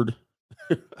weird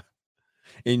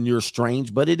and you're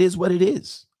strange, but it is what it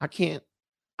is. I can't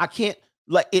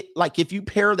let it, like, if you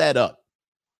pair that up,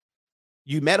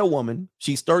 you met a woman,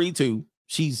 she's 32,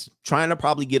 she's trying to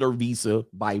probably get her visa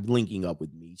by linking up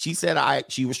with me. She said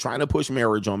she was trying to push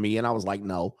marriage on me, and I was like,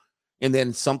 no. And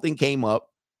then something came up,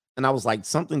 and I was like,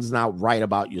 something's not right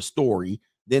about your story.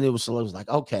 Then it was like,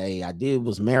 okay,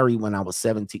 was married when I was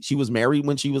 17. She was married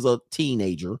when she was a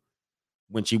teenager,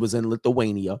 when she was in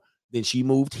Lithuania. Then she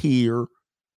moved here.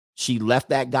 She left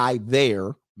that guy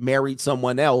there, married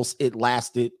someone else. It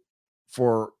lasted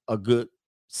for a good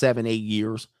 7-8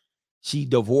 years. She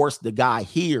divorced the guy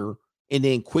here and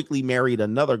then quickly married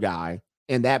another guy.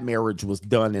 And that marriage was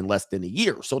done in less than a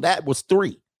year. So that was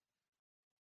 3.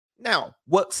 Now,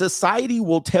 what society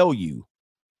will tell you,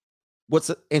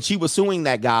 and she was suing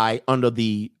that guy under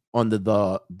the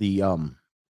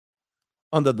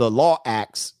law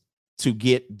acts to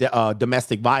get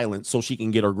domestic violence so she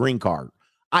can get her green card.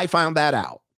 I found that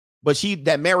out, but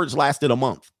that marriage lasted a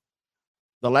month.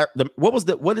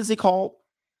 What is it called?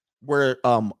 Where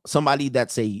somebody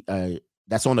that's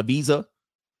on a visa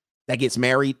that gets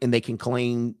married and they can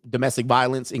claim domestic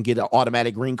violence and get an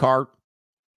automatic green card.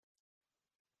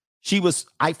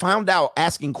 I found out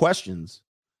asking questions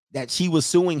that she was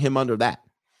suing him under that.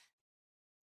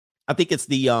 I think it's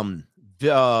the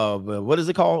what is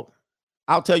it called?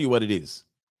 I'll tell you what it is.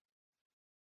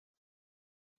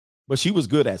 But she was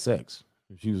good at sex.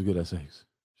 She was good at sex.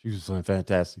 She was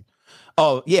fantastic.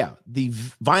 Oh, yeah. The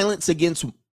Violence Against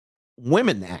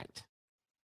Women Act.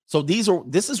 So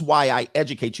this is why I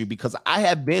educate you, because I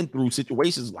have been through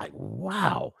situations like,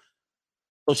 wow.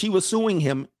 So she was suing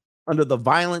him under the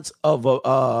Violence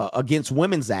Against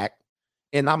Women's Act.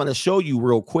 And I'm going to show you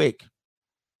real quick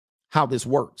how this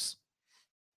works.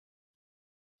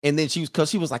 And then she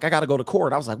was like, I got to go to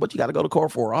court. I was like, what you got to go to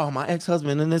court for? Oh, my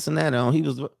ex-husband and this and that. And he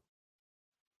was.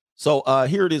 So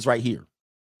here it is right here.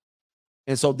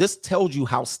 And so this tells you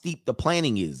how steep the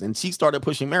planning is. And she started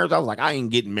pushing marriage. I was like, I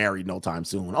ain't getting married no time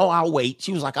soon. Oh, I'll wait.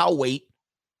 She was like, I'll wait.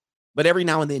 But every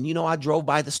now and then, I drove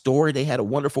by the store. They had a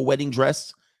wonderful wedding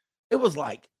dress. It was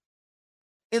like,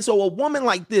 and so a woman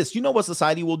like this, you know what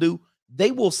society will do?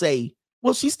 They will say,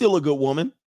 well, she's still a good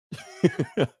woman.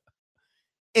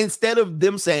 Instead of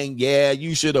them saying, yeah,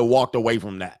 you should have walked away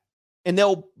from that. And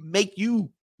and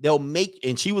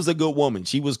she was a good woman.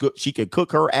 She was good. She could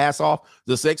cook her ass off.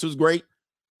 The sex was great,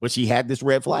 but she had this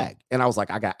red flag. And I was like,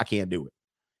 I can't do it.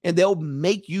 And they'll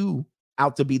make you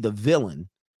out to be the villain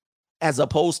as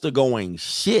opposed to going,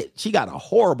 shit, she got a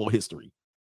horrible history.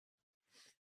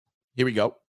 Here we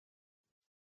go.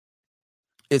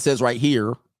 It says right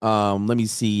here, let me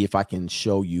see if I can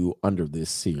show you under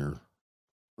this here.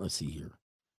 Let's see here.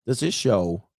 Does this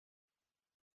show?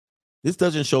 This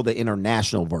doesn't show the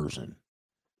international version.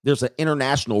 There's an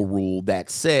international rule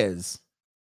that says,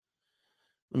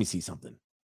 let me see something.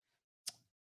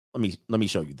 Let me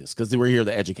show you this, because we're here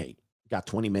to educate. Got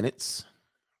 20 minutes.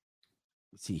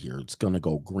 Let's see here. It's going to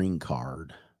go green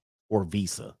card or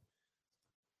visa.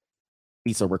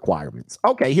 Visa requirements.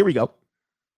 Okay, here we go.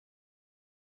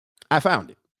 I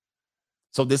found it.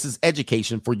 So this is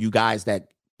education for you guys, that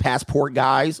passport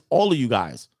guys, all of you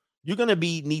guys. You're going to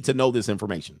need to know this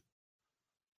information.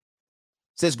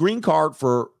 It says green card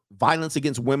for violence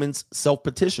against women's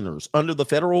self-petitioners. Under the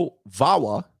federal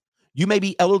VAWA, you may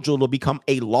be eligible to become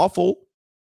a lawful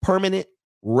permanent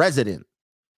resident.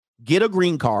 Get a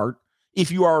green card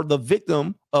if you are the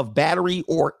victim of battery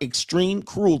or extreme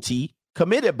cruelty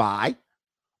committed by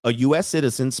a U.S.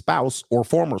 citizen, spouse, or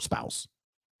former spouse,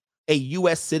 a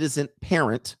U.S. citizen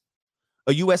parent,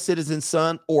 a U.S. citizen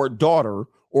son or daughter,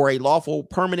 or a lawful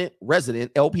permanent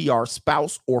resident, LPR,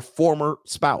 spouse or former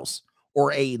spouse,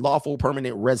 or a lawful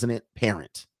permanent resident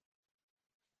parent.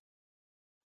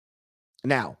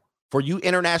 Now, for you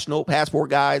international passport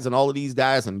guys and all of these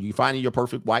guys, and you finding your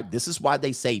perfect wife, this is why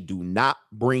they say do not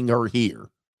bring her here.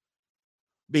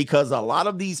 Because a lot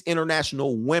of these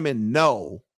international women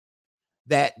know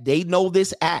that they know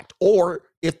this act, or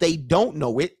if they don't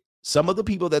know it, some of the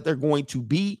people that they're going to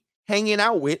be hanging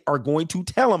out with are going to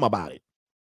tell them about it.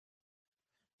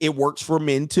 It works for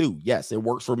men too. Yes, it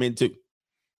works for men too.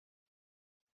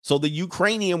 So the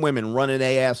Ukrainian women running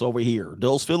their ass over here,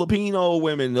 those Filipino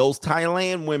women, those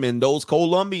Thailand women, those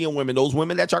Colombian women, those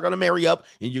women that y'all going to marry up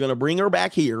and you're going to bring her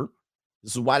back here.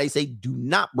 This is why they say do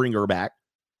not bring her back.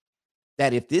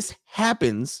 That if this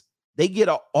happens, they get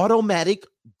an automatic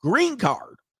green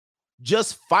card.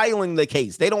 Just filing the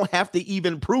case. They don't have to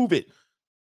even prove it.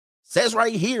 Says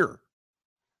right here.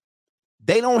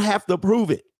 They don't have to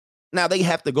prove it. Now they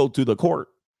have to go to the court.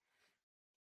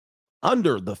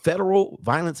 Under the Federal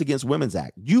Violence Against Women's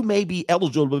Act, you may be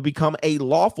eligible to become a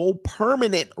lawful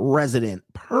permanent resident,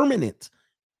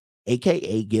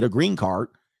 aka get a green card,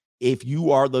 if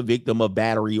you are the victim of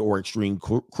battery or extreme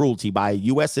cruelty by a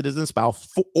U.S. citizen spouse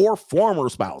or former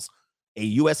spouse, a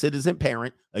U.S. citizen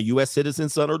parent, a U.S. citizen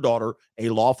son or daughter, a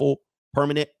lawful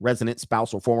permanent resident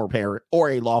spouse or former parent,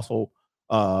 or a lawful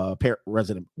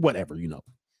resident, whatever, you know.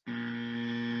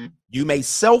 You may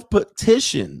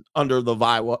self-petition under the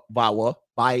VAWA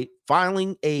by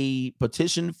filing a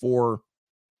petition for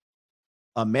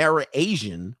a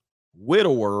Asian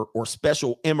widower or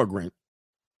special immigrant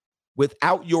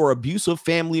without your abusive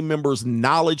family member's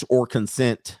knowledge or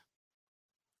consent.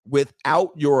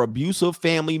 Without your abusive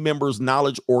family member's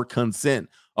knowledge or consent.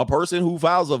 A person who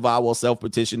files a VAWA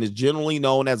self-petition is generally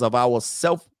known as a VAWA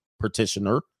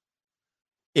self-petitioner.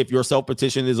 If your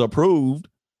self-petition is approved,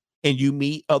 and you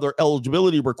meet other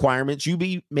eligibility requirements, you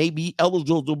may be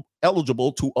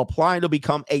eligible to apply to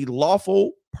become a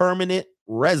lawful permanent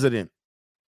resident.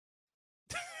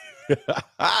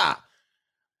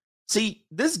 See,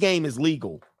 this game is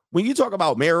legal. When you talk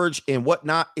about marriage and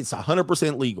whatnot, it's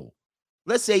 100% legal.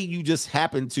 Let's say you just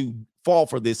happen to fall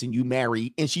for this and you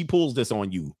marry and she pulls this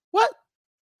on you. What?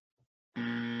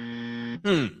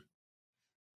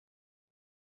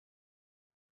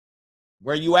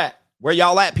 Where you at? Where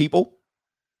y'all at, people?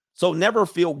 So never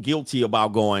feel guilty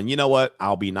about going, you know what?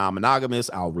 I'll be non-monogamous.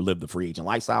 I'll relive the free agent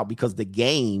lifestyle, because the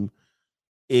game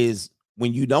is,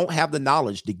 when you don't have the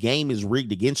knowledge, the game is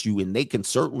rigged against you, and they can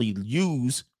certainly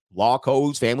use law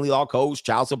codes, family law codes,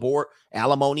 child support,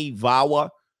 alimony, VAWA.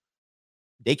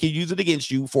 They can use it against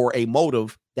you for a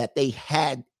motive that they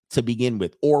had to begin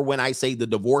with. Or when I say the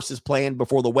divorce is planned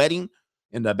before the wedding,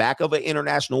 in the back of an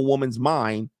international woman's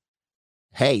mind,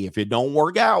 hey, if it don't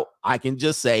work out, I can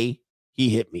just say he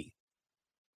hit me.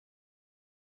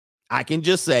 I can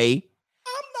just say,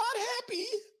 I'm not happy.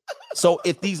 So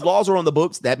if these laws are on the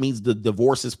books, that means the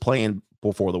divorce is planned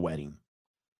before the wedding.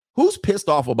 Who's pissed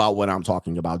off about what I'm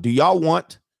talking about? Do y'all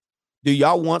want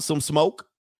some smoke?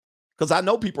 Because I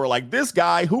know people are like, this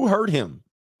guy, who hurt him?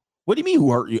 What do you mean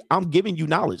who hurt you? I'm giving you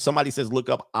knowledge. Somebody says, look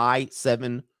up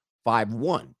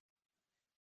I-751.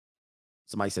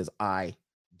 Somebody says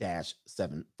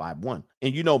I-751.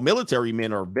 And you know, military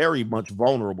men are very much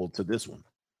vulnerable to this one,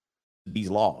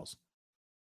 these laws.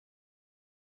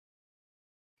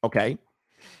 Okay.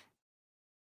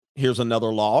 Here's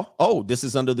another law. Oh, this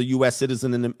is under the U.S.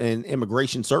 Citizen and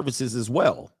Immigration Services as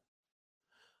well.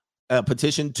 A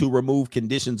petition to remove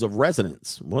conditions of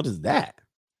residence. What is that?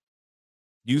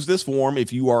 Use this form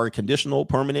if you are a conditional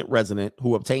permanent resident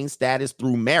who obtains status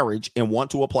through marriage and want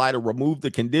to apply to remove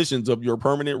the conditions of your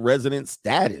permanent resident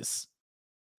status.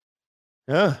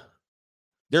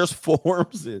 There's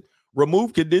forms that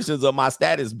remove conditions of my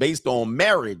status based on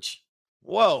marriage.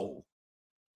 Whoa.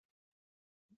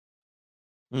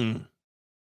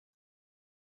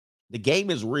 The game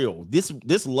is real.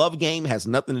 This love game has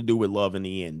nothing to do with love in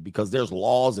the end, because there's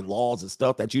laws and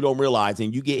stuff that you don't realize,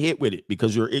 and you get hit with it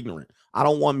because you're ignorant. I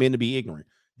don't want men to be ignorant.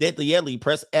 Deadly Yedley,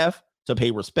 press F to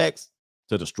pay respects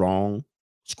to the strong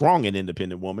and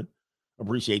independent woman.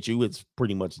 Appreciate you. It's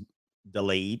pretty much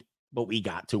delayed, but we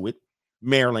got to it.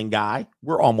 Maryland Guy,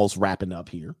 we're almost wrapping up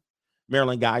here.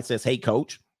 Maryland Guy says, hey,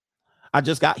 coach, I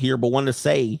just got here, but wanted to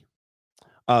say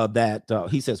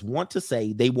he says, want to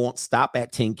say they won't stop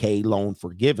at 10K loan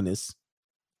forgiveness.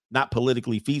 Not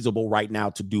politically feasible right now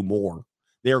to do more.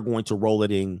 They're going to roll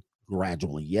it in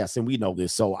gradually. Yes, and we know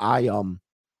this. So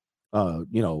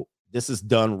this is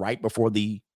done right before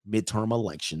the midterm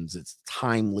elections. It's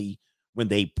timely when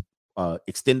they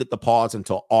extended the pause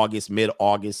until August,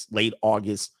 mid-August, late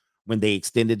August, when they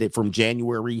extended it from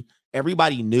January.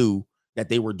 Everybody knew that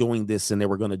they were doing this and they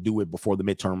were going to do it before the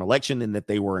midterm election, and that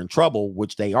they were in trouble,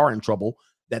 which they are in trouble,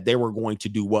 that they were going to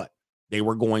do what? They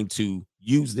were going to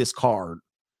use this card,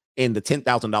 and the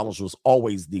 $10,000 was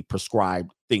always the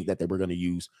prescribed thing that they were going to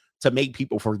use to make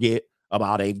people forget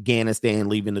about Afghanistan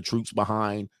leaving the troops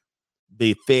behind,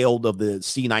 the failed of the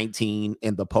C-19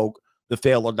 and the poke, the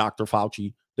fail of Dr.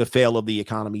 Fauci, the fail of the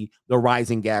economy, the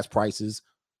rising gas prices.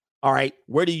 All right,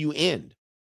 where do you end?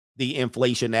 The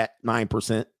inflation at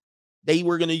 9%. They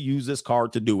were going to use this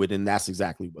card to do it, and that's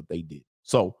exactly what they did.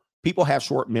 So people have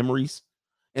short memories,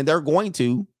 and they're going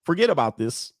to forget about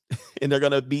this, and they're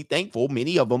going to be thankful.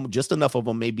 Many of them, just enough of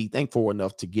them, may be thankful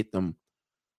enough to get them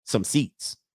some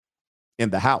seats in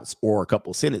the House or a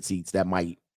couple Senate seats that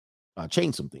might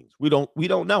change some things. We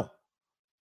don't know.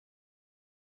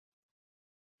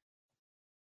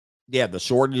 Yeah, the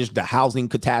shortage, the housing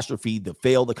catastrophe, the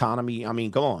failed economy. I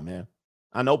mean, come on, man.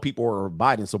 I know people are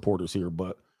Biden supporters here,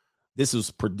 but this is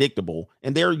predictable,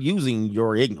 and they're using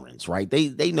your ignorance, right?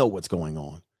 They know what's going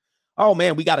on. Oh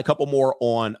man, we got a couple more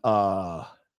on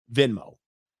Venmo.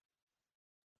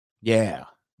 Yeah,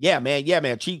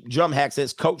 man. Cheap Drum Hack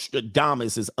says Coach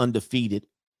Adamas is undefeated.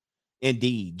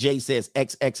 Indeed. Jay says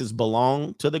XXs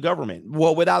belong to the government.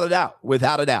 Well, without a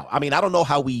doubt. I mean, I don't know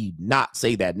how we not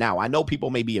say that now. I know people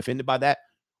may be offended by that.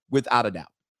 Without a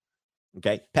doubt.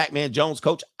 Okay. Pac-Man Jones,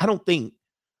 Coach, I don't think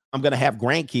I'm going to have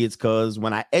grandkids because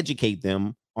when I educate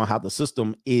them on how the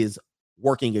system is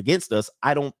working against us,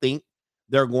 I don't think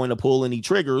they're going to pull any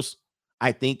triggers.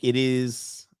 I think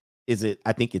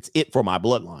I think it's it for my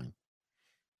bloodline.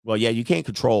 Well, yeah, you can't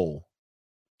control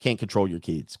your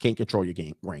kids, can't control your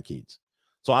grandkids.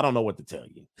 So I don't know what to tell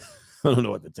you.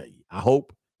 I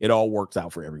hope it all works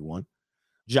out for everyone.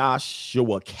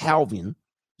 Joshua Calvin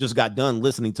just got done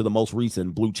listening to the most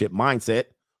recent Blue Chip Mindset.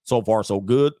 So far, so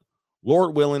good.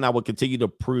 Lord willing, I will continue to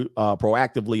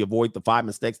proactively avoid the 5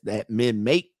 mistakes that men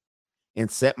make and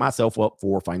set myself up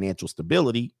for financial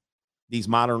stability. These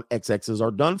modern XXs are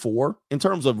done for in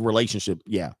terms of relationship.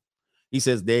 Yeah. He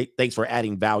says, thanks for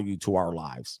adding value to our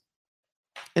lives.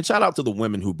 And shout out to the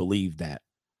women who believe that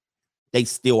they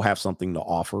still have something to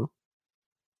offer.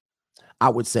 I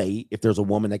would say if there's a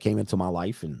woman that came into my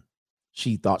life and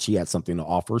she thought she had something to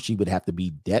offer, she would have to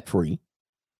be debt-free.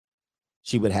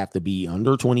 She would have to be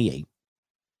under 28.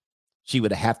 She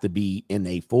would have to be in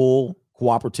a full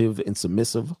cooperative and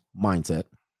submissive mindset.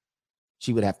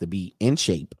 She would have to be in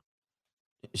shape.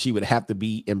 She would have to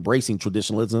be embracing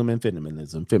traditionalism and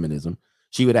feminism.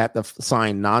 She would have to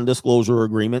sign non-disclosure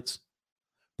agreements,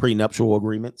 prenuptial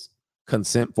agreements,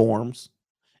 consent forms,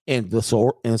 and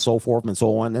so forth and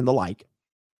so on and the like.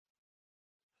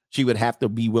 She would have to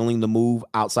be willing to move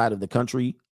outside of the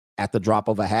country at the drop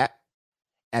of a hat.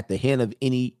 At the hint of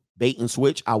any bait and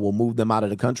switch, I will move them out of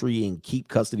the country and keep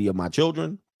custody of my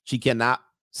children. She cannot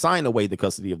sign away the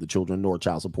custody of the children nor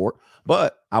child support,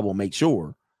 but I will make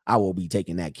sure I will be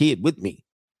taking that kid with me.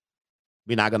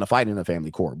 We're not going to fight in a family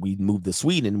court. We move to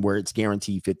Sweden where it's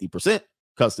guaranteed 50%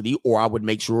 custody, or I would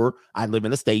make sure I live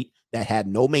in a state that had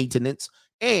no maintenance.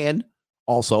 And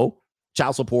also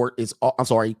child support is,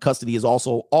 custody is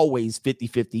also always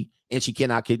 50-50, and she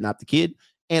cannot kidnap the kid.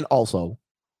 And also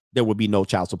there would be no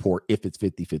child support if it's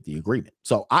 50-50 agreement.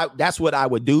 So that's what I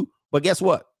would do. But guess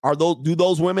what? Do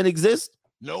those women exist?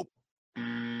 Nope.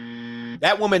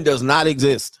 That woman does not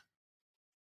exist.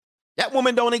 That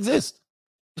woman don't exist.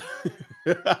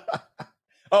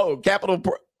 Oh, Capital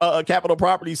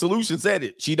Property Solutions said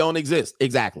it. She don't exist.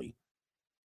 Exactly.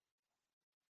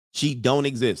 She don't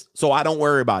exist. So I don't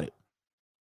worry about it.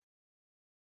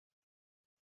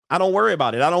 I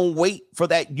don't wait for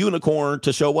that unicorn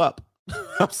to show up.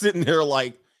 I'm sitting there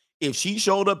like, if she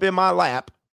showed up in my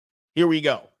lap, here we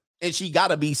go. And she got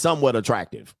to be somewhat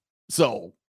attractive.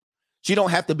 So she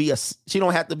don't have to be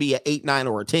an 8, 9,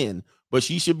 or a 10, but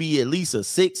she should be at least a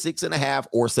 6, 6.5,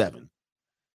 or 7.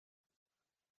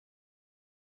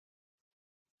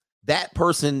 That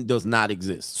person does not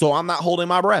exist. So I'm not holding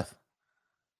my breath.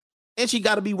 And she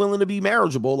got to be willing to be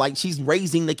marriageable. Like she's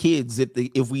raising the kids.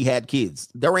 If we had kids,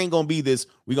 there ain't going to be this,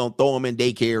 we're going to throw them in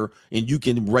daycare and you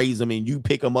can raise them and you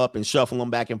pick them up and shuffle them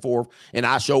back and forth. And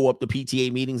I show up to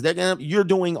PTA meetings. You're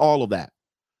doing all of that.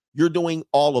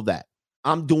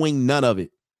 I'm doing none of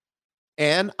it.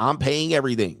 And I'm paying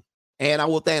everything. And I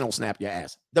will Thanos snap your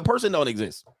ass. The person don't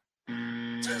exist.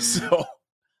 So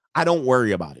I don't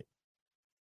worry about it.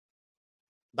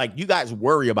 Like you guys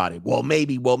worry about it. Well,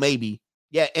 maybe.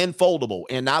 Yeah, and foldable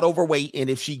and not overweight. And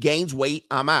if she gains weight,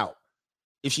 I'm out.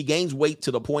 If she gains weight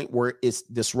to the point where it's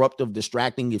disruptive,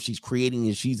 distracting, if she's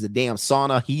the damn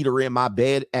sauna heater in my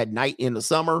bed at night in the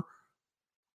summer,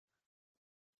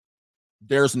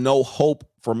 there's no hope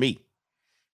for me.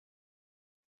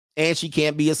 And she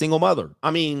can't be a single mother.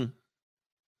 I mean,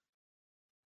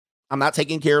 I'm not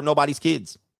taking care of nobody's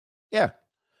kids. Yeah.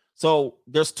 So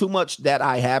there's too much that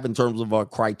I have in terms of a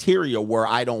criteria where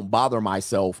I don't bother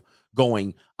myself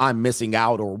going, I'm missing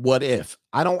out, or what if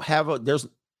I don't have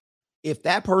if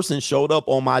that person showed up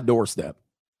on my doorstep,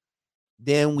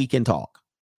 then we can talk.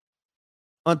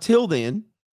 Until then,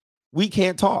 we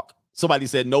can't talk. Somebody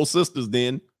said no sisters,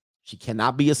 then she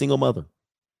cannot be a single mother.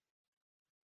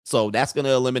 So that's going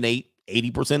to eliminate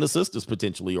 80% of sisters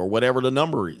potentially, or whatever the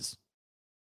number is.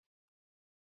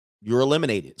 You're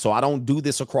eliminated. So I don't do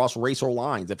this across racial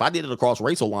lines. If I did it across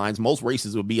racial lines, most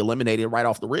races would be eliminated right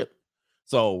off the rip.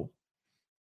 So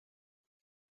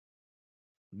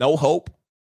no hope,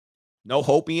 no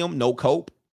hopium, no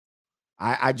cope.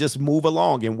 I just move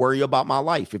along and worry about my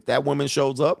life. If that woman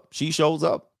shows up, she shows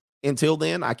up. Until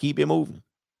then, I keep it moving.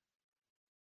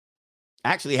 I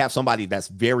actually have somebody that's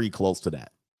very close to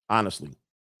that. Honestly,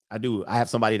 I do. I have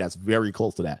somebody that's very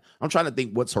close to that. I'm trying to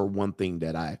think what's her one thing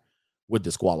that I would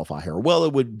disqualify her. Well,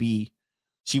 it would be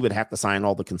she would have to sign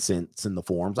all the consents and the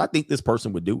forms. I think this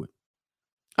person would do it.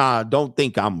 Don't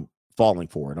think I'm falling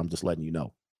for it. I'm just letting you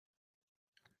know.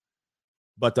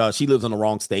 But she lives in the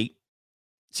wrong state.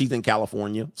 She's in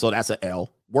California, so that's an L.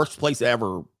 Worst place to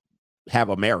ever have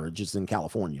a marriage is in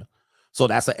California. So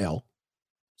that's an L.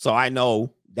 So I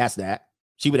know that's that.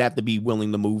 She would have to be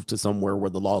willing to move to somewhere where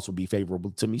the laws would be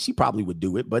favorable to me. She probably would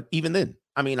do it. But even then,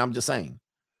 I mean, I'm just saying.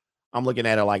 I'm looking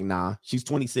at her like, nah, she's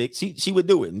 26. She would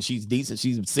do it. And she's decent.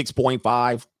 She's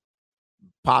 6.5,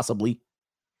 possibly,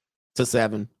 to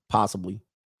 7, possibly.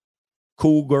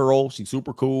 Cool girl. She's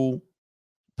super cool.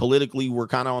 Politically, we're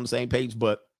kind of on the same page,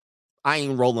 but I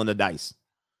ain't rolling the dice.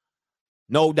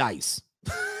 No dice.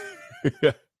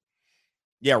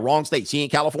 Yeah, wrong state. She in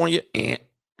California.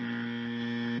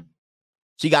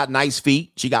 She got nice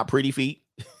feet. She got pretty feet.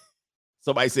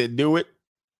 Somebody said, do it.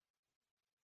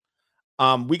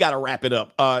 We got to wrap it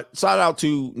up. Shout out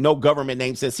to no government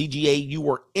name. Says, CGA, you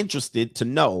were interested to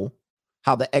know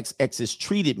how the ex-exes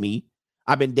treated me.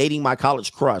 I've been dating my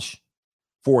college crush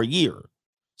for a year.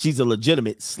 She's a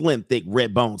legitimate, slim, thick,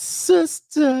 red bone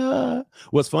sister.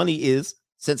 What's funny is,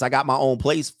 since I got my own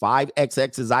place, 5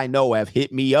 ex-exes I know have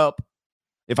hit me up.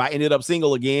 If I ended up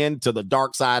single again, to the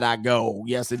dark side I go.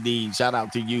 Yes, indeed. Shout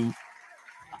out to you.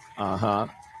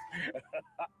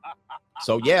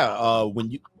 So, yeah, when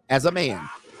you, as a man,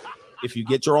 if you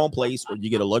get your own place or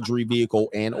you get a luxury vehicle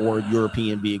and or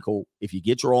European vehicle, if you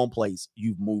get your own place,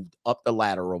 you've moved up the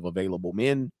ladder of available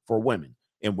men for women.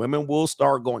 And women will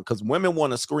start going, because women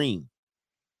want to scream.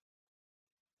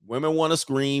 Women want to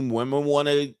scream. Women want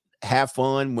to have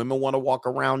fun. Women want to walk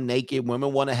around naked.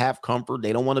 Women want to have comfort.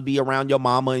 They don't want to be around your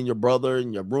mama and your brother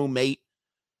and your roommate.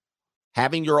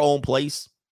 Having your own place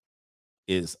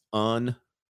is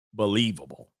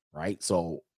unbelievable, right?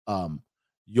 So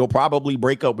you'll probably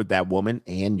break up with that woman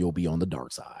and you'll be on the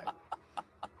dark side.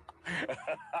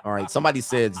 All right. Somebody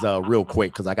says real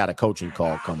quick, because I got a coaching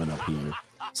call coming up here.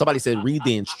 Somebody said, read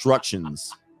the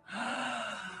instructions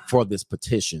for this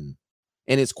petition.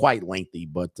 And it's quite lengthy,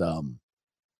 but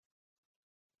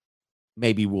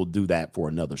maybe we'll do that for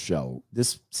another show.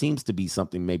 This seems to be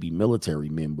something maybe military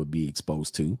men would be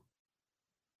exposed to.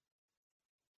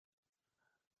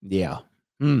 Yeah.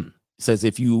 It says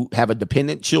if you have a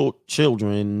dependent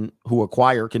children who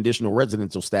acquire conditional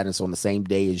residential status on the same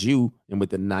day as you and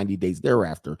within 90 days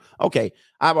thereafter. Okay,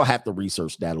 I will have to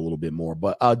research that a little bit more.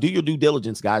 But do your due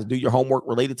diligence, guys. Do your homework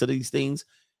related to these things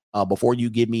before you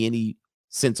give me any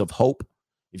sense of hope.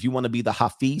 If you want to be the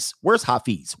Hafiz, where's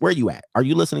Hafiz? Where are you at? Are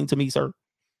you listening to me, sir?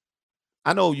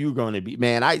 I know you're going to be,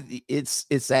 man. It's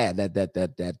sad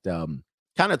that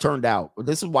kind of turned out.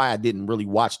 This is why I didn't really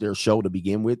watch their show to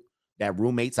begin with. That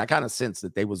Roommates, I kind of sensed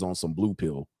that they was on some blue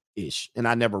pill ish, and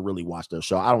I never really watched their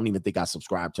show. I don't even think I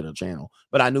subscribed to their channel,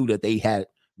 but I knew that they had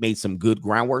made some good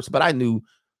groundworks. But I knew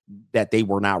that they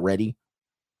were not ready.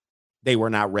 They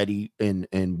were not ready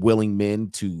and willing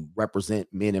men to represent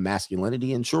men and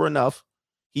masculinity. And sure enough,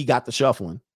 he got the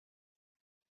shuffling.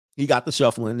 He got the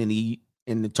shuffling, and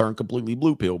it turned completely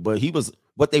blue pill. But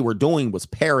what they were doing was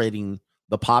parroting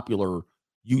the popular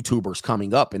YouTubers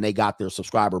coming up, and they got their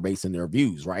subscriber base and their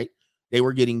views, right? They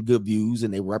were getting good views,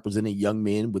 and they represented young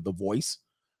men with the voice.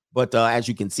 But as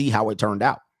you can see how it turned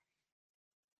out.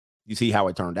 You see how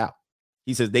it turned out.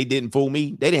 He says they didn't fool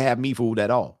me. They didn't have me fooled at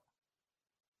all.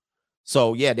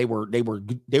 So yeah, they were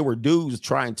dudes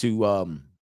trying to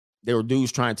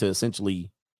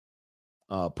essentially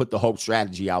put the hope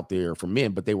strategy out there for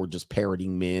men, but they were just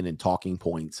parroting men and talking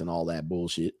points and all that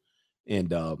bullshit. And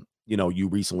you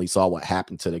recently saw what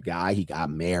happened to the guy. He got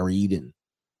married, and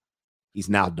he's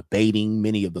now debating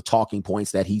many of the talking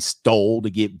points that he stole to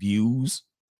get views.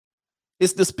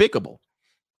 It's despicable.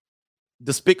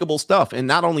 Despicable stuff. And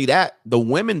not only that, the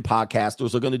women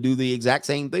podcasters are going to do the exact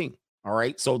same thing. All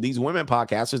right. So these women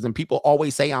podcasters, and people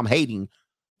always say I'm hating.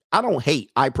 I don't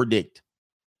hate. I predict.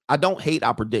 I don't hate.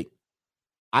 I predict.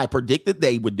 I predicted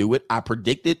they would do it. I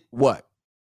predicted what?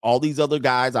 All these other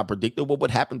guys. I predicted what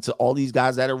would happen to all these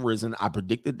guys that have risen. I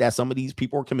predicted that some of these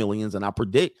people are chameleons, and I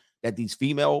predict that these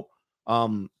female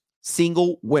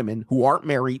single women who aren't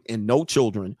married and no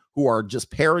children, who are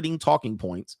just parroting talking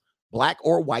points, black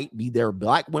or white, be there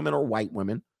black women or white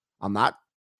women. I'm not,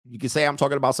 you can say I'm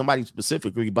talking about somebody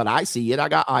specifically, but I see it. I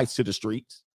got eyes to the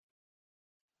streets.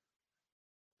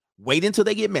 Wait until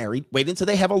they get married. Wait until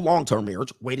they have a long-term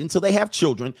marriage. Wait until they have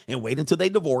children, and wait until they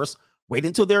divorce. Wait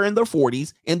until they're in their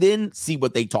 40s, and then see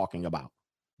what they're talking about.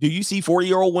 Do you see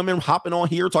 40-year-old women hopping on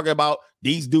here talking about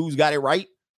these dudes got it right?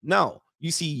 No.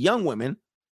 You see young women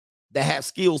that have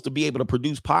skills to be able to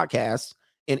produce podcasts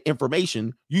and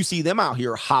information. You see them out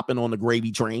here hopping on the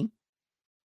gravy train.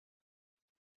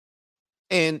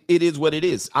 And it is what it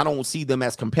is. I don't see them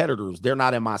as competitors. They're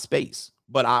not in my space.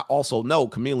 But I also know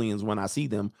chameleons when I see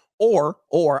them, or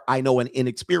I know an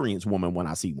inexperienced woman when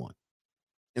I see one.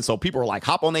 And so people are like,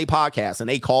 hop on a podcast, and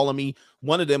they calling me.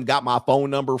 One of them got my phone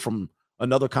number from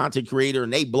another content creator,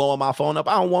 and they blowing my phone up.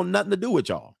 I don't want nothing to do with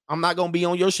y'all. I'm not going to be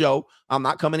on your show. I'm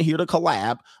not coming here to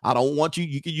collab. I don't want you.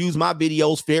 You can use my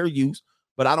videos, fair use,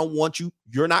 but I don't want you.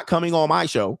 You're not coming on my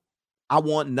show. I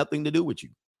want nothing to do with you.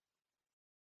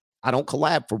 I don't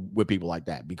collab with people like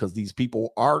that, because these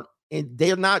people aren't, and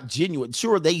they're not genuine.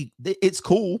 Sure, it's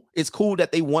cool. It's cool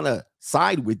that they want to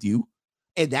side with you,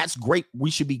 and that's great.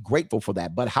 We should be grateful for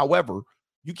that. But however,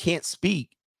 you can't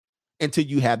speak until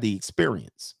you have the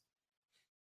experience.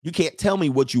 You can't tell me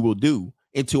what you will do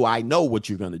until I know what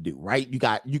you're going to do, right?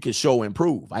 You can show and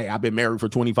prove. I've been married for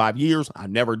 25 years. I've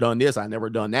never done this. I've never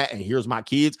done that. And here's my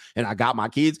kids, and I got my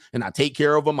kids, and I take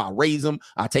care of them. I raise them.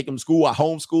 I take them to school. I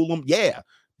homeschool them. Yeah.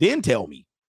 Then tell me.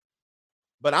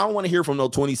 But I don't want to hear from no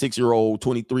 26-year-old,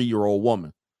 23-year-old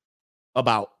woman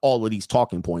about all of these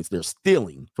talking points they're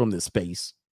stealing from this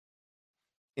space,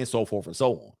 and so forth and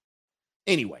so on.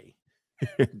 Anyway,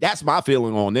 that's my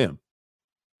feeling on them.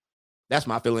 That's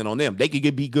my feeling on them. They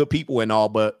could be good people and all,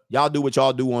 but y'all do what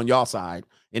y'all do on y'all side,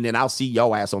 and then I'll see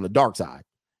your ass on the dark side.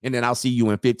 And then I'll see you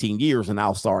in 15 years, and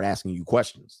I'll start asking you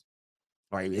questions.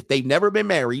 All right. If they've never been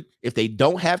married, if they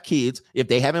don't have kids, if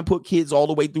they haven't put kids all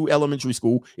the way through elementary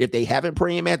school, if they haven't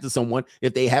praying man to someone,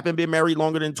 if they haven't been married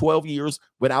longer than 12 years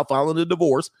without filing a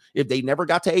divorce, if they never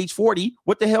got to age 40,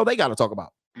 what the hell they got to talk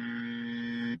about?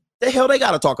 The hell they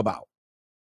got to talk about?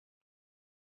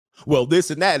 Well,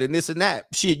 this and that and this and that.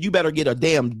 Shit, you better get a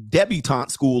damn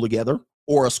debutante school together,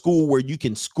 or a school where you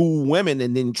can school women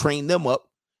and then train them up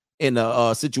in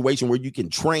a situation where you can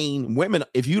train women.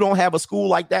 If you don't have a school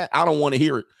like that, I don't want to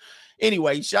hear it.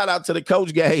 Anyway, shout out to the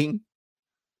Coach Gang.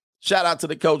 Shout out to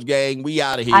the Coach Gang. We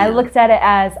out of here. I looked at it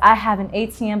as I have an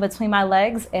ATM between my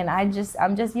legs, and I'm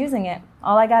just using it.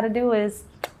 All I got to do is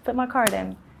put my card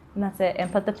in, and that's it,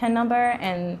 and put the PIN number,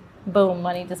 and boom,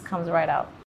 money just comes right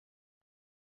out.